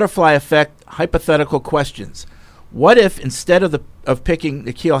on the butterfly effect hypothetical questions. What if, instead of picking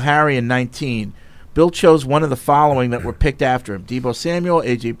N'Keal Harry in 19, Bill chose one of the following that were picked after him? Deebo Samuel,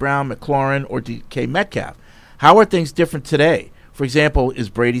 A.J. Brown, McLaurin, or DK Metcalf? How are things different today? For example, is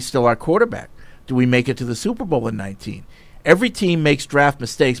Brady still our quarterback? Do we make it to the Super Bowl in 19? Every team makes draft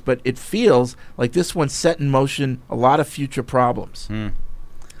mistakes, but it feels like this one set in motion a lot of future problems.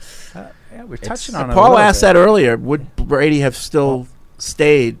 Yeah, we're touching on it. Paul asked that earlier. Would Brady have still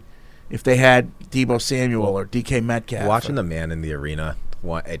stayed if they had Deebo Samuel or DK Metcalf? Watching the man in the arena,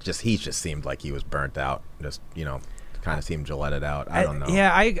 he just seemed like he was burnt out. Just kind of seemed Gilletted out. I don't know.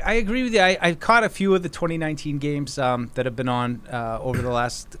 Yeah, I agree with you. I caught a few of the 2019 games that have been on over the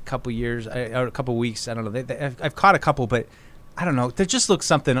last couple years, or a couple weeks. I don't know. I've caught a couple, but I don't know. There just looks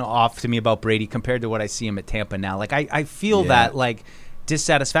something off to me about Brady compared to what I see him at Tampa now. Like I feel that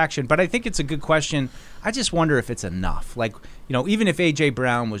dissatisfaction, but I think it's a good question. I just wonder if it's enough. Even if A.J.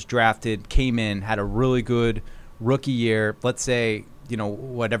 Brown was drafted, came in, had a really good rookie year, let's say,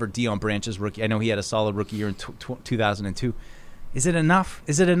 whatever Deion Branch's rookie, I know he had a solid rookie year in 2002. Is it enough?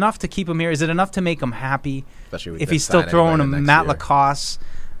 Is it enough to keep him here? Is it enough to make him happy? Especially if he's still throwing him Matt Lacoste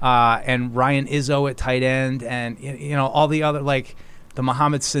and Ryan Izzo at tight end and, all the other, the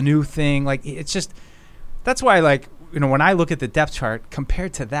Mohamed Sanu thing. It's just, that's why, when I look at the depth chart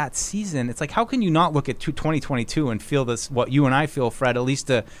compared to that season, it's like, how can you not look at 2022 and feel this, what you and I feel, Fred, at least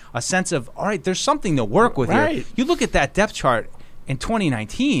a sense of, all right, there's something to work with here. You look at that depth chart in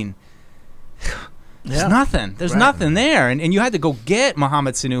 2019, there's nothing. There's nothing there. And you had to go get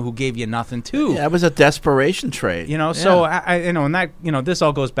Mohamed Sanu, who gave you nothing, too. Yeah, it was a desperation trade. So I and that, this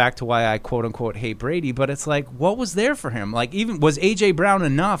all goes back to why I quote unquote hate Brady, but it's like, what was there for him? Like, even was A.J. Brown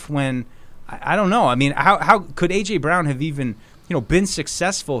enough when, I don't know. I mean, how could A.J. Brown have even, been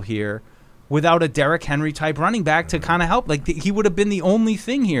successful here without a Derrick Henry type running back to kind of help? Like, he would have been the only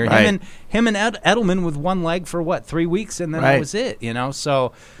thing here. Right. Him and Edelman with one leg for 3 weeks, and then that was it.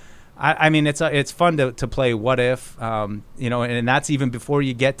 So. I mean, it's fun to play what if, and that's even before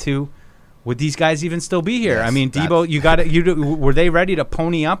you get to, would these guys even still be here? Yes, I mean, Debo, were they ready to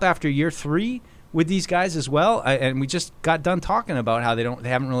pony up after year 3 with these guys as well? And we just got done talking about how they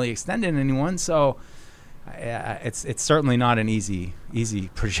haven't really extended anyone. So it's certainly not an easy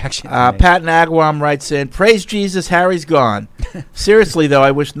projection. Pat Nagwam writes in, praise Jesus, Harry's gone. Seriously, though,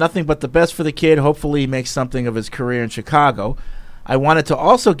 I wish nothing but the best for the kid. Hopefully he makes something of his career in Chicago. I wanted to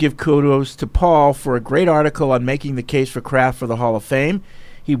also give kudos to Paul for a great article on making the case for Kraft for the Hall of Fame.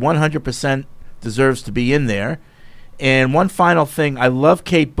 He 100% deserves to be in there. And one final thing, I love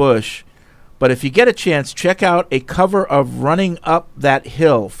Kate Bush, but if you get a chance, check out a cover of Running Up That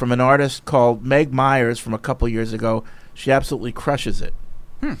Hill from an artist called Meg Myers from a couple years ago. She absolutely crushes it.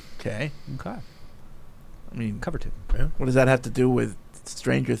 Okay. I mean, cover 2. Yeah. What does that have to do with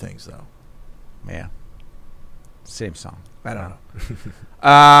Stranger Things, though? Yeah. Same song. I don't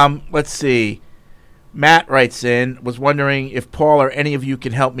know. Let's see. Matt writes in, was wondering if Paul or any of you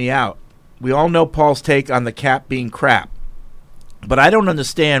can help me out. We all know Paul's take on the cap being crap, but I don't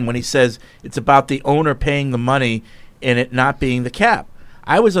understand when he says it's about the owner paying the money and it not being the cap.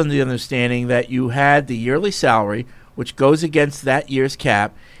 I was under the understanding that you had the yearly salary, which goes against that year's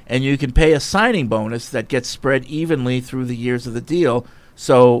cap, and you can pay a signing bonus that gets spread evenly through the years of the deal,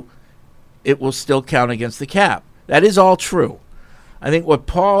 so it will still count against the cap. That is all true. I think what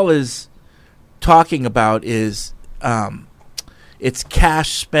Paul is talking about is it's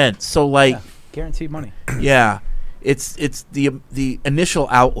cash spent. So, like, guaranteed money. Yeah, it's the initial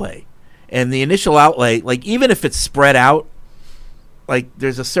outlay, and the initial outlay, like, even if it's spread out, like,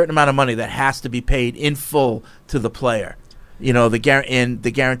 there's a certain amount of money that has to be paid in full to the player. The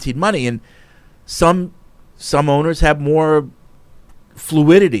guaranteed money, and some owners have more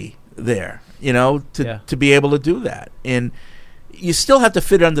fluidity there. To be able to do that. And you still have to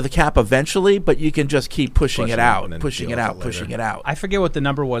fit it under the cap eventually, but you can just keep pushing it out. I forget what the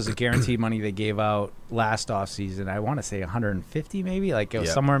number was, the guaranteed money they gave out last offseason. I want to say 150 maybe, like it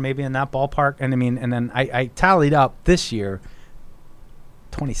was somewhere maybe in that ballpark. And and then I tallied up this year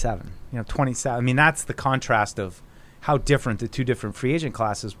 27. 27. I mean, that's the contrast of how different the two different free agent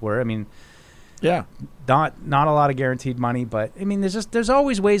classes were. I mean, yeah, not a lot of guaranteed money, but I mean, there's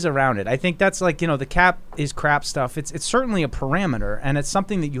always ways around it. I think that's like, the cap is crap stuff. It's certainly a parameter, and it's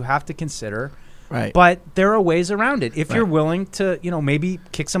something that you have to consider. Right. But there are ways around it if you're willing to, maybe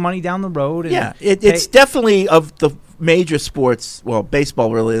kick some money down the road. And it's definitely of the major sports. Well,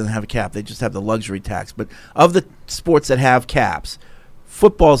 baseball really doesn't have a cap; they just have the luxury tax. But of the sports that have caps,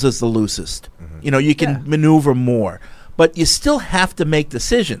 football's is the loosest. Mm-hmm. You can maneuver more. But you still have to make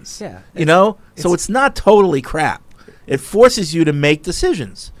decisions. Yeah. So it's not totally crap. It forces you to make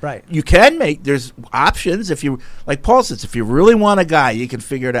decisions. Right. You can there's options if you, like Paul says, if you really want a guy, you can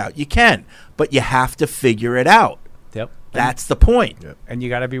figure it out. You can, but you have to figure it out. Yep. That's the point. Yep. And you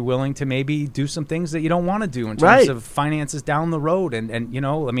got to be willing to maybe do some things that you don't want to do in terms of finances down the road. And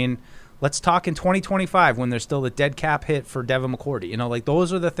I mean, let's talk in 2025 when there's still the dead cap hit for Devin McCourty. Like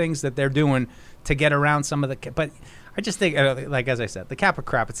those are the things that they're doing to get around some of the but I just think, like as I said, the cap of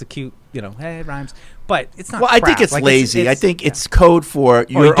crap. It's a cute, hey, it rhymes, but it's not. Well, crap. I think it's like lazy. I think it's code for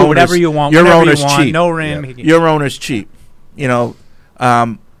your owner's, whatever you want. Your owner's cheap. No rim. Yep. Your owner's cheap. And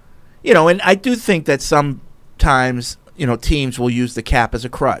I do think that sometimes teams will use the cap as a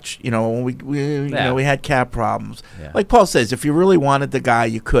crutch. When we had cap problems. Yeah. Like Paul says, if you really wanted the guy,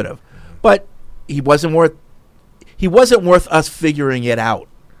 you could have, but he wasn't worth us figuring it out.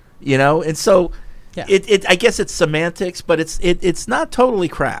 And so. Yeah. I guess it's semantics, but it's not totally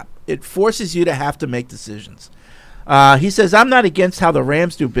crap. It forces you to have to make decisions. He says, I'm not against how the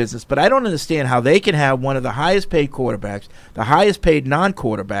Rams do business, but I don't understand how they can have one of the highest paid quarterbacks, the highest paid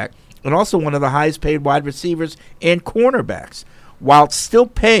non-quarterback, and also one of the highest paid wide receivers and cornerbacks, while still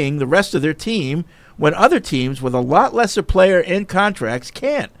paying the rest of their team when other teams with a lot lesser player and contracts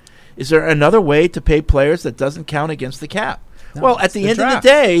can't. Is there another way to pay players that doesn't count against the cap? No, well, at the end draft. of the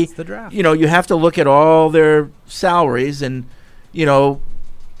day, It's the draft. you have to look at all their salaries, and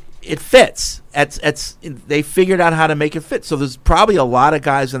it fits. They figured out how to make it fit. So there's probably a lot of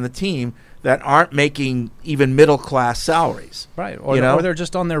guys on the team that aren't making even middle class salaries, right? Or they're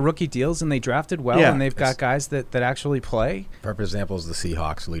just on their rookie deals and they drafted well, and they've got guys that actually play. Perfect example is the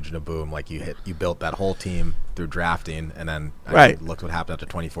Seahawks, Legion of Boom. Like you built that whole team through drafting, and then look what happened after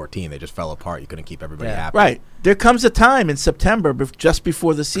 2014. They just fell apart. You couldn't keep everybody happy. Right. There comes a time in September, just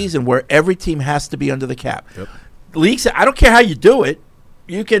before the season, where every team has to be under the cap. Yep. Leagues, I don't care how you do it.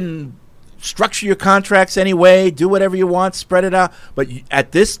 You can structure your contracts anyway, do whatever you want, spread it out. But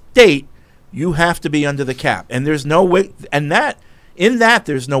at this date, you have to be under the cap, and there's no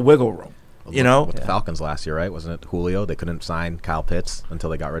there's no wiggle room. With the Falcons last year, right? Wasn't it Julio? They couldn't sign Kyle Pitts until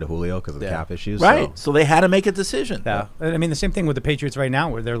they got rid of Julio because of the cap issues. Right. So they had to make a decision. Yeah. I mean, the same thing with the Patriots right now,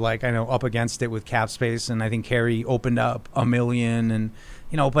 where they're up against it with cap space, and I think Harry opened up $1 million, and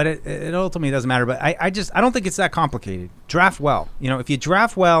but it ultimately doesn't matter. But I don't think it's that complicated. Draft well. If you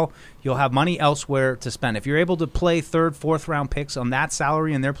draft well, you'll have money elsewhere to spend. If you're able to play 3rd, 4th round picks on that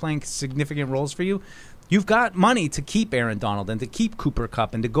salary, and they're playing significant roles for you, you've got money to keep Aaron Donald and to keep Cooper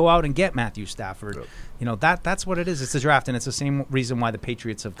Kupp and to go out and get Matthew Stafford. That's what it is. It's the draft, and it's the same reason why the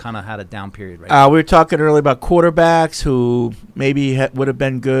Patriots have kind of had a down period right now. We were talking earlier about quarterbacks who maybe would have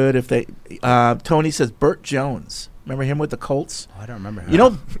been good if they. Tony says Burt Jones. Remember him with the Colts? Oh, I don't remember him.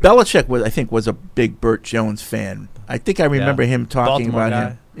 Belichick was a big Burt Jones fan. I think I remember him talking Baltimore about guy.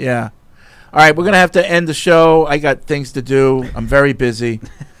 him. Yeah. All right, we're going to have to end the show. I got things to do. I'm very busy.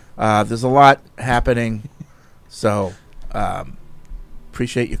 There's a lot happening. So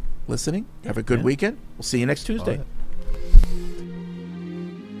appreciate you listening. Have a good weekend. We'll see you next Tuesday.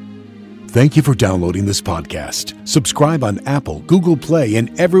 Thank you for downloading this podcast. Subscribe on Apple, Google Play,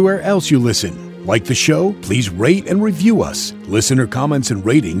 and everywhere else you listen. Like the show? Please rate and review us. Listener comments and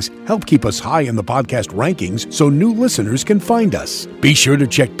ratings help keep us high in the podcast rankings so new listeners can find us. Be sure to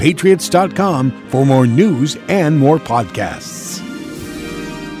check Patriots.com for more news and more podcasts.